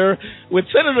here with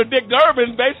Senator Dick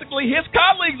Durbin. Basically, his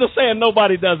colleagues are saying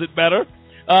nobody does it better.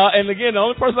 And again, the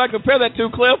only person I compare that to,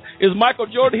 Cliff, is Michael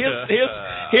Jordan.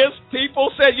 His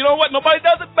people said, you know what, nobody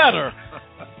does it better.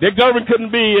 Dick Durbin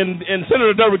couldn't be, and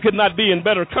Senator Durbin could not be in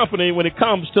better company when it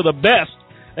comes to the best.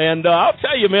 And I'll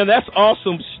tell you, man, that's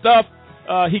awesome stuff.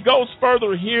 He goes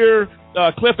further here,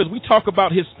 Cliff, as we talk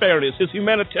about his fairness, his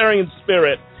humanitarian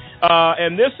spirit.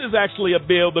 And this is actually a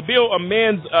bill. The bill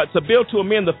amends, it's a bill to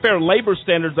amend the Fair Labor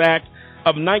Standards Act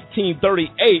of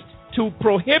 1938 to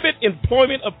prohibit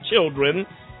employment of children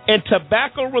and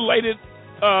tobacco-related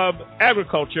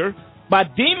agriculture by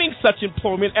deeming such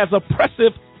employment as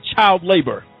oppressive child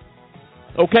labor.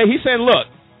 Okay, he's saying, look,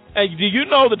 hey, do you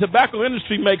know the tobacco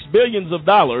industry makes billions of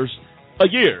dollars a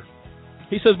year?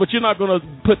 He says, but you're not going to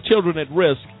put children at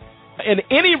risk in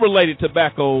any related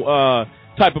tobacco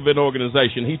type of an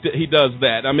organization. He does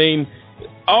that. I mean,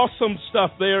 awesome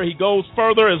stuff there. He goes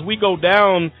further as we go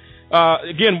down,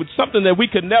 again, with something that we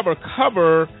could never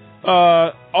cover,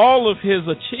 all of his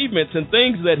achievements and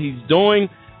things that he's doing.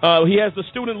 He has the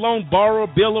Student Loan Borrower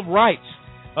Bill of Rights.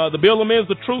 The bill amends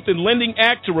the Truth in Lending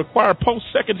Act to require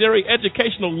post-secondary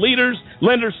educational lenders,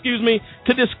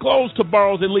 to disclose to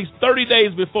borrowers at least 30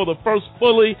 days before the first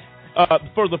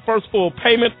full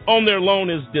payment on their loan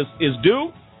is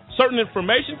due. certain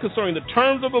information concerning the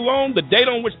terms of the loan, the date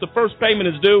on which the first payment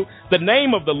is due, the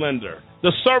name of the lender,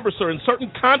 the servicer, and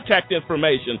certain contact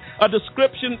information, a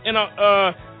description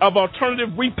of alternative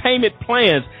repayment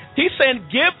plans. He's saying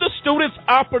give the students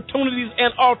opportunities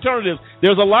and alternatives.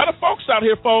 There's a lot of folks out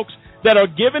here, folks, that are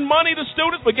giving money to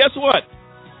students, but guess what?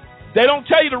 They don't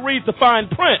tell you to read the fine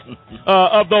print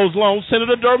of those loans.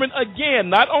 Senator Durbin, again,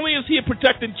 not only is he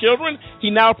protecting children, he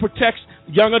now protects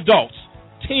young adults,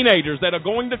 teenagers that are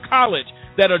going to college,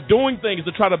 that are doing things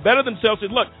to try to better themselves.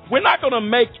 And look, we're not going to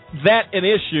make that an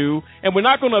issue, and we're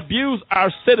not going to abuse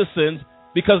our citizens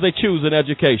because they choose an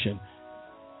education.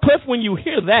 Cliff, when you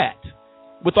hear that,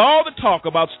 with all the talk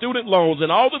about student loans and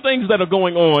all the things that are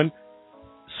going on,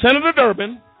 Senator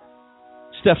Durbin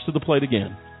steps to the plate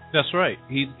again. That's right.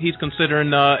 He's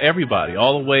considering everybody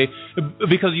all the way,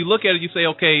 because you look at it, you say,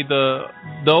 okay,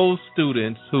 those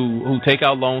students who take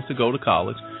out loans to go to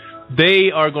college,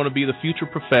 they are going to be the future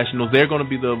professionals. They're going to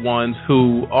be the ones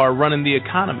who are running the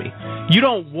economy. You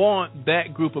don't want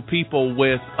that group of people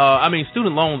with,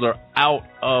 student loans are out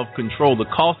of control. The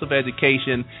cost of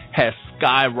education has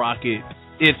skyrocketed.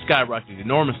 It's skyrocketed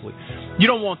enormously. You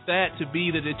don't want that to be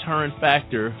the deterrent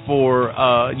factor for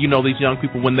these young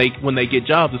people when they get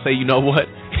jobs, to say, you know what,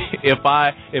 if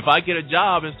I get a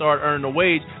job and start earning a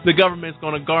wage, the government's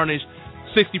going to garnish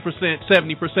 60%,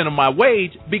 70% of my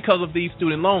wage because of these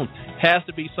student loans. Has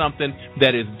to be something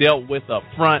that is dealt with up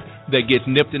front, that gets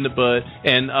nipped in the bud,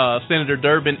 and Senator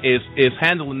Durbin is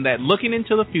handling that, looking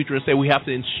into the future and say we have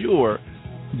to ensure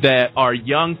that our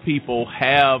young people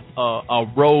have a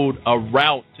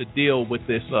route to deal with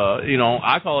this.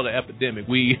 I call it an epidemic.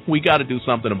 We got to do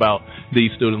something about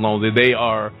these student loans.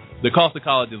 The cost of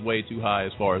college is way too high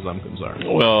as far as I'm concerned.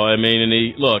 Well,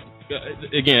 look,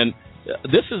 again,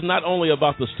 this is not only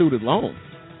about the student loan.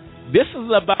 This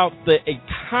is about the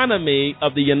economy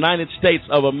of the United States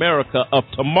of America of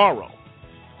tomorrow.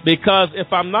 Because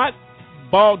if I'm not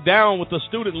bogged down with the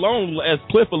student loan, as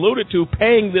Cliff alluded to,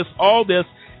 paying all this,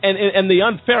 and the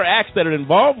unfair acts that are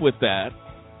involved with that,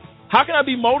 how can I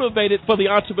be motivated for the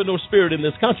entrepreneur spirit in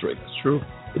this country? That's true.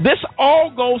 This all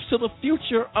goes to the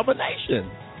future of a nation.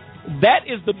 That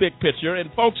is the big picture,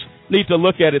 and folks need to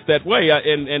look at it that way.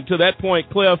 And to that point,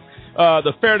 Cliff,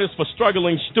 the Fairness for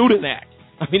Struggling Student Act.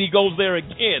 He goes there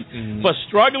again. Mm-hmm. For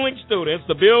struggling students,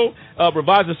 the bill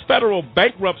revises federal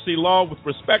bankruptcy law with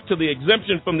respect to the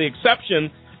exemption from the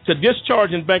exception to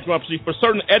discharge in bankruptcy for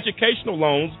certain educational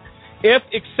loans if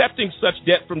accepting such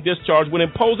debt from discharge would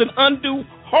impose an undue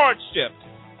hardship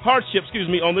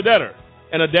on the debtor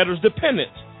and a debtor's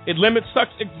dependents. It limits such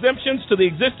exemptions to the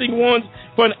existing ones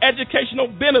for an educational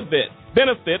benefit,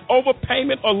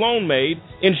 overpayment or loan made,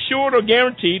 insured or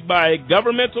guaranteed by a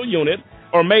governmental unit,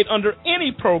 or made under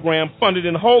any program funded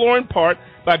in whole or in part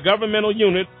by a governmental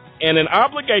unit, and an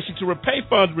obligation to repay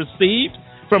funds received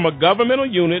from a governmental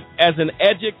unit as an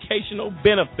educational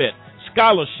benefit,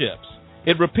 scholarships.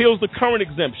 It repeals the current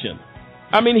exemption.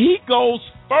 He goes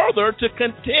further to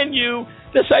continue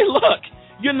to say, look,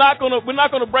 we're not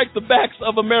going to break the backs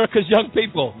of America's young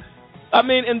people.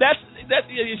 And that's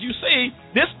as you see,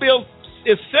 this bill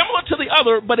is similar to the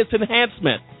other, but it's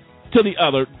enhancement to the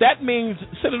other. That means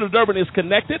Senator Durbin is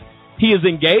connected. He is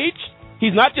engaged.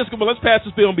 He's not just going, well, let's pass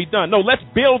this bill and be done. No, let's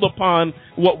build upon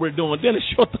what we're doing. Dennis,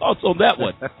 your thoughts on that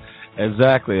one?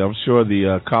 Exactly. I'm sure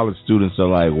the college students are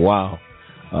like, wow,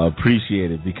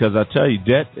 appreciate it. Because I tell you,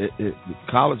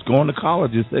 going to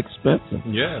college is expensive.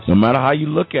 Yes. No matter how you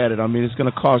look at it, it's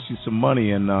going to cost you some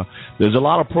money. And there's a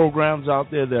lot of programs out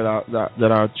there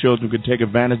that our children could take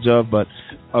advantage of. But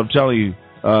I'm telling you,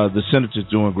 the senator's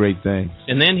doing great things.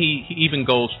 And then he even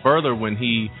goes further when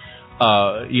he,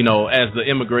 as the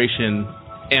Immigration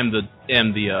and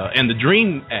the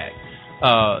Dream Act,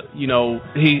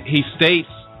 he states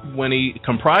when he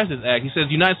comprised his act, he says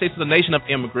the United States is a nation of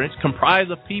immigrants comprised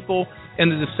of people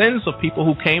and the descendants of people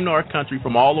who came to our country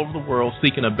from all over the world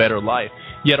seeking a better life.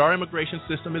 Yet our immigration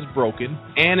system is broken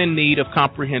and in need of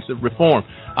comprehensive reform.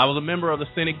 I was a member of the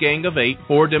Senate Gang of 8,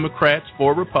 4 Democrats,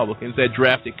 4 Republicans, that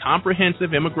drafted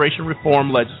comprehensive immigration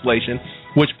reform legislation,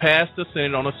 which passed the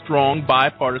Senate on a strong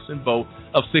bipartisan vote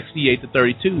of 68 to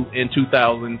 32 in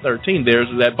 2013. There's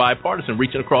that bipartisan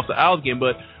reaching across the aisle again.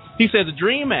 But he said the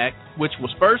DREAM Act, which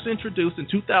was first introduced in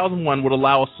 2001, would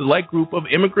allow a select group of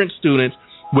immigrant students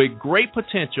with great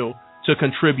potential to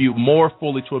contribute more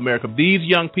fully to America. These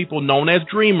young people, known as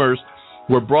dreamers,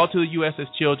 were brought to the U.S. as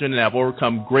children and have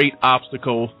overcome great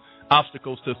obstacles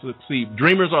to succeed.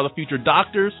 Dreamers are the future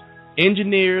doctors,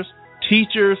 engineers,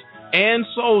 teachers, and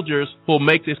soldiers who will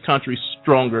make this country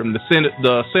stronger. And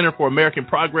the Center for American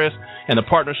Progress and the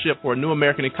Partnership for a New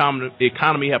American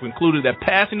Economy have concluded that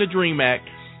passing the DREAM Act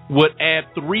would add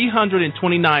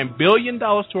 $329 billion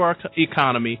to our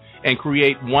economy and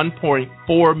create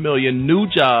 1.4 million new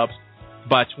jobs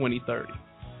by 2030.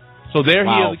 So there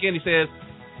he is again. He says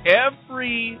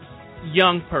every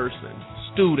young person,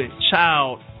 student,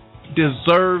 child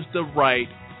deserves the right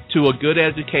to a good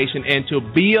education and to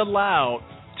be allowed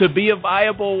to be a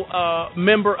viable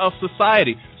member of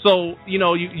society. So,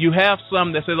 you have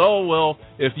some that says, oh, well,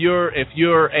 if you're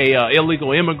a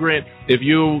illegal immigrant, if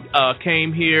you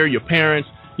came here, your parents,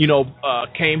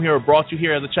 came here or brought you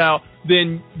here as a child,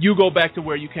 then you go back to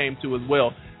where you came to as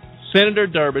well. Senator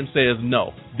Durbin says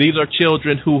no. These are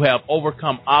children who have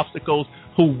overcome obstacles,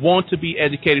 who want to be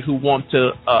educated, who want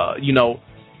to,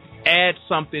 add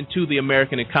something to the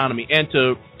American economy. And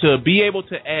to be able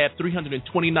to add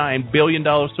 $329 billion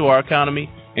to our economy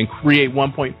and create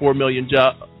 1.4 million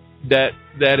jobs, that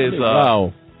is...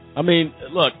 wow. I mean,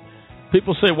 look,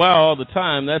 people say wow all the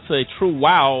time. That's a true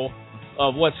wow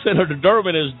of what Senator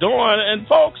Durbin is doing. And,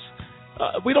 folks,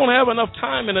 we don't have enough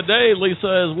time in a day,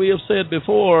 Lisa, as we have said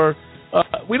before.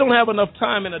 We don't have enough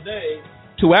time in a day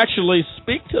to actually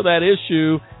speak to that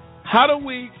issue. How do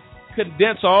we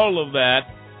condense all of that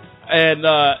and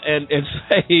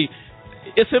say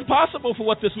it's impossible for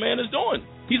what this man is doing?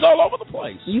 He's all over the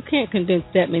place. You can't condense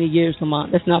that many years,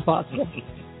 Lamont. That's not possible.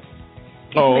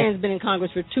 This man's been in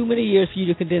Congress for too many years for you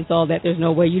to condense all that. There's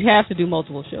no way. You'd have to do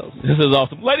multiple shows. This is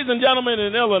awesome. Ladies and gentlemen,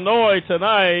 in Illinois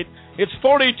tonight, it's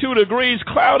 42 degrees,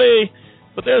 cloudy,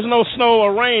 but there's no snow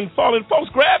or rain falling. Folks,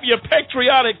 grab your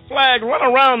patriotic flag, run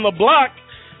around the block.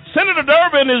 Senator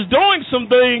Durbin is doing some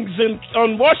things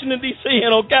on Washington, D.C.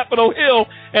 and on Capitol Hill,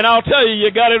 and I'll tell you, you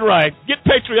got it right. Get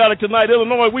patriotic tonight,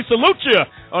 Illinois. We salute you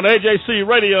on AJC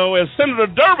Radio as Senator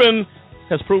Durbin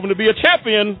has proven to be a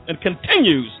champion and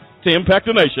continues to impact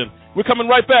the nation. We're coming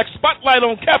right back. Spotlight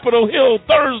on Capitol Hill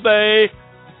Thursday.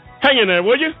 Hang in there,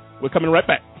 will you? We're coming right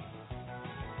back.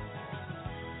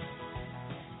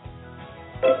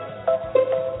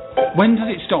 When does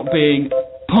it stop being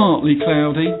partly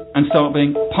cloudy and start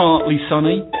being partly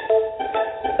sunny?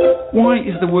 Why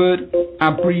is the word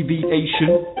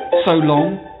abbreviation so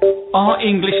long? Are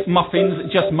English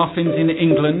muffins just muffins in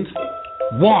England?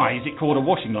 Why is it called a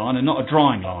washing line and not a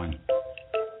drying line?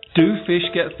 Do fish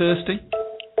get thirsty?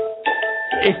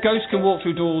 If ghosts can walk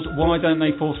through doors, why don't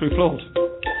they fall through floors?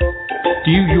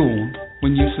 Do you yawn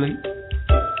when you sleep?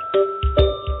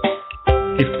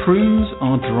 If prunes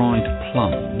are dried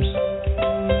plums,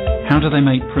 how do they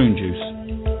make prune juice?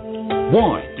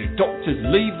 Why do doctors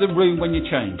leave the room when you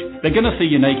change? They're going to see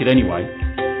you naked anyway.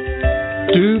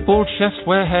 Do bald chefs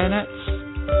wear hairnets?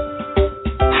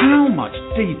 How much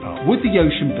deeper would the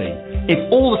ocean be if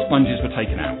all the sponges were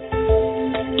taken out?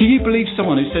 Do you believe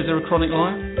someone who says they're a chronic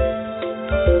liar?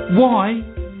 Why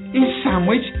is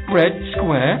sandwich bread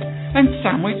square and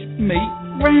sandwich meat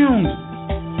round?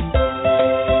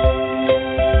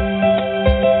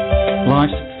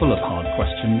 Life's full of hard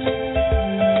questions.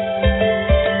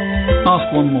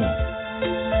 Ask one more.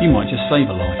 You might just save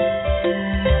a life.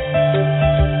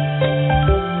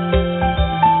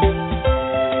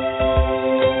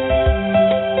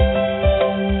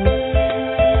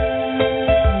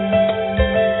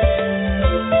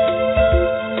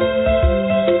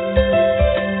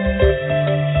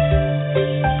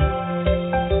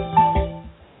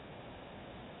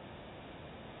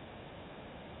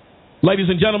 Ladies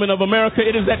and gentlemen of America,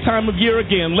 it is that time of year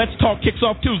again. Let's Talk kicks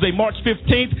off Tuesday, March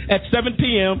 15th at 7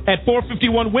 p.m. at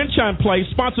 451 Windchime Place,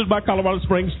 sponsored by Colorado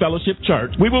Springs Fellowship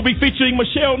Church. We will be featuring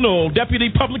Michelle Newell,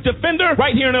 Deputy Public Defender,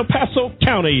 right here in El Paso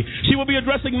County. She will be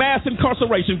addressing mass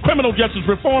incarceration, criminal justice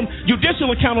reform,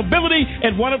 judicial accountability,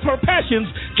 and one of her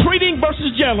passions, treating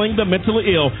versus jailing the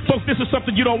mentally ill. Folks, this is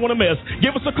something you don't want to miss.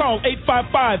 Give us a call,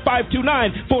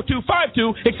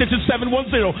 855-529-4252, extension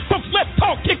 710. Folks, Let's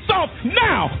Talk kicks off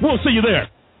now. We'll see you there.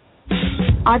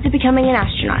 Odds of becoming an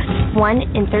astronaut, 1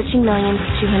 in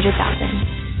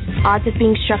 13,200,000. Odds of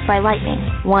being struck by lightning,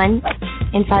 1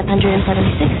 in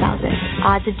 576,000.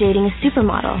 Odds of dating a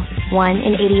supermodel, 1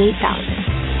 in 88,000.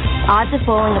 Odds of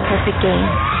bowling a perfect game,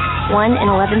 1 in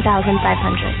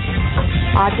 11,500.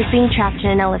 Odds of being trapped in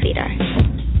an elevator,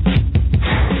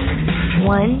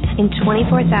 1 in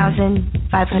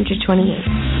 24,528.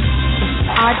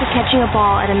 Odds of catching a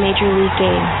ball at a major league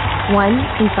game, 1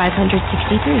 in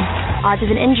 563. Odds of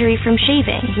an injury from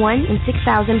shaving, 1 in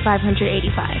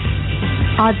 6,585.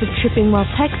 Odds of tripping while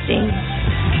texting,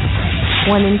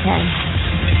 1 in 10.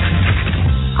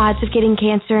 Odds of getting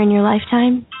cancer in your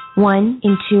lifetime, 1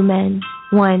 in 2 men,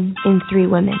 1 in 3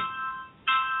 women.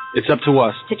 It's up to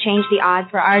us to change the odds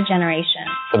for our generation.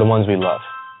 For the ones we love.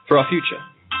 For our future.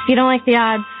 If you don't like the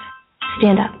odds,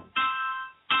 stand up.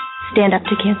 Stand up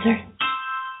to cancer.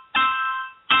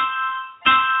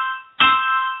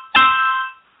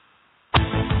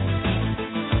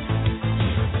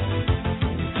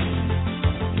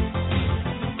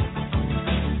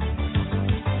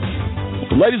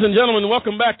 Ladies and gentlemen,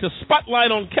 welcome back to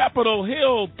Spotlight on Capitol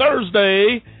Hill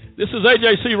Thursday. This is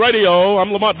AJC Radio.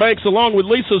 I'm Lamont Banks along with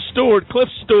Lisa Stewart, Cliff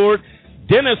Stewart,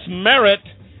 Dennis Merritt,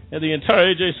 and the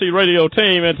entire AJC Radio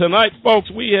team. And tonight, folks,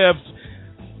 we have,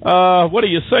 what do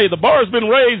you say? The bar has been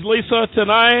raised, Lisa,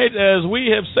 tonight. As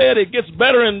we have said, it gets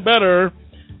better and better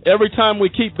every time we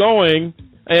keep going.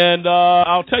 And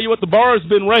I'll tell you what, the bar has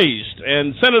been raised.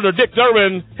 And Senator Dick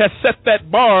Durbin has set that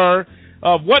bar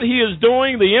of what he is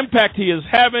doing, the impact he is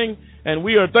having, and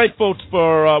we are thankful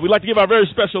for, we'd like to give our very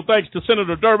special thanks to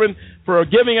Senator Durbin for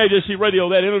giving AJC Radio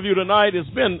that interview tonight. It's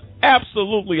been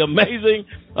absolutely amazing.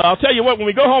 I'll tell you what, when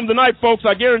we go home tonight, folks,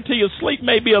 I guarantee you sleep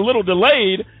may be a little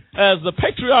delayed as the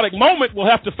patriotic moment will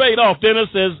have to fade off, Dennis,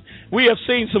 as we have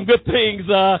seen some good things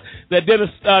that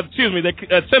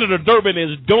Senator Durbin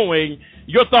is doing.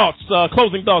 Your thoughts,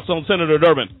 closing thoughts on Senator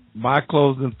Durbin? My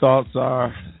closing thoughts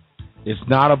are, it's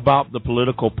not about the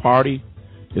political party,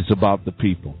 it's about the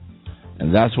people.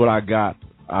 And that's what I got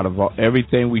out of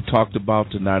everything we talked about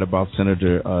tonight about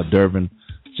Senator Durbin.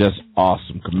 Just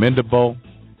awesome. Commendable.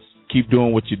 Keep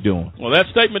doing what you're doing. Well, that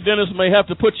statement, Dennis, may have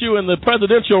to put you in the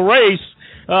presidential race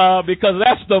because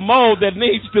that's the mode that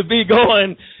needs to be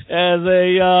going as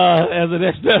an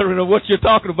ex-veteran of what you're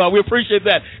talking about. We appreciate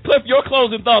that. Cliff, your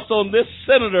closing thoughts on this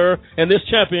senator and this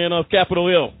champion of Capitol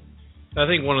Hill? I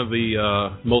think one of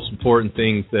the most important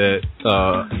things that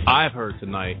I've heard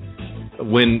tonight,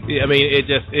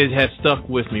 it has stuck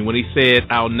with me when he said,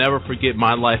 "I'll never forget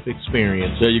my life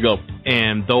experience." There you go.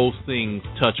 And those things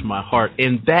touch my heart,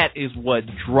 and that is what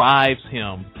drives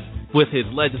him with his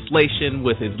legislation,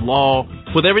 with his law,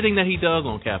 with everything that he does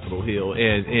on Capitol Hill.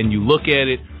 And you look at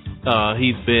it,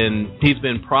 he's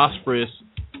been prosperous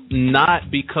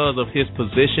not because of his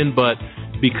position, but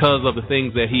because of the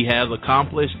things that he has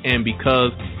accomplished, and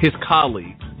because his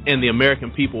colleagues and the American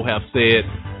people have said,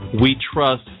 we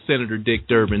trust Senator Dick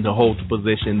Durbin to hold the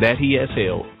position that he has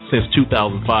held since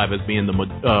 2005 as being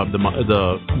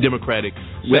the Democratic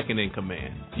second in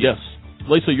command. Yes.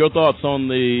 Lisa, your thoughts on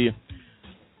the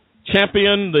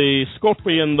champion, the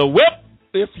scorpion, the whip,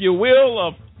 if you will,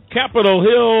 of Capitol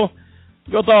Hill.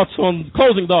 Your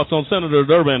closing thoughts on Senator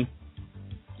Durbin?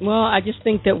 Well, I just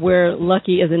think that we're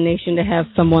lucky as a nation to have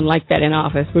someone like that in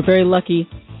office. We're very lucky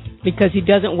because he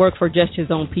doesn't work for just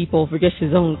his own people, for just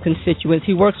his own constituents.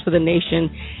 He works for the nation,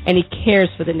 and he cares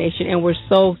for the nation, and we're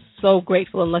so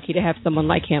grateful and lucky to have someone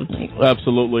like him.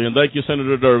 Absolutely, and thank you,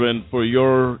 Senator Durbin, for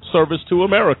your service to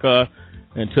America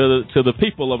and to the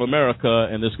people of America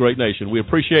and this great nation. We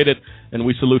appreciate it, and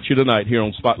we salute you tonight here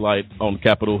on Spotlight on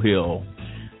Capitol Hill.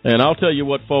 And I'll tell you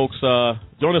what, folks,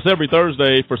 join us every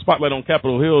Thursday for Spotlight on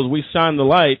Capitol Hill as we shine the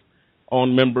light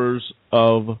on members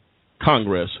of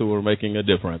Congress who are making a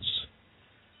difference.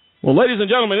 Well, ladies and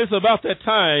gentlemen, it's about that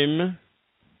time.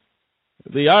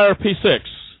 The IRP-6.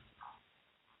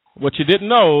 What you didn't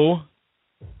know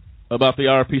about the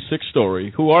IRP-6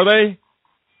 story. Who are they?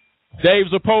 Dave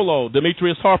Zappolo,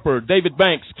 Demetrius Harper, David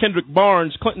Banks, Kendrick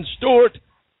Barnes, Clinton Stewart,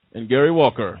 and Gary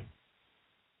Walker.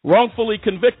 Wrongfully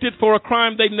convicted for a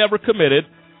crime they never committed.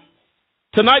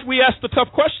 Tonight we ask the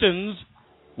tough questions.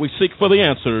 We seek for the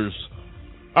answers.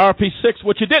 IRP-6,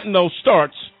 what you didn't know,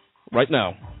 starts right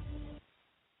now.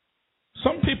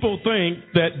 Some people think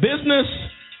that business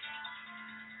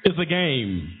is a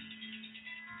game.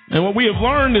 And what we have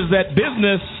learned is that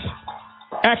business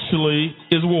actually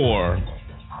is war.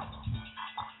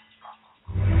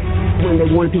 When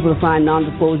they wanted people to sign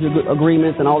non-disclosure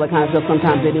agreements and all that kind of stuff,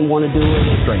 sometimes they didn't want to do it.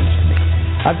 It's strange to me.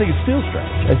 I think it's still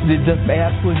strange. It just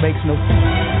absolutely makes no sense.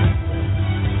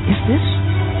 Is this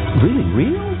really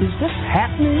real? Is this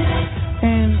happening?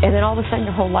 And then all of a sudden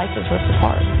your whole life is ripped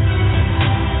apart.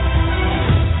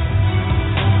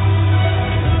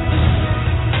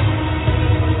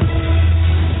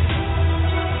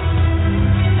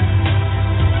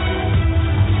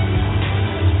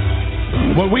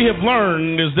 What we have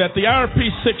learned is that the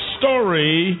IRP-6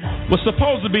 story was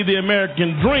supposed to be the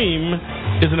American dream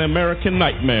is an American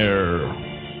nightmare.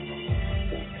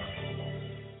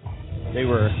 They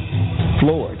were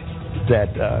floored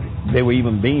that they were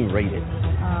even being raided.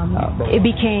 It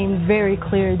became very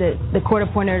clear that the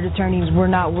court-appointed attorneys were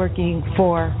not working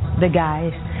for the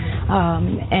guys.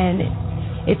 And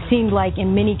it seemed like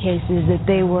in many cases that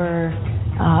they were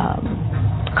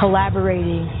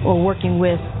collaborating or working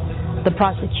with the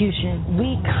prosecution.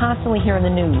 We constantly hear in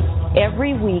the news,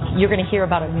 every week you're going to hear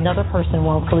about another person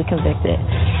wrongfully convicted.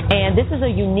 And this is a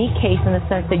unique case in the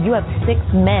sense that you have six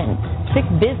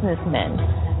businessmen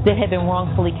that have been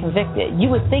wrongfully convicted. You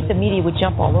would think the media would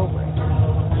jump all over it.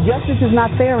 Justice is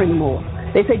not fair anymore.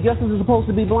 They say justice is supposed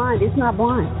to be blind. It's not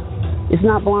blind. It's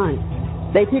not blind.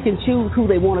 They pick and choose who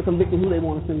they want to convict and who they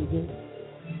want to send to jail.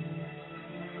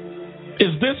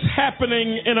 Is this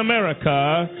happening in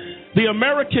America? The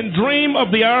American dream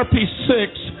of the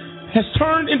RP6 has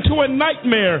turned into a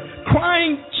nightmare.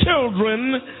 Crying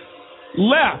children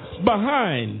left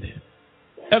behind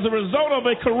as a result of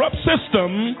a corrupt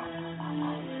system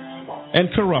and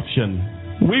corruption.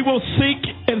 We will seek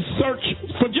and search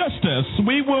for justice.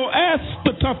 We will ask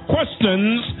the tough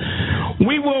questions.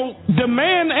 We will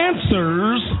demand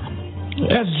answers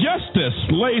as justice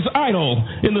lays idle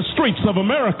in the streets of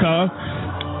America.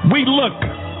 We look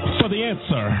for the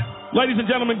answer. Ladies and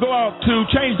gentlemen, go out to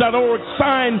change.org,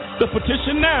 sign the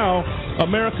petition now.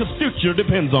 America's future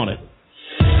depends on it.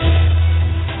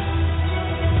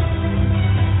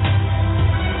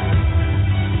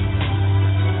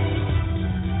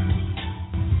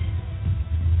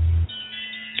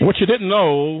 What you didn't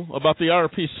know about the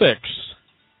RP6,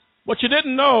 what you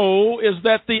didn't know is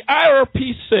that the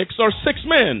RP6 are 6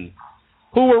 men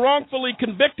who were wrongfully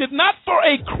convicted not for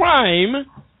a crime,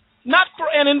 not for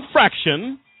an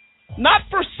infraction, not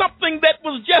for something that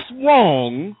was just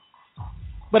wrong,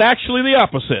 but actually the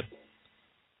opposite.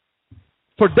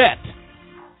 For debt.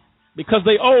 Because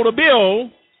they owed a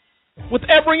bill with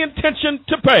every intention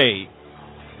to pay.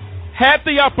 Had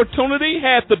the opportunity,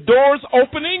 had the doors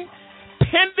opening,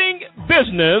 pending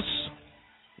business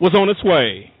was on its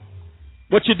way.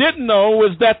 What you didn't know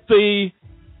is that the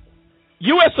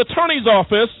U.S. Attorney's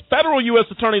Office, Federal U.S.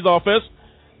 Attorney's Office,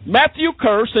 Matthew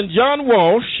Kirsch and John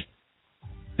Walsh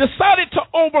decided to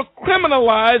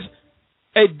over-criminalize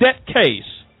a debt case.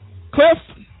 Cliff,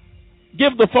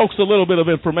 give the folks a little bit of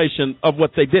information of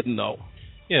what they didn't know.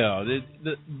 Yeah,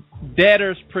 the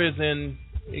debtor's prison,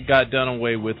 it got done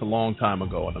away with a long time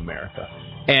ago in America.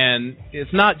 And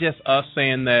it's not just us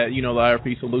saying that, the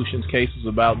IRP Solutions case is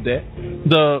about debt.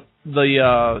 The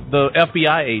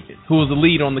FBI agent who was the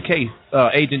lead on the case,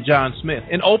 Agent John Smith,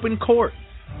 in open court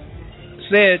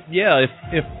said,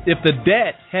 if the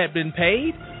debt had been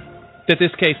paid, that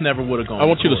this case never would have gone. I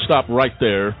want you to stop right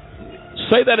there.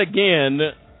 Say that again.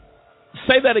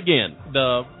 Say that again.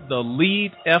 The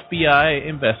lead FBI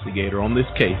investigator on this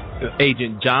case,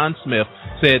 Agent John Smith,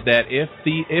 said that if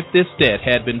this debt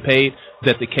had been paid,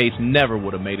 that the case never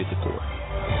would have made it to court.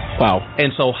 Wow.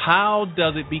 And so how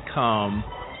does it become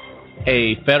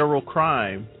a federal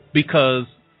crime because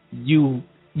you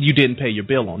didn't pay your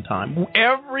bill on time?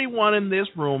 Everyone in this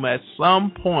room at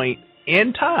some point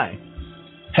in time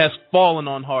has fallen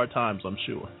on hard times, I'm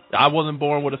sure. I wasn't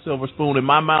born with a silver spoon in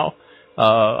my mouth.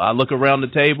 I look around the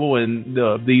table and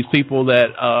these people that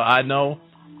I know,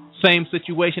 same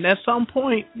situation. At some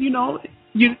point,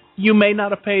 you may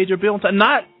not have paid your bill on time.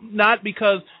 Not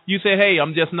because you say, hey,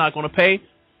 I'm just not going to pay.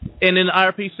 And in the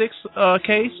IRP6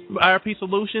 case, IRP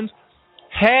Solutions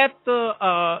had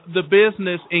the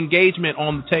business engagement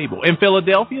on the table. In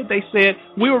Philadelphia, they said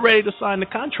we were ready to sign the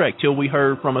contract till we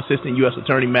heard from Assistant U.S.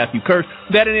 Attorney Matthew Kirsch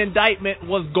that an indictment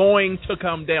was going to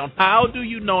come down. How do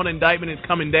you know an indictment is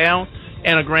coming down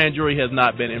and a grand jury has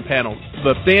not been impaneled?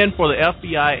 But then for the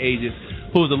FBI agent,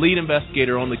 who was the lead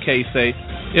investigator on the case, say,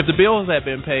 if the bills had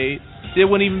been paid, it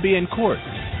wouldn't even be in court.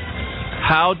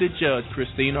 How did Judge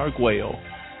Christine Arguello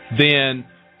then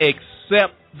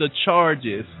accept the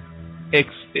charges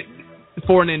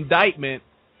for an indictment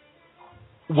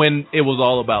when it was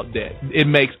all about debt? It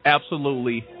makes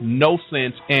absolutely no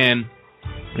sense, and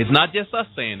it's not just us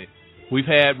saying it. We've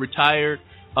had retired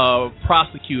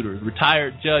prosecutors,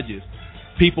 retired judges,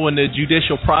 people in the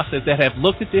judicial process that have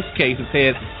looked at this case and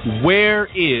said, where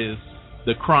is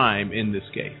the crime in this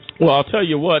case? Well, I'll tell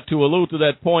you what, to allude to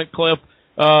that point, Cliff,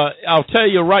 I'll tell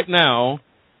you right now,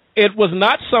 it was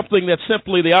not something that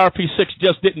simply the RP6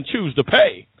 just didn't choose to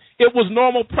pay. It was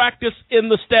normal practice in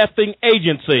the staffing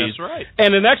agencies. That's right.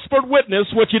 And an expert witness,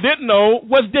 what you didn't know,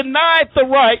 was denied the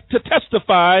right to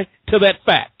testify to that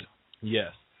fact.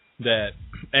 Yes, that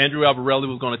Andrew Alvarelli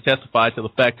was going to testify to the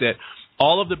fact that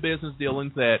all of the business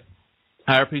dealings that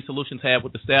IRP Solutions had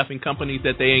with the staffing companies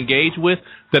that they engaged with,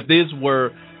 that these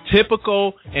were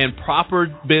typical and proper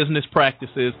business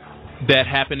practices that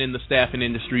happen in the staffing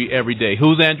industry every day.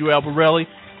 Who's Andrew Alvarelli?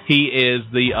 He is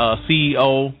the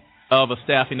CEO of a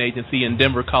staffing agency in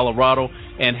Denver, Colorado,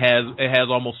 and has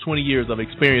almost 20 years of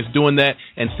experience doing that,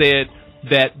 and said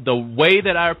that the way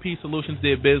that IRP Solutions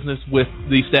did business with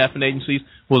these staffing agencies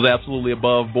was absolutely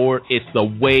above board. It's the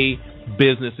way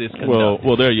business is conducted.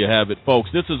 Well, there you have it, folks.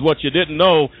 This is what you didn't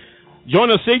know. Join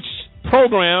us each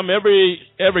program every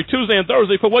Tuesday and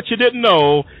Thursday for what you didn't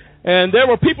know. And there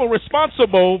were people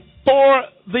responsible for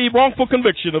the wrongful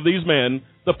conviction of these men,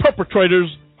 the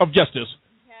perpetrators of justice.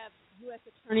 We have U.S.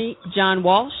 Attorney John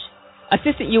Walsh,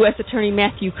 Assistant U.S. Attorney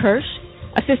Matthew Kirsch,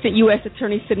 Assistant U.S.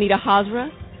 Attorney Sunita Hazra,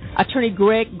 Attorney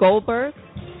Greg Goldberg,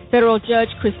 Federal Judge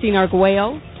Christine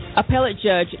Arguello, Appellate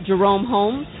Judge Jerome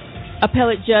Holmes,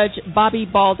 Appellate Judge Bobby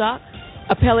Baldock,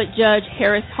 Appellate Judge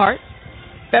Harris Hart,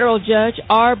 Federal Judge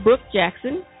R. Brooke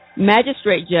Jackson,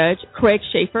 Magistrate Judge Craig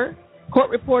Schaefer, Court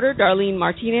Reporter Darlene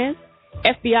Martinez,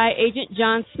 FBI Agent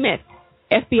John Smith,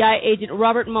 FBI Agent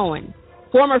Robert Moen,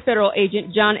 former Federal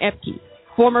Agent John Epke,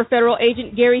 former Federal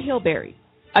Agent Gary Hilberry,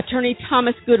 Attorney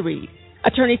Thomas Goodread,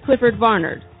 Attorney Clifford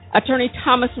Varnard, Attorney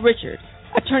Thomas Richard,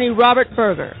 Attorney Robert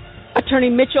Berger, Attorney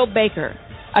Mitchell Baker,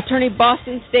 Attorney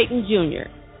Boston Staten Jr.,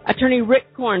 Attorney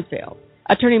Rick Kornfeld,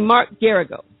 Attorney Mark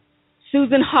Garrigo,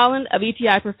 Susan Holland of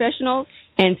ETI Professionals,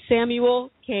 and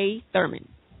Samuel K. Thurman.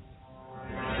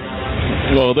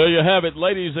 Well, there you have it,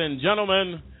 ladies and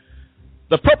gentlemen.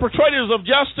 The perpetrators of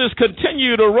justice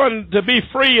continue to run to be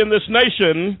free in this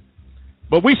nation,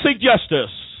 but we seek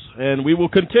justice, and we will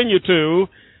continue to.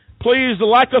 Please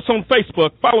like us on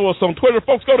Facebook, follow us on Twitter.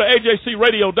 Folks, go to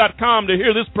ajcradio.com to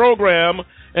hear this program,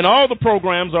 and all the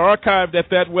programs are archived at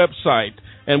that website.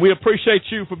 And we appreciate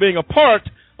you for being a part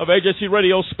of AJC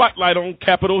Radio Spotlight on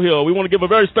Capitol Hill. We want to give a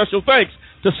very special thanks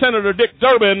to Senator Dick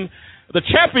Durbin, the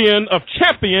champion of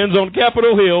champions on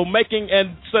Capitol Hill, making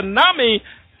a tsunami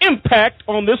impact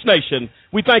on this nation.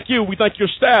 We thank you. We thank your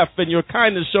staff and your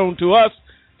kindness shown to us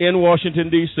in Washington,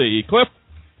 D.C. Cliff?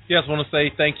 Yes, I want to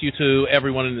say thank you to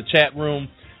everyone in the chat room.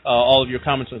 All of your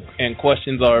comments and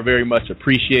questions are very much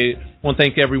appreciated. I want to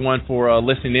thank everyone for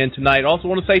listening in tonight. Also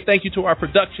want to say thank you to our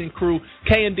production crew,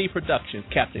 K&D Productions,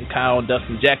 Captain Kyle and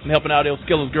Dustin Jackson, helping out El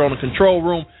Skiller's girl in the control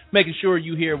room, making sure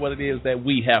you hear what it is that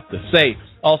we have to say.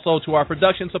 Also to our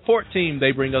production support team,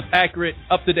 they bring us accurate,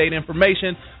 up-to-date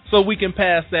information so we can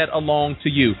pass that along to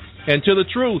you. And to the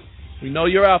truth, we know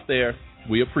you're out there.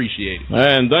 We appreciate it.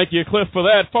 And thank you, Cliff, for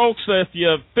that. Folks, if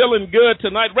you're feeling good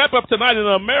tonight, wrap up tonight in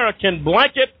an American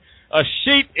blanket, a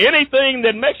sheet, anything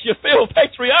that makes you feel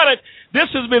patriotic. This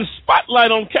has been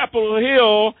Spotlight on Capitol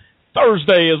Hill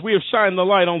Thursday as we have shined the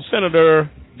light on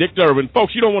Senator Dick Durbin.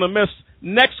 Folks, you don't want to miss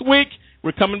next week.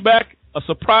 We're coming back, a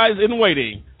surprise in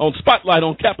waiting on Spotlight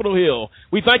on Capitol Hill.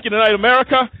 We thank you tonight,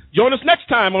 America. Join us next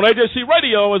time on AJC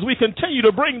Radio as we continue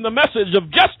to bring the message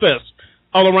of justice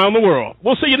all around the world.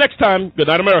 We'll see you next time. Good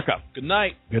night, America. Good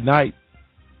night. Good night.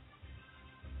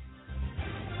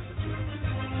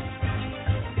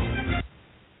 I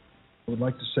would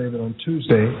like to say that on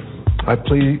Tuesday, I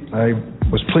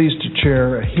was pleased to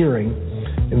chair a hearing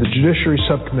in the Judiciary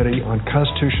Subcommittee on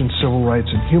Constitution, Civil Rights,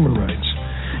 and Human Rights.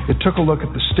 It took a look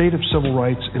at the state of civil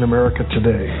rights in America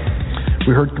today.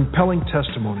 We heard compelling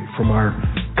testimony from our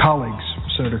colleagues,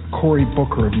 Senator Cory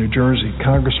Booker of New Jersey,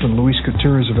 Congressman Luis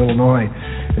Gutierrez of Illinois,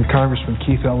 and Congressman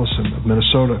Keith Ellison of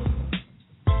Minnesota.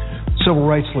 Civil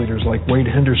rights leaders like Wade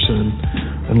Henderson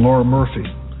and Laura Murphy,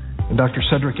 and Dr.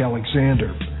 Cedric Alexander,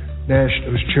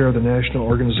 who's chair of the National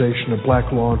Organization of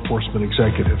Black Law Enforcement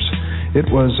Executives. It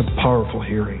was a powerful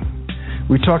hearing.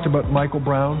 We talked about Michael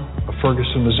Brown of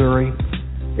Ferguson, Missouri,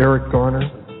 Eric Garner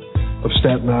of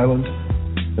Staten Island,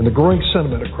 and the growing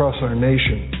sentiment across our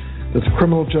nation that the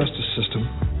criminal justice system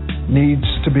needs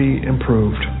to be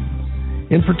improved.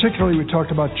 In particular, we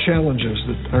talked about challenges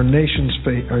that our nation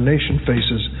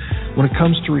faces when it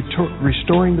comes to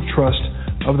restoring the trust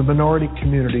of the minority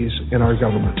communities in our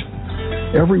government.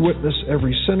 Every witness,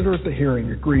 every senator at the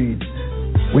hearing agreed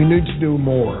we need to do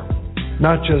more,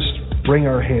 not just wring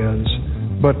our hands,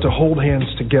 but to hold hands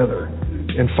together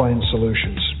and find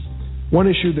solutions. One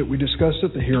issue that we discussed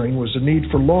at the hearing was the need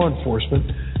for law enforcement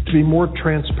to be more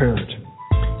transparent,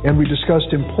 and we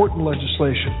discussed important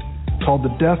legislation called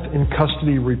the Death in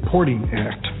Custody Reporting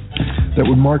Act that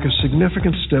would mark a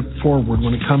significant step forward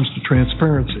when it comes to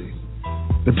transparency.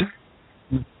 The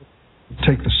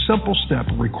take the simple step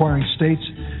of requiring states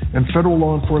and federal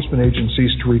law enforcement agencies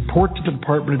to report to the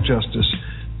Department of Justice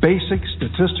basic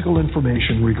statistical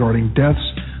information regarding deaths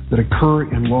that occur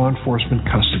in law enforcement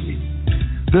custody.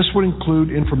 This would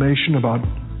include information about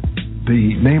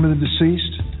the name of the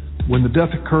deceased, when the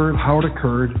death occurred, how it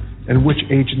occurred, and which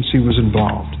agency was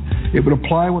involved. It would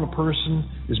apply when a person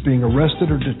is being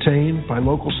arrested or detained by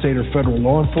local, state, or federal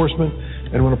law enforcement,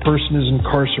 and when a person is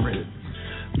incarcerated.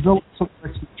 The bill also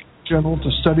directs the General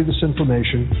to study this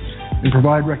information and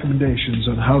provide recommendations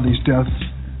on how these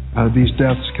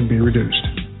deaths can be reduced.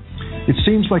 It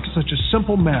seems like such a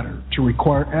simple matter to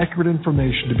require accurate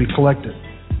information to be collected.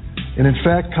 And in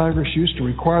fact, Congress used to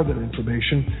require that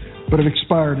information, but it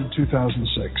expired in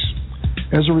 2006.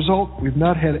 As a result, we've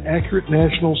not had accurate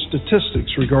national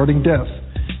statistics regarding death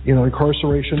in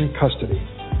incarceration and custody.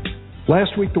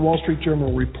 Last week, the Wall Street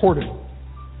Journal reported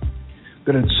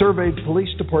that it surveyed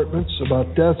police departments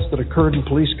about deaths that occurred in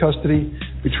police custody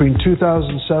between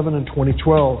 2007 and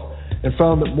 2012 and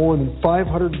found that more than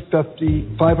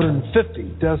 550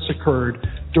 deaths occurred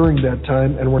during that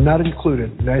time and were not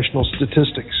included in national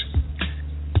statistics.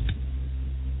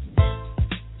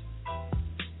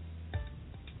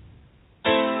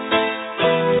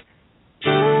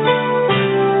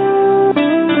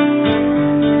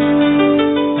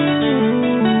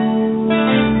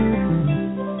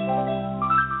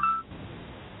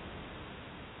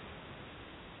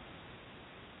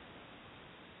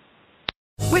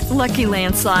 Lucky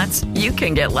Land Slots, you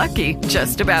can get lucky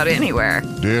just about anywhere.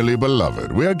 Dearly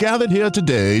beloved, we are gathered here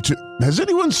today to... Has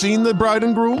anyone seen the bride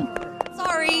and groom?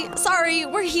 Sorry,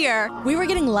 we're here. We were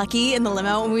getting lucky in the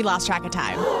limo and we lost track of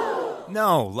time.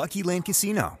 No, Lucky Land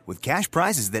Casino, with cash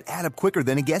prizes that add up quicker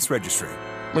than a guest registry.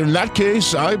 In that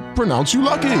case, I pronounce you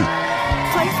lucky.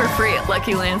 Play for free at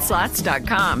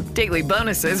LuckyLandSlots.com. Daily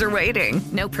bonuses are waiting.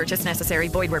 No purchase necessary.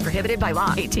 Void where prohibited by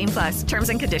law. 18+. Terms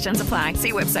and conditions apply.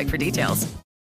 See website for details.